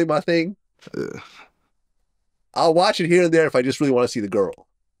porn ain't really my thing. Yeah. I'll watch it here and there if I just really want to see the girl.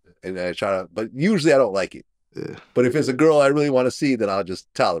 And I try to, but usually I don't like it. Yeah. But if it's a girl I really want to see, then I'll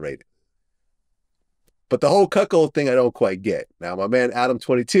just tolerate it. But the whole cuckold thing I don't quite get. Now, my man Adam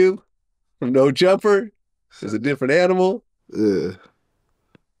 22 from No Jumper is a different animal. Yeah.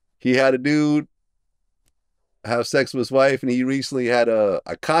 He had a dude have sex with his wife, and he recently had a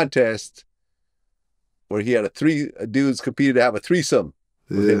contest where he had a dudes competed to have a threesome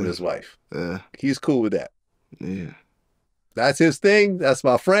with him and his wife. Yeah. He's cool with that. Yeah. That's his thing. That's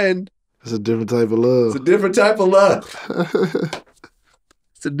my friend. It's a different type of love. It's a different type of love.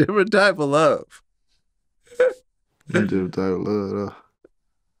 It's a different type of love. A different type of love, though.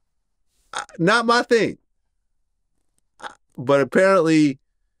 Not my thing. But apparently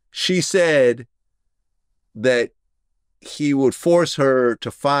she said that he would force her to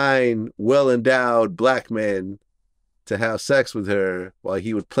find well-endowed black men to have sex with her while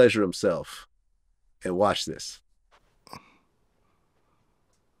he would pleasure himself. And watch this.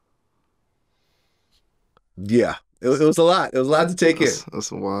 Yeah, it was a lot. It was a lot to take in. That's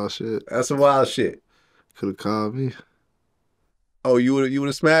some wild shit. That's some wild shit. Could have called me. Oh, you would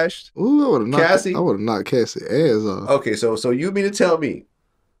have smashed? Ooh, I would have Cassie? I would have knocked Cassie ass off. Okay, so you mean to tell me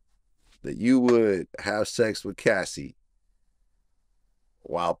that you would have sex with Cassie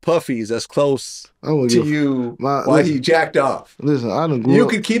while Puffy's as close to you while he jacked off? Listen, I done grew You up.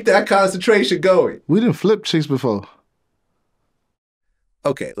 could keep that concentration going. We didn't flip chicks before.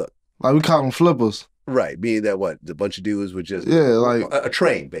 Okay, look. Like, we call them flippers. Right, meaning that what? The bunch of dudes would just... Yeah, like... A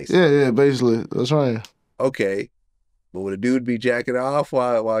train, basically. Yeah, basically. A train. Okay. But would a dude be jacking off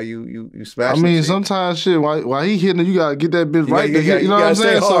while you smash? I mean, sometimes shit, while he hitting it, you gotta get that bitch right to hit. You know what I'm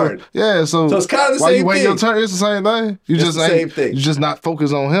saying? Hard. So yeah, so it's kind of the while same you wait thing. your turn, it's the same thing. You it's just the same thing. You just not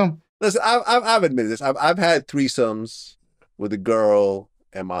focus on him. Listen, I've admitted this. I've had threesomes with a girl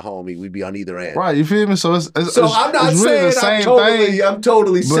and my homie. We'd be on either end. Right, you feel me? So I'm not really saying I'm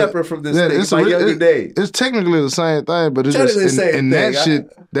totally separate from this thing. It's my younger days. It's technically the same thing, but it's technically just in that shit.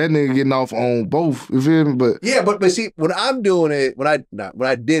 That nigga getting off on both. You feel me? But yeah, but see, when I'm doing it, when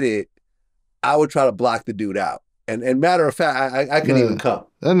I did it, I would try to block the dude out. And matter of fact, I couldn't even come.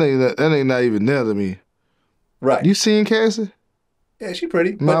 That ain't not even there to me. Right? You seen Cassie? Yeah, she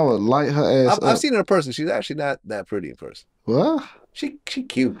pretty. Man, I would light her ass up. I've seen her in person. She's actually not that pretty in person. What? She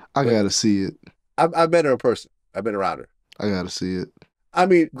cute. I gotta see it. I've met her in person. I've been around her. I gotta see it. I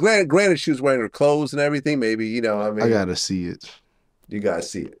mean, granted, she was wearing her clothes and everything. Maybe I mean, I gotta see it. You gotta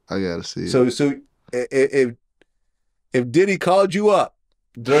see it. I gotta see it. So if Diddy called you up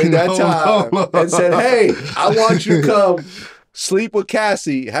during that time and said, "Hey, I want you to come sleep with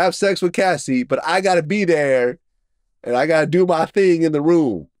Cassie, have sex with Cassie, but I gotta be there." And I gotta do my thing in the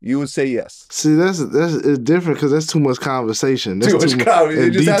room, you would say yes. See, that's it's different because that's too much conversation. That's too much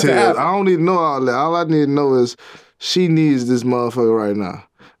conversation. Details. I don't need to know all that. All I need to know is she needs this motherfucker right now.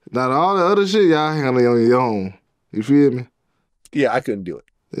 Now all the other shit, y'all handle on your own. You feel me? Yeah, I couldn't do it.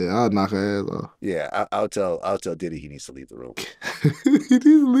 Yeah, I'll knock her ass off. Yeah, I'll tell Diddy he needs to leave the room. He needs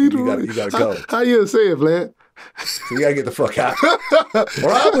to leave the room. You gotta go. How you say it, Vlad? So you gotta get the fuck out.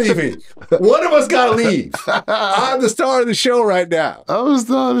 Or I'm leaving. One of us gotta leave. I'm the star of the show right now. I'm the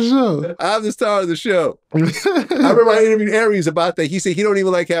star of the show. I'm the star of the show. I remember I interviewed Aries about that. He said he don't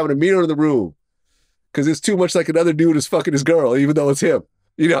even like having a mirror in the room because it's too much like another dude is fucking his girl, even though it's him.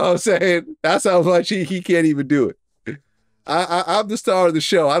 You know what I'm saying? That sounds like he can't even do it. I'm the star of the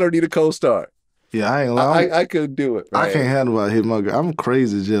show. I don't need a co-star. Yeah, I ain't like I couldn't do it. Right? I can't handle about hitting my girl. I'm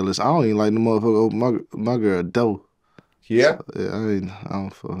crazy jealous. I don't even like the motherfucker open my girl door. Yeah? So, yeah, I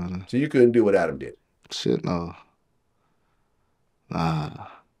don't fuck with her. So you couldn't do what Adam did? Shit, no. Nah.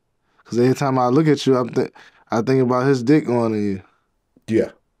 Because every time I look at you, I think about his dick going in you.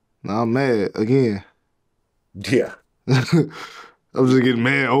 Yeah. Now I'm mad again. Yeah. I'm just getting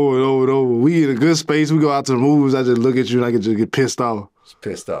mad over and over and over. We in a good space. We go out to the movies. I just look at you and I can just get pissed off. Just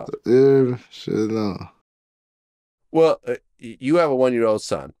pissed off. Yeah, shit, no. Well, you have a 1-year-old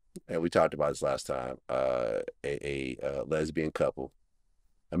son, and we talked about this last time. A lesbian couple,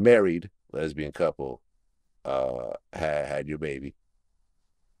 a married lesbian couple, had your baby.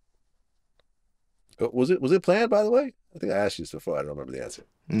 Was it planned, by the way? I think I asked you this before. I don't remember the answer.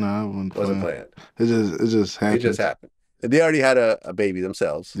 No, it wasn't planned. It just happened. It just happened. And they already had a baby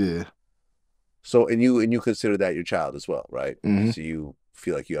themselves. Yeah. So and you consider that your child as well, right? Mm-hmm. So you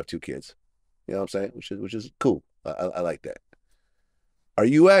feel like you have 2 kids. You know what I'm saying? Which is cool. I like that. Are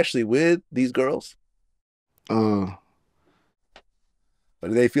you actually with these girls? Or do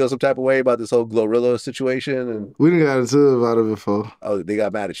they feel some type of way about this whole Glorilla situation? And we didn't got into it about it before. Oh, they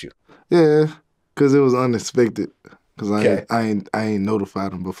got mad at you? Yeah, because it was unexpected. Because I ain't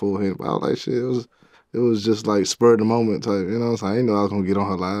notified them beforehand. But I was like, shit, it was just like spur of the moment type. You know what I'm saying? I didn't know I was gonna get on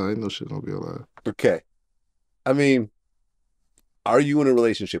her live. I didn't know she was gonna be alive. Okay. I mean, are you in a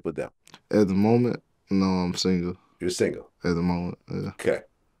relationship with them? At the moment, no, I'm single. You're single? At the moment, yeah. Okay.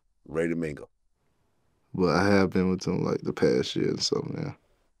 Ready to mingle. But I have been with them like the past year and something, yeah.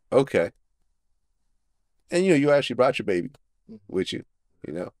 Okay. And you actually brought your baby with you,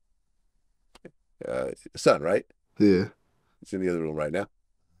 son, right? Yeah. It's in the other room right now.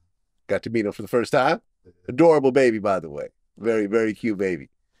 Got to meet him for the first time. Adorable baby, by the way. Very, very cute baby.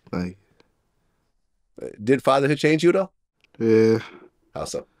 Thank you. Did fatherhood change you, though? Yeah. How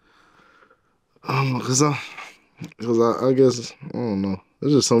so? Because I guess, I don't know.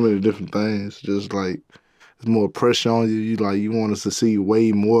 There's just so many different things. Just like, there's more pressure on you. You want us to see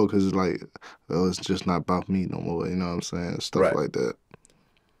way more because it's like, oh, it's just not about me no more. You know what I'm saying? Stuff like that.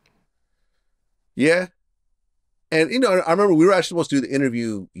 Yeah. And, I remember we were actually supposed to do the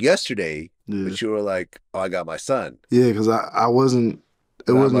interview yesterday, but you were like, oh, I got my son. Yeah, because I wasn't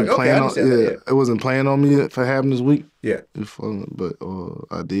It wasn't like, okay, I planned on. understand that, It wasn't planned on me for having this week. Yeah. But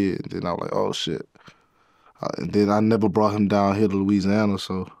I did. Then I was like, oh shit. And then I never brought him down here to Louisiana,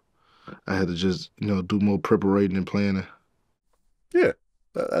 so I had to just do more preparation and planning. Yeah,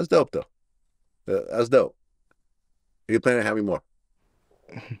 that's dope though. That's dope. Are you planning on having more?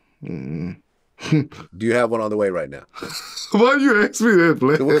 Do you have one on the way right now? Why you ask me that,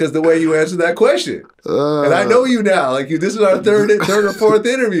 Blake? Because the way you answered that question, and I know you now. Like this is our third or fourth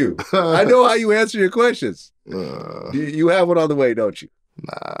interview. I know how you answer your questions. You have one on the way, don't you?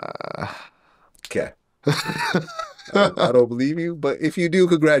 Nah. Okay. I don't believe you, but if you do,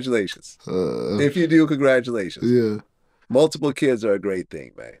 congratulations. If you do, congratulations. Yeah. Multiple kids are a great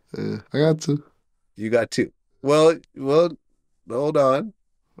thing, man. Yeah, I got 2. You got 2. Well, hold on.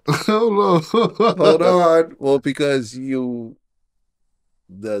 Hold on. Well, because the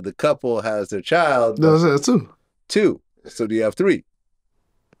couple has their child. No, that's 2. 2. So do you have 3?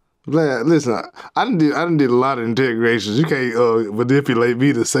 Man, listen, I done did a lot of integrations. You can't manipulate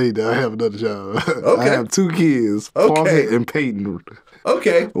me to say that I have another child. Okay. I have 2 kids, Okay. Parker and Peyton.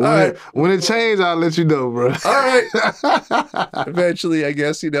 Okay. When it changed, I'll let you know, bro. All right. Eventually, I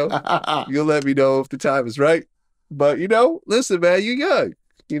guess, you'll let me know if the time is right. But, listen, man, you're young,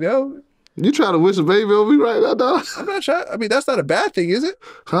 You trying to wish a baby on me right now, dog? I'm not trying. I mean, that's not a bad thing, is it?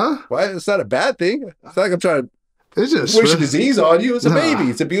 Huh? Why? It's not a bad thing. It's not like I'm trying to It's just wish a disease on you. It's a baby.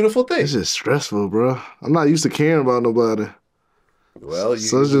 It's a beautiful thing. It's just stressful, bro. I'm not used to caring about nobody. Well,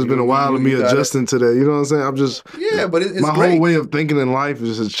 so it's just been a while of me adjusting to that. You know what I'm saying? I'm just but it's my great. whole way of thinking in life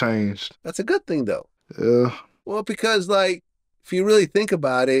just has changed. That's a good thing, though. Yeah. Well, because if you really think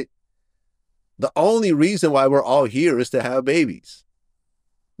about it, the only reason why we're all here is to have babies.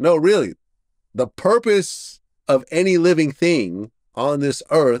 No, really, the purpose of any living thing on this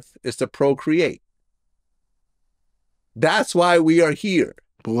earth is to procreate. That's why we are here.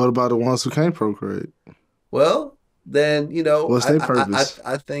 But what about the ones who can't procreate? Well, then, what's their purpose?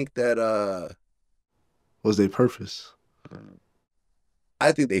 I think that what's their purpose?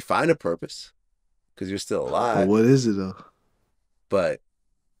 I think they find a purpose because you're still alive. But what is it though? But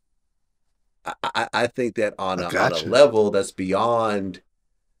I think that on a level that's beyond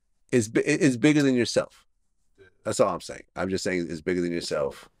is bigger than yourself. That's all I'm saying. I'm just saying it's bigger than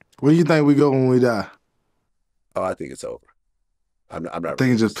yourself. Where do you think we go when we die? Oh, I think it's over. I'm not. I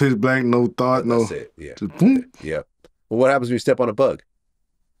think it's just pitch black, no thought, no. That's it. Yeah. Just boom. Yeah. Well, what happens when you step on a bug?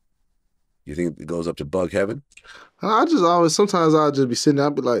 You think it goes up to bug heaven? Sometimes I'll just be sitting there,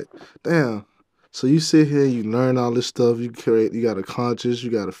 I'll be like, damn. So you sit here, you learn all this stuff, you got a conscience,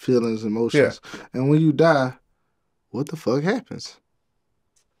 you got a feelings, emotions. Yeah. And when you die, what the fuck happens?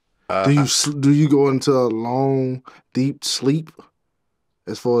 Do you go into a long, deep sleep?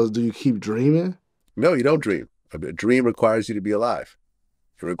 As far as do you keep dreaming? No, you don't dream. A dream requires you to be alive.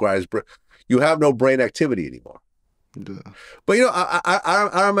 It requires you have no brain activity anymore. Yeah. But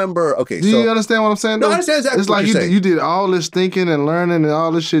I remember. Okay, do you understand what I'm saying? No, I understand exactly. It's like you did all this thinking and learning and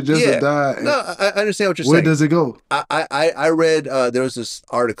all this shit just to die. No, I understand what you're saying. Where does it go? I read. There was this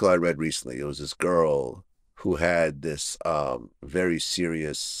article I read recently. It was this girl who had this very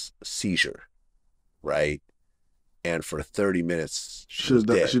serious seizure, right? And for 30 minutes, she was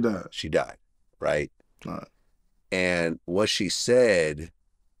dead. She died, right? Right. And what she said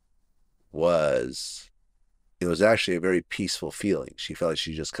was, it was actually a very peaceful feeling. She felt like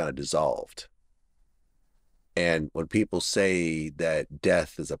she just kind of dissolved. And when people say that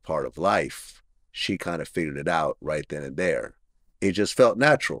death is a part of life, she kind of figured it out right then and there. It just felt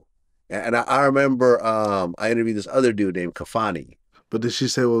natural. And I remember I interviewed this other dude named Kafani. But did she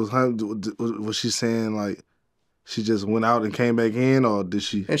say was she saying like she just went out and came back in, or did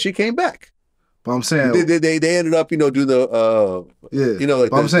she? And she came back. But I'm saying they ended up, do the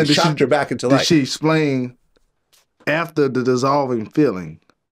they shocked her back into life. Did she explain after the dissolving feeling?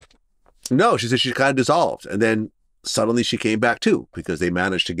 No, she said she kind of dissolved, and then suddenly she came back too because they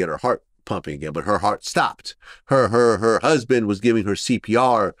managed to get her heart pumping again, but her heart stopped. Her husband was giving her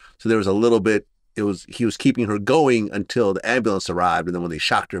CPR, so there was a little bit. He was keeping her going until the ambulance arrived, and then when they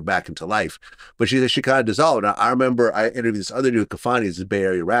shocked her back into life. But she said she kind of dissolved. I remember I interviewed this other dude, Kafani, is a Bay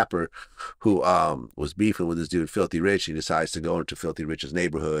Area rapper, who was beefing with this dude, Filthy Rich. He decides to go into Filthy Rich's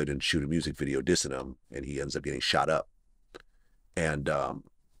neighborhood and shoot a music video dissing him, and he ends up getting shot up. And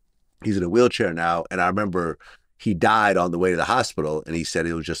he's in a wheelchair now, and I remember he died on the way to the hospital, and he said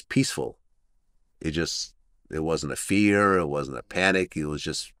it was just peaceful. It wasn't a fear, it wasn't a panic,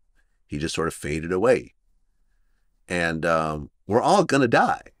 he just sort of faded away. And we're all gonna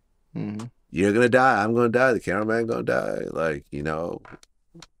die. Mm-hmm. You're gonna die, I'm gonna die, the cameraman gonna die,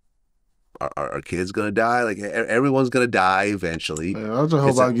 Are kids gonna die? Like everyone's gonna die eventually. Man, I just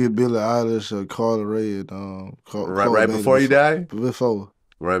hope I get Billie Eilish or Carly Rae and right before you die. Before.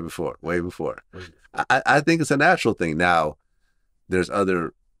 Right before, way before. I think it's a natural thing. Now, there's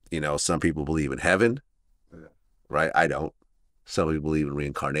other, some people believe in heaven, right? I don't. Some people believe in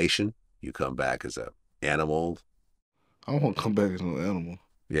reincarnation. You come back as an animal. I don't want to come back as no animal.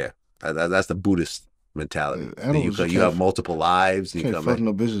 Yeah, that's the Buddhist mentality. Yeah, you have multiple lives. You can't fuck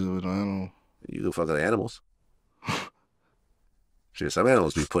no bitches with no animal. You can fuck other animals. Shit, some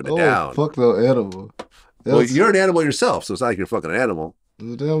animals be putting it down. Fuck no animal. Well, you're an animal yourself, so it's not like you're fucking an animal.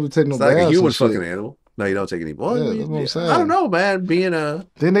 They don't take no it's not like a human fucking shit. animal. No, you don't take any. Well, yeah, that's what I'm saying. I don't know, man.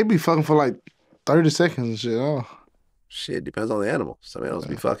 Then they be fucking for like 30 seconds and shit. Oh. Shit, depends on the animal. Some animals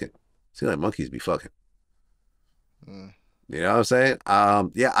be fucking. Seems like monkeys be fucking. You know what I'm saying?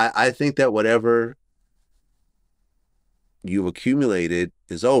 I think that whatever you've accumulated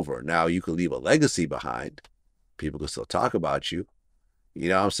is over. Now you can leave a legacy behind. People can still talk about you. You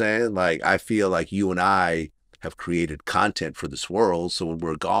know what I'm saying? Like, I feel like you and I have created content for this world. So when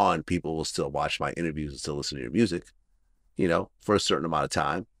we're gone, people will still watch my interviews and still listen to your music, for a certain amount of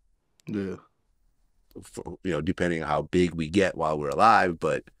time. Yeah. Depending on how big we get while we're alive.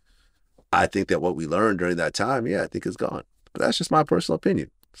 But I think that what we learned during that time, I think is gone. But that's just my personal opinion.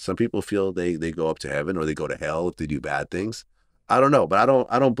 Some people feel they go up to heaven or they go to hell if they do bad things. I don't know, but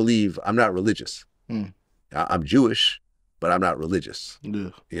I don't believe. I'm not religious. I'm Jewish, but I'm not religious. Yeah.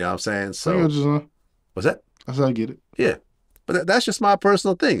 You know what I'm saying? So I get you, what's that? That's how I get it. Yeah. But that's just my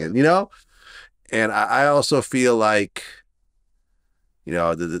personal thing. And and I also feel like,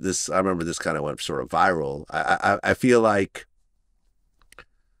 this, I remember this kind of went sort of viral. I feel like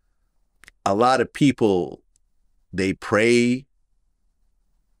a lot of people, they pray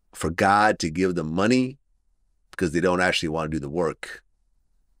for God to give them money because they don't actually want to do the work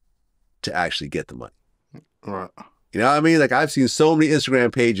to actually get the money. Right. You know what I mean? Like, I've seen so many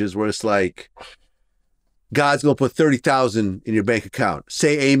Instagram pages where it's like, God's going to put 30,000 in your bank account.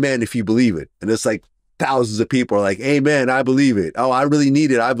 Say amen if you believe it. And it's like thousands of people are like, amen, I believe it. Oh, I really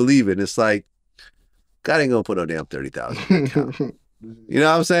need it. I believe it. And it's like, God ain't going to put no damn 30,000 in your account. You know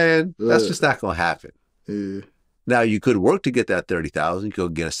what I'm saying? That's just not going to happen. Yeah. Now, you could work to get that 30,000. You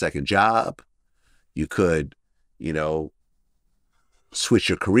could get a second job. You could, switch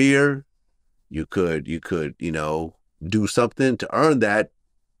your career. You could, do something to earn that.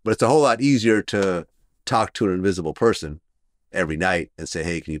 But it's a whole lot easier to talk to an invisible person every night and say,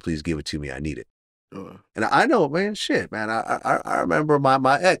 hey, can you please give it to me? I need it. And I know, man, shit, man. I remember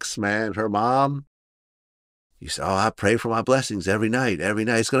my ex, man, her mom. You say, oh, I pray for my blessings every night. Every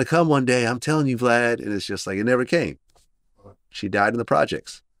night. It's going to come one day. I'm telling you, Vlad. And it's just like, it never came. She died in the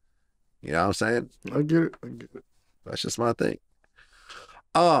projects. You know what I'm saying? I get it. That's just my thing.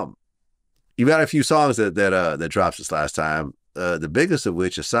 You've got a few songs that dropped this last time. The biggest of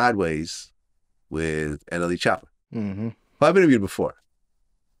which is Sideways with NLE Chopper. Mm-hmm. Well, I've interviewed before.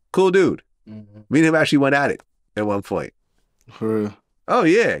 Cool dude. Mm-hmm. Me and him actually went at it at one point. For real? Oh,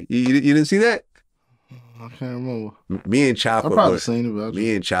 yeah. You didn't see that? I can't remember. Me and Chopper. I probably seen it, but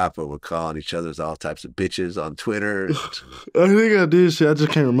me and Chopper were calling each other all types of bitches on Twitter. I think I did shit. I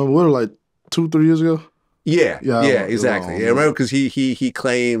just can't remember. What, like 2-3 years ago? Yeah, exactly. Yeah, remember because he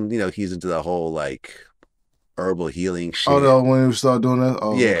claimed he's into the whole like herbal healing shit. Oh no, when he started doing that.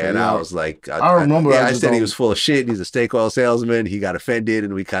 Oh, yeah, okay, and yeah. I was like, I remember. I said he was full of shit. He's a steak oil salesman. He got offended,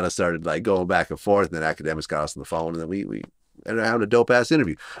 and we kind of started like going back and forth. And then academics got us on the phone, and then we ended up having a dope ass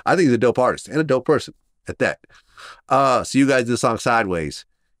interview. I think he's a dope artist and a dope person at that. So you guys did the song Sideways.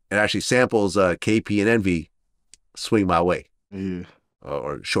 It actually samples KP and Envy, Swing My Way. Yeah.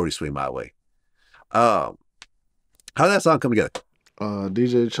 Or Shorty Swing My Way. How did that song come together?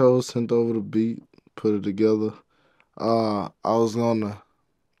 DJ Cho sent over the beat, put it together. I was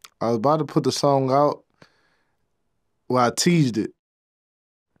about to put the song out. Well, I teased it.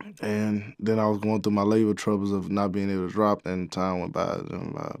 And then I was going through my labor troubles of not being able to drop, and time went by.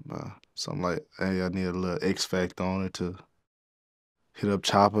 So I'm like, hey, I need a little X factor on it to hit up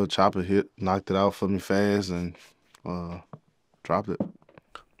Chopper. Chopper knocked it out for me fast, and dropped it.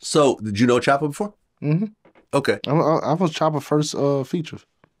 So, did you know Chopper before? Mm-hmm. Okay. I was Chopper's first feature.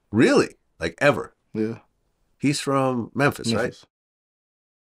 Really? Like ever? Yeah. He's from Memphis, right?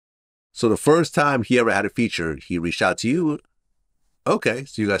 So the first time he ever had a feature, he reached out to you? Okay,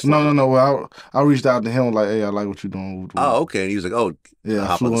 so you guys... No. Well, I reached out to him like, hey, I like what you're doing. Oh, okay. And he was like, oh, yeah,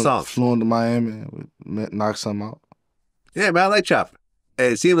 hop on the song. Flew into Miami and knocked something out. Yeah, man, I like Chopper.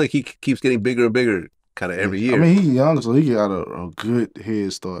 And it seems like he keeps getting bigger and bigger kind of every year. I mean, he's young, so he got a good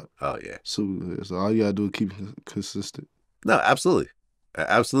head start. Oh, yeah. So all you got to do is keep consistent. No, absolutely.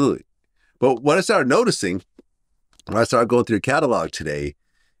 Absolutely. But what I started noticing when I started going through your catalog today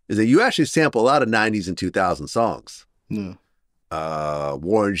is that you actually sample a lot of 90s and 2000 songs. Yeah.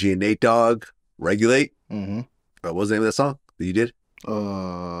 Warren G and Nate Dogg, Regulate. Mm-hmm. What was the name of that song that you did?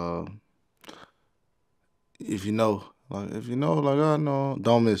 If you know, like I know,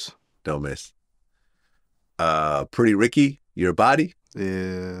 don't miss. Don't miss. Pretty Ricky, Your Body.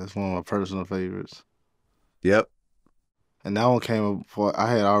 Yeah, that's one of my personal favorites. Yep. And that one came up before I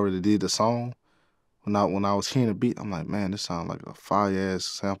had already did the song. When I was hearing the beat, I'm like, man, this sounds like a fire ass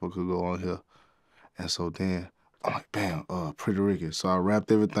sample could go on here. And so then I'm like, bam, Pretty Ricky. So I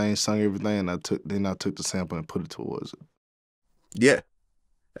rapped everything, sung everything, and I took the sample and put it towards it. Yeah.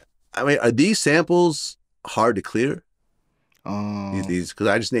 I mean, are these samples hard to clear? These, because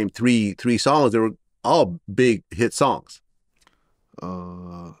I just named three songs. They were all big hit songs.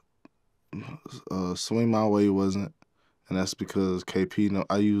 Swing My Way wasn't, and that's because KP.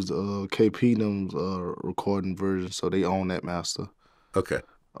 I used KP them's recording version, so they own that master. Okay.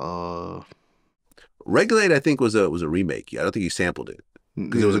 Regulate, I think, was a remake. I don't think you sampled it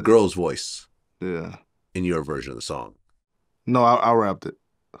because it was a girl's voice. Yeah. In your version of the song. No, I rapped it.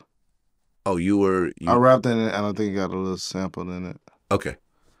 Oh, I rapped in it, and I think it got a little sample in it. Okay.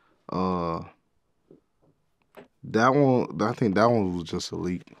 That one, I think that one was just a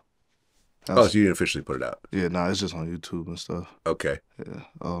leak. So you didn't officially put it out? Yeah, it's just on YouTube and stuff. Okay. Yeah.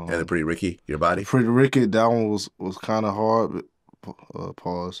 And then Pretty Ricky, Your Body? Pretty Ricky, that one was kind of hard.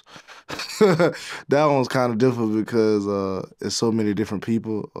 Pause. That one was kind of difficult because it's so many different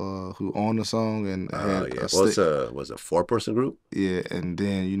people who own the song and had yeah. Was a 4-person group? Yeah, and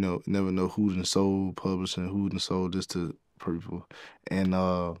then never know who done sold publishing, who done sold this to people, and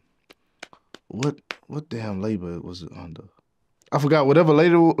what damn label was it under? I forgot. Whatever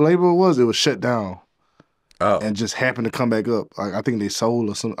label it was shut down. Oh. And just happened to come back up. Like, I think they sold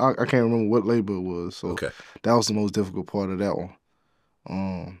or something. I can't remember what label it was. So that was the most difficult part of that one.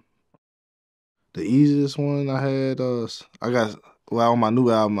 The easiest one I had, on my new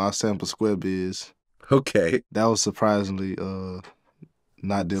album, I sampled Square Biz. Okay. That was surprisingly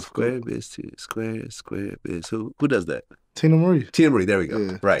not difficult. Square Biz. Who does that? Tina Marie. Tina Marie, there we go.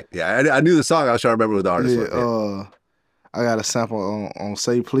 Yeah. Right. Yeah, I knew the song. I was trying to remember what the artist was. Yeah. I got a sample on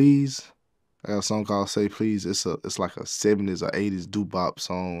Say Please. I got a song called Say Please. It's like a 70s or 80s doo-bop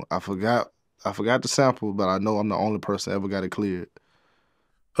song. I forgot the sample, but I know I'm the only person that ever got it cleared.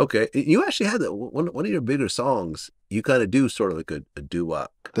 Okay. You actually had one of your bigger songs. You kind of do sort of like a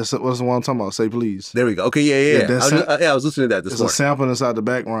doo-wop. What's the one I'm talking about? Say Please. There we go. Okay, yeah. I was listening to that this morning. It's a sample inside the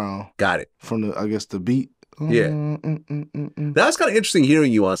background. Got it. From the beat. Yeah. That's kind of interesting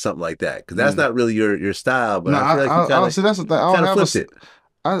hearing you on something like that because that's not really your style. But I feel like you kind of see, that's the thing. I kind of flipped it.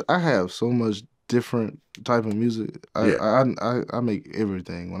 I have so much different type of music. I make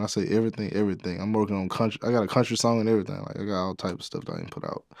everything. When I say everything, I'm working on country. I got a country song and everything. Like, I got all type of stuff that I ain't put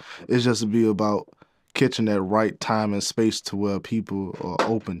out. It's just to be about catching that right time and space to where people are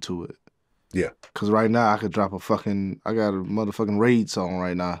open to it. Yeah. Cause right now I could drop I got a motherfucking raid song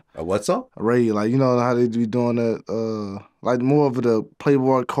right now. A what song? A raid, like, you know how they be doing that, like more of the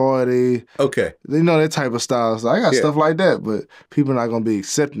Playboy Cardi. Okay. You know, that type of style. So I got stuff like that, but people not gonna be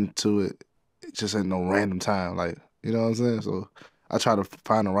accepting to it. It just ain't no random time, like, you know what I'm saying? So I try to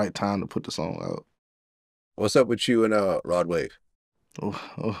find the right time to put the song out. What's up with you and Rod Wave?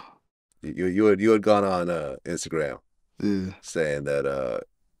 You had gone on Instagram, saying that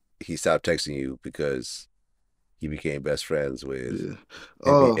he stopped texting you because he became best friends with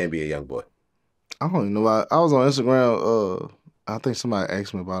NBA Youngboy. I don't even know why. I was on Instagram. I think somebody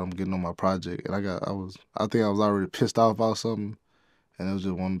asked me about him getting on my project, and I think I was already pissed off about something, and it was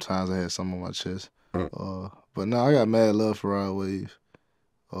just one of the times I had something on my chest. But no, I got mad love for Rod Wave.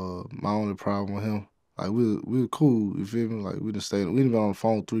 My only problem with him, like, we were cool. You feel me? Like, we done been on the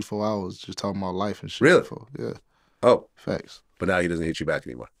phone 3-4 hours just talking about life and shit. Really? Before. Yeah. Oh. Facts. But now he doesn't hit you back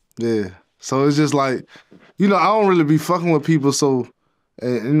anymore. Yeah. So it's just like, I don't really be fucking with people, so,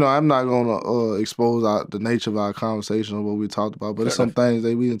 and, I'm not going to expose the nature of our conversation or what we talked about, but there's some things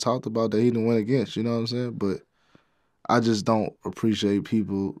that we didn't talked about that he didn't went against, you know what I'm saying? But I just don't appreciate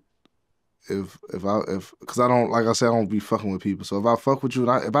people because I don't, like I said, I don't be fucking with people. So if I fuck with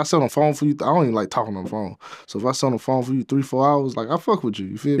you, if I sit on the phone for you, I don't even like talking on the phone. So if I sit on the phone for you 3-4 hours, like, I fuck with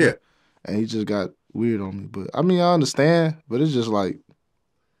you feel me? Yeah. And he just got weird on me. But, I mean, I understand, but it's just like,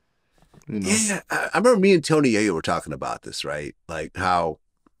 Yeah, I remember me and Tony Yayo were talking about this, right? Like how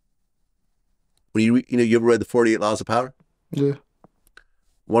when you ever read the 48 Laws of Power? Yeah.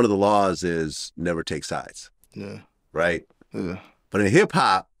 One of the laws is never take sides. Yeah. Right? Yeah. But in hip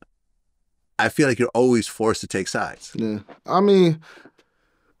hop, I feel like you're always forced to take sides. Yeah. I mean,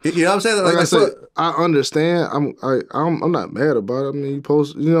 You know what I'm saying? Like I said, I understand. I'm not mad about it. I mean, you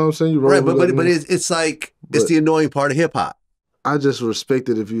post, you know what I'm saying? You roll right, with but it, but it's like it's the annoying part of hip hop. I just respect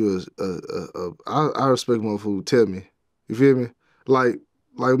it if you I respect motherfuckers who tell me. You feel me? Like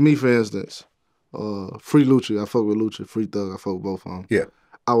me, for instance, Free Lucci, I fuck with Lucci. Free Thug, I fuck with both of them. Yeah.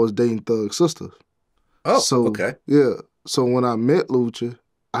 I was dating Thug's sister. Oh, so, okay. Yeah. So when I met Lucci,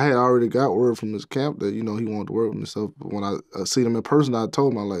 I had already got word from his camp that, you know, he wanted to work with me. So when I seen him in person, I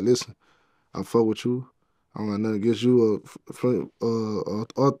told him, I like, listen, I fuck with you. I don't got nothing against you or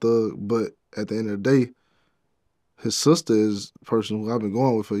Thug, but at the end of the day, his sister is the person who I've been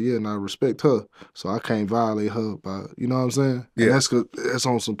going with for a year, and I respect her. So I can't violate her by, you know what I'm saying? Yeah. And that's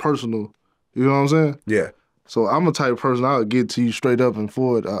on some personal, you know what I'm saying? Yeah. So I'm a type of person, I'll get to you straight up and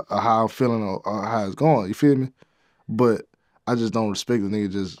forward how I'm feeling or how it's going, you feel me? But I just don't respect the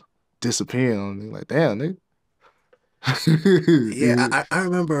nigga just disappearing on me. Like, damn, nigga. Yeah, I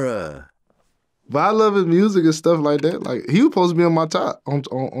remember. But I love his music and stuff like that. Like, he was supposed to be on my top,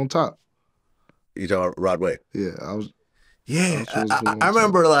 on top. You talking about Rod Wave? Yeah, I was. Yeah, I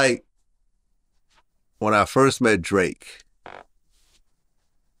remember like when I first met Drake,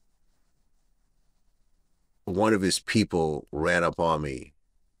 one of his people ran up on me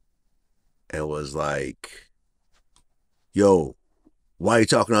and was like, yo, why are you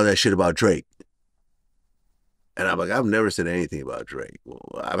talking all that shit about Drake? And I'm like, I've never said anything about Drake.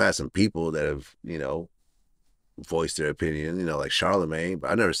 Well, I've had some people that have, you know, voiced their opinion, you know, like Charlemagne,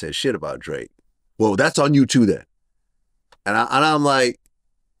 but I never said shit about Drake. Well, that's on you too then. And I'm like,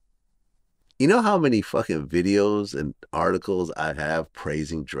 you know how many fucking videos and articles I have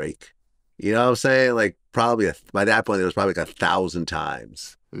praising Drake? You know what I'm saying? Like probably by that point, there was probably like 1,000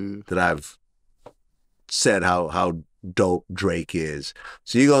 times that I've said how dope Drake is.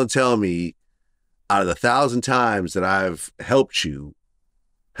 So you're going to tell me out of the 1,000 times that I've helped your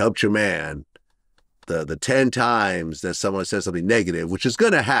man, the 10 times that someone says something negative, which is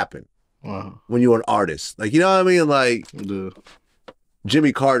going to happen when you're an artist. Like, you know what I mean? Like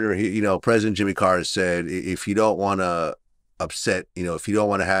Jimmy Carter, President Jimmy Carter said, if you don't want to upset, if you don't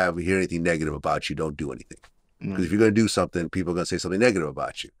want to hear anything negative about you, don't do anything. Because if you're going to do something, people are going to say something negative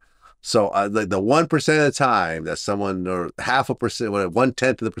about you. So like the 1% of the time that someone, or 0.5%, 1/10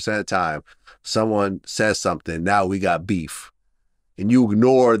 of the percent of the time, someone says something, now we got beef. And you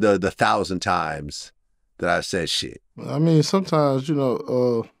ignore the 1,000 times that I've said shit. I mean, sometimes,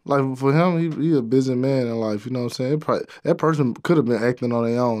 like for him, he a busy man in life, you know what I'm saying? That person could have been acting on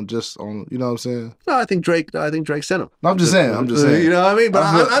their own, just on, you know what I'm saying? No, I think Drake sent him. I'm just saying. You know what I mean? But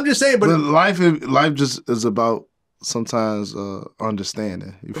I'm just saying. But life just is about sometimes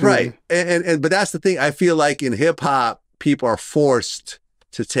understanding. You feel right. me? But that's the thing. I feel like in hip hop, people are forced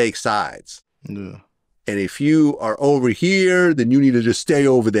to take sides. Yeah. And if you are over here, then you need to just stay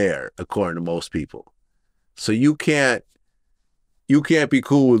over there, according to most people. So you can't be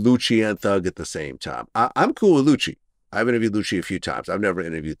cool with Lucci and Thug at the same time. I'm cool with Lucci. I've interviewed Lucci a few times. I've never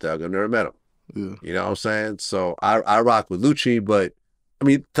interviewed Thug. I've never met him. Yeah. You know what I'm saying? So I rock with Lucci, but I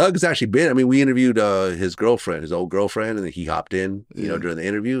mean, Thug's actually been, we interviewed his old girlfriend, and then he hopped in, during the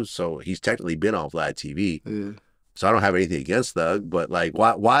interview. So he's technically been on VladTV. Yeah. So I don't have anything against Thug, but like,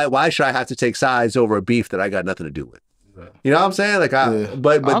 why should I have to take sides over a beef that I got nothing to do with? You know what I'm saying? Like,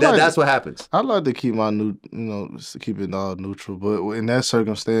 that's what happens. I like to keep keep it all neutral. But in that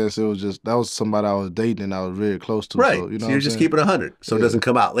circumstance, that was somebody I was dating and I was very close to. Right. So, so you're just keeping 100. So it doesn't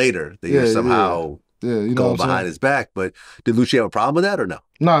come out later that you're somehow going behind his back. But did Lucci have a problem with that or no?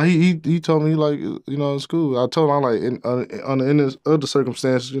 No, he told me, like, it's cool. I told him, I'm like, in other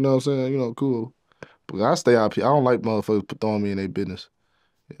circumstances, you know what I'm saying? Cool. But I stay out here. I don't like motherfuckers throwing me in their business.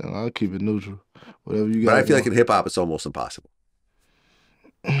 I'll keep it neutral. Whatever you got. But I feel like in hip hop, it's almost impossible.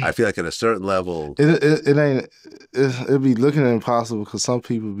 I feel like at a certain level, it'd be looking impossible because some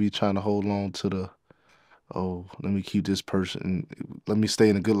people be trying to hold on to let me keep this person, let me stay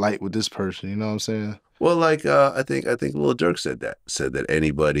in a good light with this person. You know what I'm saying? Well, like I think Lil Durk said that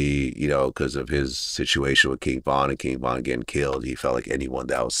anybody, because of his situation with King Von and King Von getting killed, he felt like anyone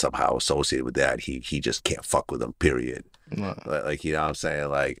that was somehow associated with that, he just can't fuck with them. Period. Right. Like, you know what I'm saying?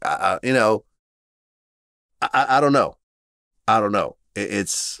 Like, I don't know. I don't know. I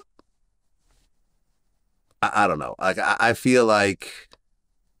don't know. Like, I feel like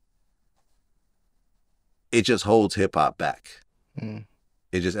it just holds hip hop back.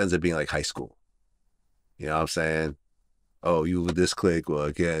 It just ends up being like high school. You know what I'm saying? Oh, you with this clique? Well,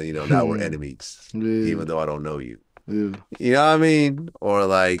 again, now we're enemies, even though I don't know you. Yeah. You know what I mean? Or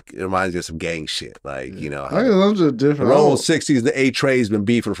like it reminds me of some gang shit. Like, you know, I'm just different. the old 60s, the A-Tray's been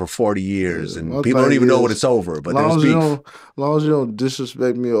beefing for 40 years and my people don't thing even know is, when it's over, but long there's as beef. long as you don't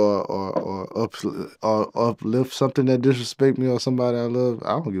disrespect me or uplift something that disrespect me or somebody I love, I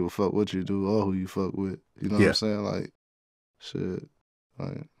don't give a fuck what you do or who you fuck with. You know what I'm saying? Like, shit.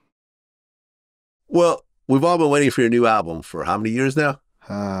 Like, well, we've all been waiting for your new album for how many years now?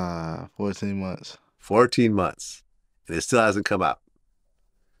 14 months. 14 months. And it still hasn't come out.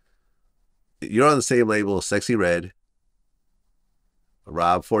 You're on the same label, Sexy Red,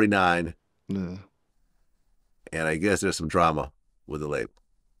 Rob 49. Yeah. And I guess there's some drama with the label.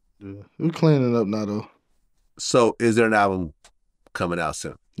 Yeah. We're cleaning up now, though. So is there an album coming out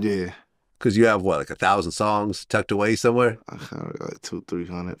soon? Yeah. Because you have, what, like 1,000 songs tucked away somewhere? I got like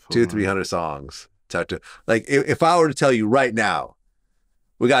 200-300. 200-300 songs tucked away. Like, if I were to tell you right now,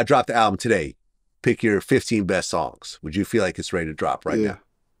 we got to drop the album today, pick your 15 best songs, would you feel like it's ready to drop right now?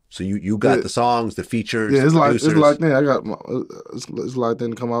 So you got the songs, the features, it's producers. it's like that. I got it's like that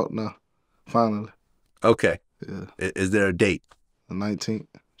to come out now. Finally. Okay. Yeah. Is there a date? The 19th.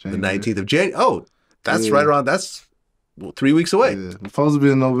 January. The 19th of January. Oh, that's right around. That's 3 weeks away. Yeah. It's supposed to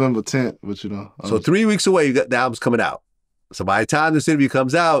be November 10th, but you know. So 3 weeks away, you got the album's coming out. So by the time this interview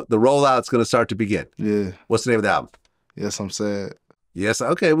comes out, the rollout's going to start to begin. Yeah. What's the name of the album? Yes, I'm sad. Yes.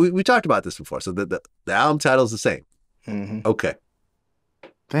 Okay. We talked about this before. So the album title is the same. Mm-hmm. Okay.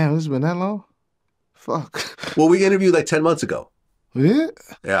 Damn, it's been that long? Fuck. Well, we interviewed like 10 months ago. Yeah?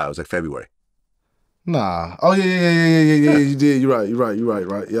 Yeah, it was like February. Nah. Oh, yeah. You did. You're right.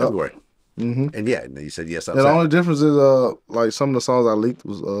 Yep. February. Mm-hmm. And yeah, and you said yes. The only difference is like some of the songs I leaked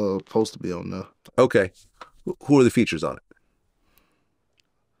was supposed to be on there. Okay. Who are the features on it?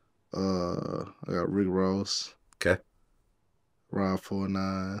 I got Rick Ross. Okay. Rob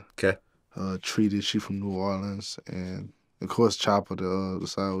 49. Okay. Treated, she from New Orleans, and of course Chopper, the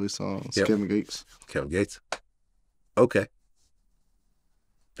Sideways song. Yep. Kevin Gates. Kevin Gates. Okay.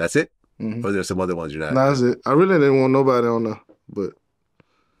 That's it? Mm-hmm. Or there's some other ones you're not? Nah, that's it. I really didn't want nobody on there, but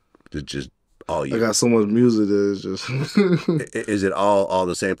it's just all you. I got so much music that it's just. Is it all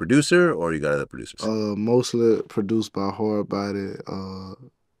the same producer, or you got other producers? Mostly produced by Hard Body.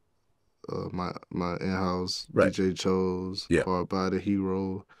 My in-house DJ Chose, Hard Body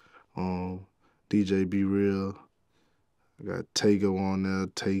Hero, DJ Be Real. I got Tego on there,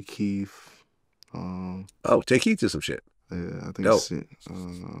 Tay Keith. Tay Keith did some shit. Yeah, I think it's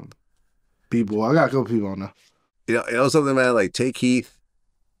people. I got a couple people on there. You know something, man. Like Tay Keith.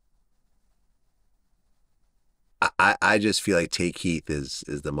 I just feel like Tay Keith is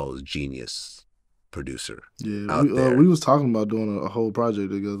the most genius producer. Yeah, we was talking about doing a whole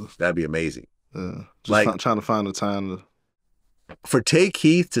project together. That'd be amazing. Yeah, just trying to find the time to. For Tay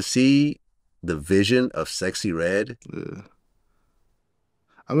Keith to see the vision of Sexy Red. Yeah.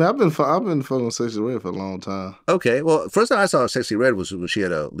 I mean, I've been fucking Sexy Red for a long time. Okay, well, first time I saw Sexy Red was when she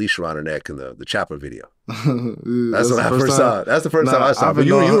had a leash around her neck in the Chopper video. That's when I first saw it. That's the first time I saw her. But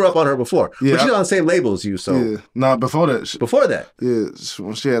you were up on her before. Yeah, but she's on the same label as you, so. Yeah, nah, before that. Before that? Yeah,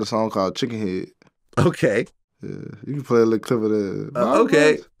 when she had a song called Chicken Head. Okay. Yeah, you can play a little clip of that.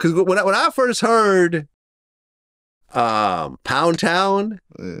 Okay, because when I first heard Pound Town,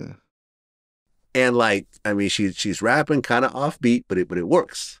 yeah. And like, I mean, she's rapping kind of offbeat, but it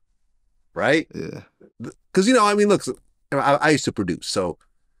works, right? Yeah. Because I mean, look, I used to produce, so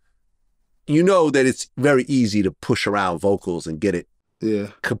you know that it's very easy to push around vocals and get it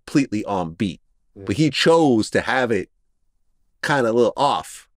completely on beat. Yeah. But he chose to have it kind of a little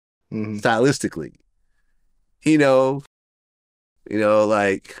off stylistically.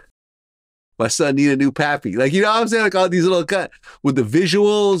 Like. My son need a new pappy. Like, you know what I'm saying? Like all these little cut with the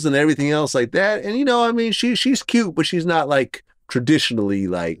visuals and everything else like that. And I mean, she's cute, but she's not like traditionally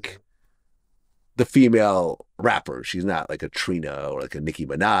like the female rapper. She's not like a Trina or like a Nicki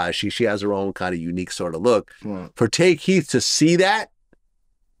Minaj. She has her own kind of unique sort of look. Right. For Tay Keith to see that,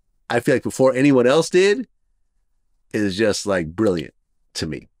 I feel like before anyone else did, is just like brilliant to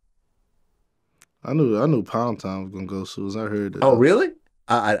me. I knew Pound Town was gonna go soon as I heard that. Oh, really?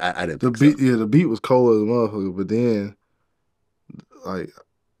 I didn't think beat. So. Yeah, the beat was cold as a motherfucker, but then,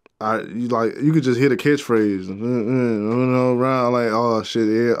 you could just hear the catchphrase, around like, oh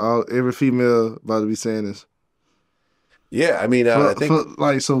shit, every female about to be saying this. Yeah, I mean, I think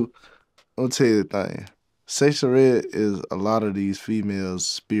I'll tell you the thing. Sexy Red is a lot of these females'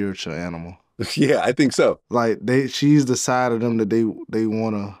 spiritual animal. Yeah, I think so. Like she's the side of them that they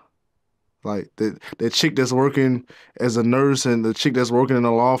wanna. Like the chick that's working as a nurse and the chick that's working in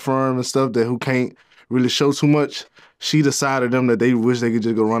a law firm and stuff who can't really show too much, she decided them that they wish they could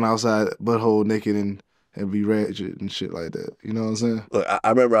just go run outside butthole naked and and be ratchet and shit like that. You know what I'm saying? Look, I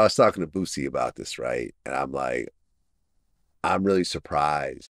remember I was talking to Boosie about this, right? And I'm like, I'm really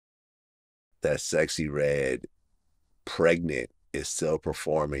surprised that Sexy Red, pregnant, is still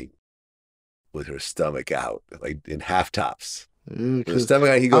performing with her stomach out, like in half tops. Yeah, With her stomach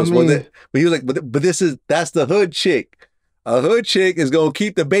out, he goes, but he was like, but that's the hood chick. A hood chick is gonna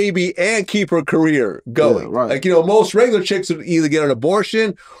keep the baby and keep her career going. Yeah, right. Like, most regular chicks would either get an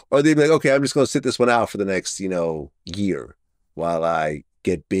abortion or they'd be like, okay, I'm just gonna sit this one out for the next, year while I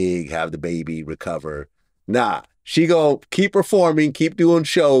get big, have the baby, recover. Nah, she gonna keep performing, keep doing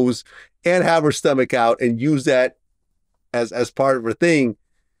shows, and have her stomach out and use that as part of her thing.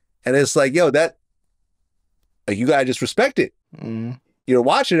 And it's like, yo, that you gotta just respect it. Mm-hmm. You're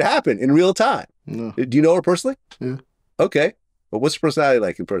watching it happen in real time. Yeah. Do you know her personally? Yeah. Okay. But what's her personality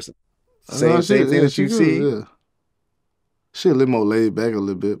like in person? Same thing that you see? Yeah. She a little more laid back a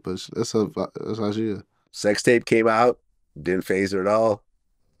little bit, but that's how she is. Sex tape came out, didn't phase her at all,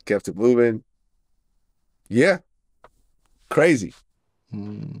 kept it moving. Yeah. Crazy.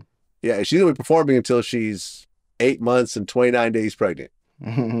 Mm. Yeah, she's going to be performing until she's 8 months and 29 days pregnant.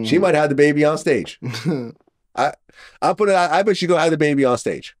 She might have the baby on stage. I bet she's going to have the baby on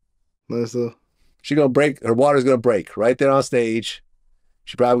stage. Nice though. She's going to break, her water's going to break right there on stage.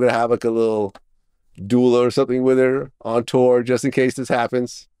 She's probably going to have like a little doula or something with her on tour just in case this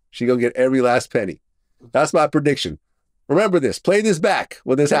happens. She's going to get every last penny. That's my prediction. Remember this. Play this back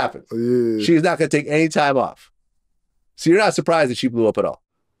when this happens. Yeah. She's not going to take any time off. So you're not surprised that she blew up at all.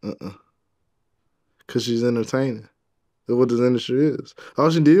 Because she's entertaining. That's what this industry is. All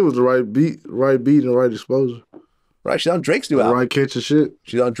she did was the right beat and right exposure. Right, she's on Drake's new album. Right catch of shit.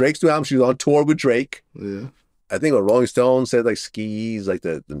 She's on Drake's new album. She's on tour with Drake. Yeah. I think what Rolling Stone said, like Skis, like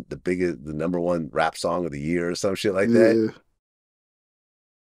the biggest, the #1 rap song of the year or some shit like that.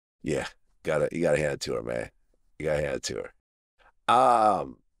 Yeah. You gotta hand it to her, man. You gotta hand it to her.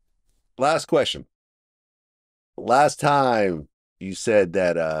 Last question. Last time you said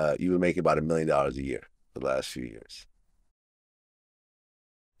that you were making about $1 million a year for the last few years.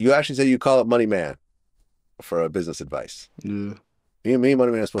 You actually said you call up Money Man for business advice. Yeah. Me and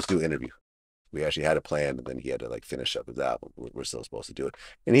Money Man are supposed to do an interview. We actually had a plan, and then he had to finish up his album. We're still supposed to do it.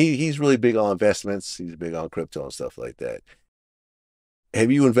 And he's really big on investments. He's big on crypto and stuff like that.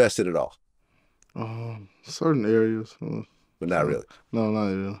 Have you invested at all? Certain areas. But not really. No, not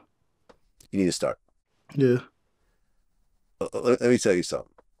really. You need to start. Yeah. Let me tell you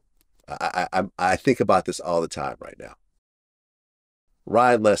something. I think about this all the time right now.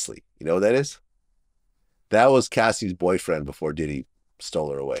 Ryan Leslie, you know who that is? That was Cassie's boyfriend before Diddy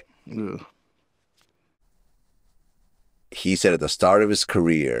stole her away. Yeah. He said at the start of his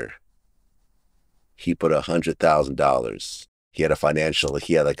career, he put $100,000. He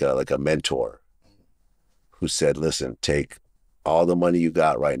had like a mentor who said, listen, take all the money you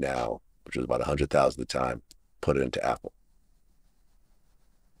got right now, which was about $100,000 at the time, put it into Apple.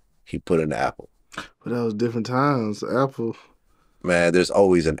 He put it into Apple. But that was different times. Apple. Man, there's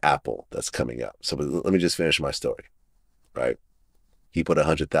always an Apple that's coming up. So let me just finish my story, right? He put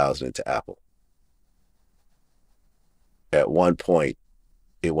 $100,000 into Apple. At one point,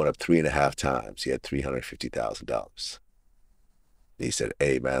 it went up 3.5 times. He had $350,000. He said,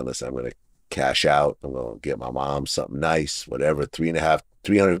 hey, man, listen, I'm going to cash out. I'm going to get my mom something nice, whatever.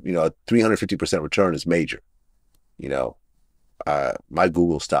 350% return is major. My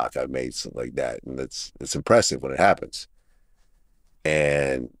Google stock, I've made something like that. And it's impressive when it happens.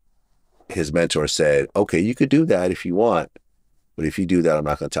 And his mentor said, okay, you could do that if you want. But if you do that, I'm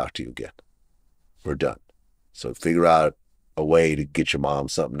not going to talk to you again. We're done. So figure out a way to get your mom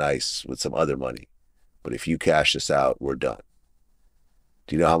something nice with some other money. But if you cash this out, we're done.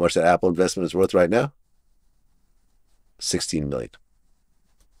 Do you know how much that Apple investment is worth right now? $16 million.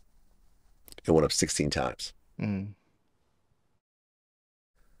 It went up 16 times. Mm.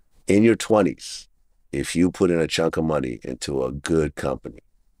 In your 20s, if you put in a chunk of money into a good company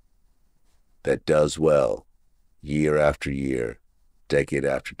that does well year after year, decade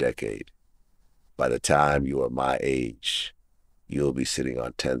after decade, by the time you are my age, you'll be sitting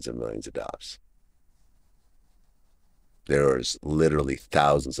on tens of millions of dollars. There is literally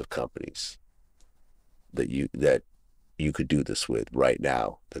thousands of companies that you could do this with right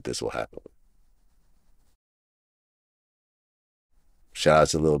now, that this will happen with. Shout out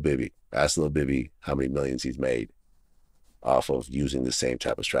to Lil Bibby. Ask Lil Bibby how many millions he's made off of using the same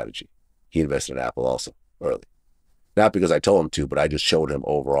type of strategy. He invested in Apple also early. Not because I told him to, but I just showed him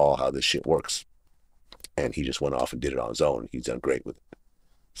overall how this shit works. And he just went off and did it on his own. He's done great with it.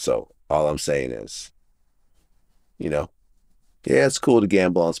 So all I'm saying is, yeah, it's cool to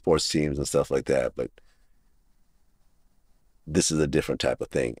gamble on sports teams and stuff like that, but this is a different type of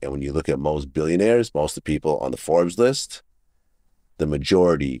thing. And when you look at most billionaires, most of the people on the Forbes list, the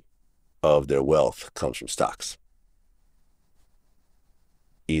majority of their wealth comes from stocks.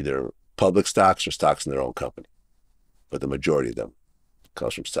 Either public stocks or stocks in their own company. But the majority of them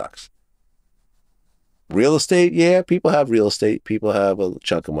comes from stocks. Real estate, yeah, people have real estate. People have a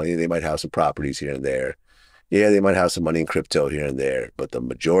chunk of money. They might have some properties here and there. Yeah, they might have some money in crypto here and there. But the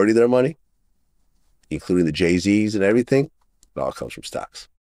majority of their money, including the Jay-Z's and everything, it all comes from stocks.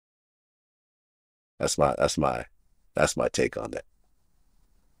 That's my take on that.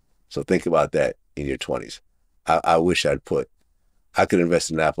 So think about that in your 20s. I wish I could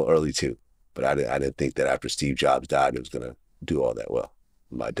invest in Apple early too, but I didn't think that after Steve Jobs died, it was going to do all that well.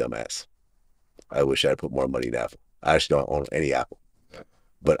 My dumb ass. I wish I'd put more money in Apple. I actually don't own any Apple.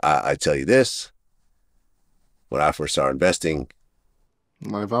 But I tell you this, when I first started investing,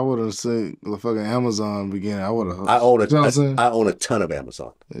 like if I would have seen the fucking Amazon beginning, I would have. I own a ton of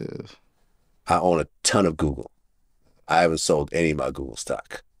Amazon. Yes. I own a ton of Google. I haven't sold any of my Google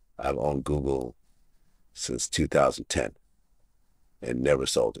stock. I've owned Google since 2010 and never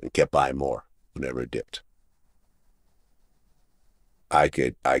sold it and kept buying more whenever it dipped. I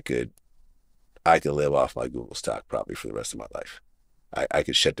could live off my Google stock probably for the rest of my life. I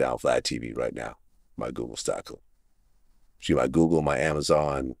could shut down VladTV right now. My Google stock. See, my Google, my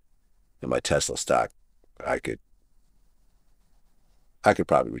Amazon, and my Tesla stock, I could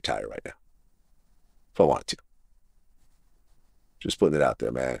probably retire right now if I wanted to. Just putting it out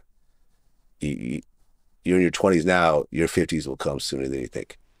there, man. You're in your 20s now. Your 50s will come sooner than you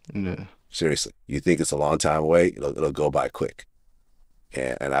think. Yeah. Seriously. You think it's a long time away, it'll go by quick.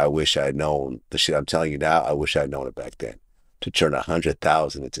 And I wish I had known the shit I'm telling you now. I wish I had known it back then. To turn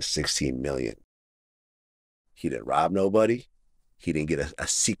 100,000 into 16 million. He didn't rob nobody. He didn't get a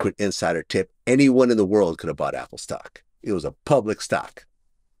secret insider tip. Anyone in the world could have bought Apple stock. It was a public stock.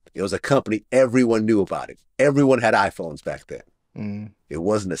 It was a company. Everyone knew about it. Everyone had iPhones back then. Mm. It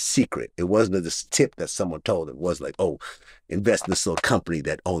wasn't a secret. It wasn't this tip that someone told him. It was like, oh, invest in this little company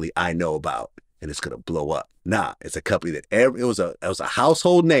that only I know about and it's going to blow up. Nah, it's a company that it was a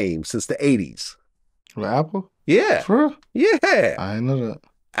household name since the 80s. Apple? Yeah. For real? Yeah. I didn't know that.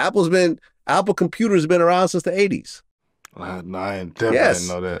 Apple computers have been around since the 80s. I definitely didn't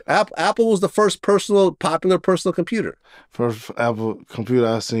know that. Apple was the first popular personal computer. First Apple computer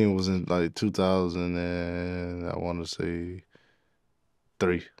I seen was in like 2000 and I want to say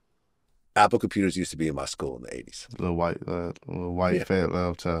 3. Apple computers used to be in my school in the 80s. Little white fat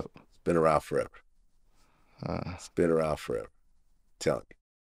laptop. It's been around forever. It's been around forever. I'm telling you.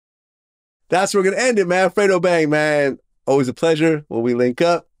 That's where we're going to end it, man. Fredo Bang, man. Always a pleasure when we link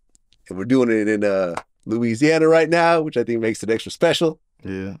up. And we're doing it in Louisiana right now, which I think makes it extra special.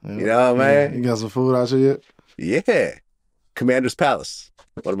 Yeah. You know, man. You got some food out here yet? Yeah. Commander's Palace.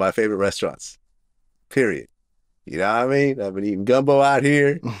 One of my favorite restaurants. Period. You know what I mean? I've been eating gumbo out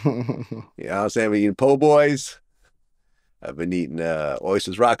here. You know what I'm saying? I've been eating po' boys. I've been eating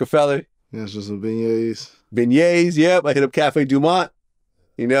Oysters Rockefeller. Yeah, just some beignets. Beignets, yep. I hit up Cafe Dumont.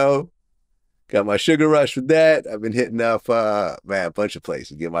 You know, got my sugar rush with that. I've been hitting up, a bunch of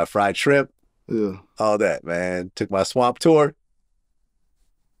places. Get my fried shrimp. Yeah. All that, man. Took my swamp tour.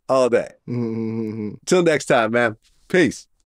 All that. Till next time, man. Peace.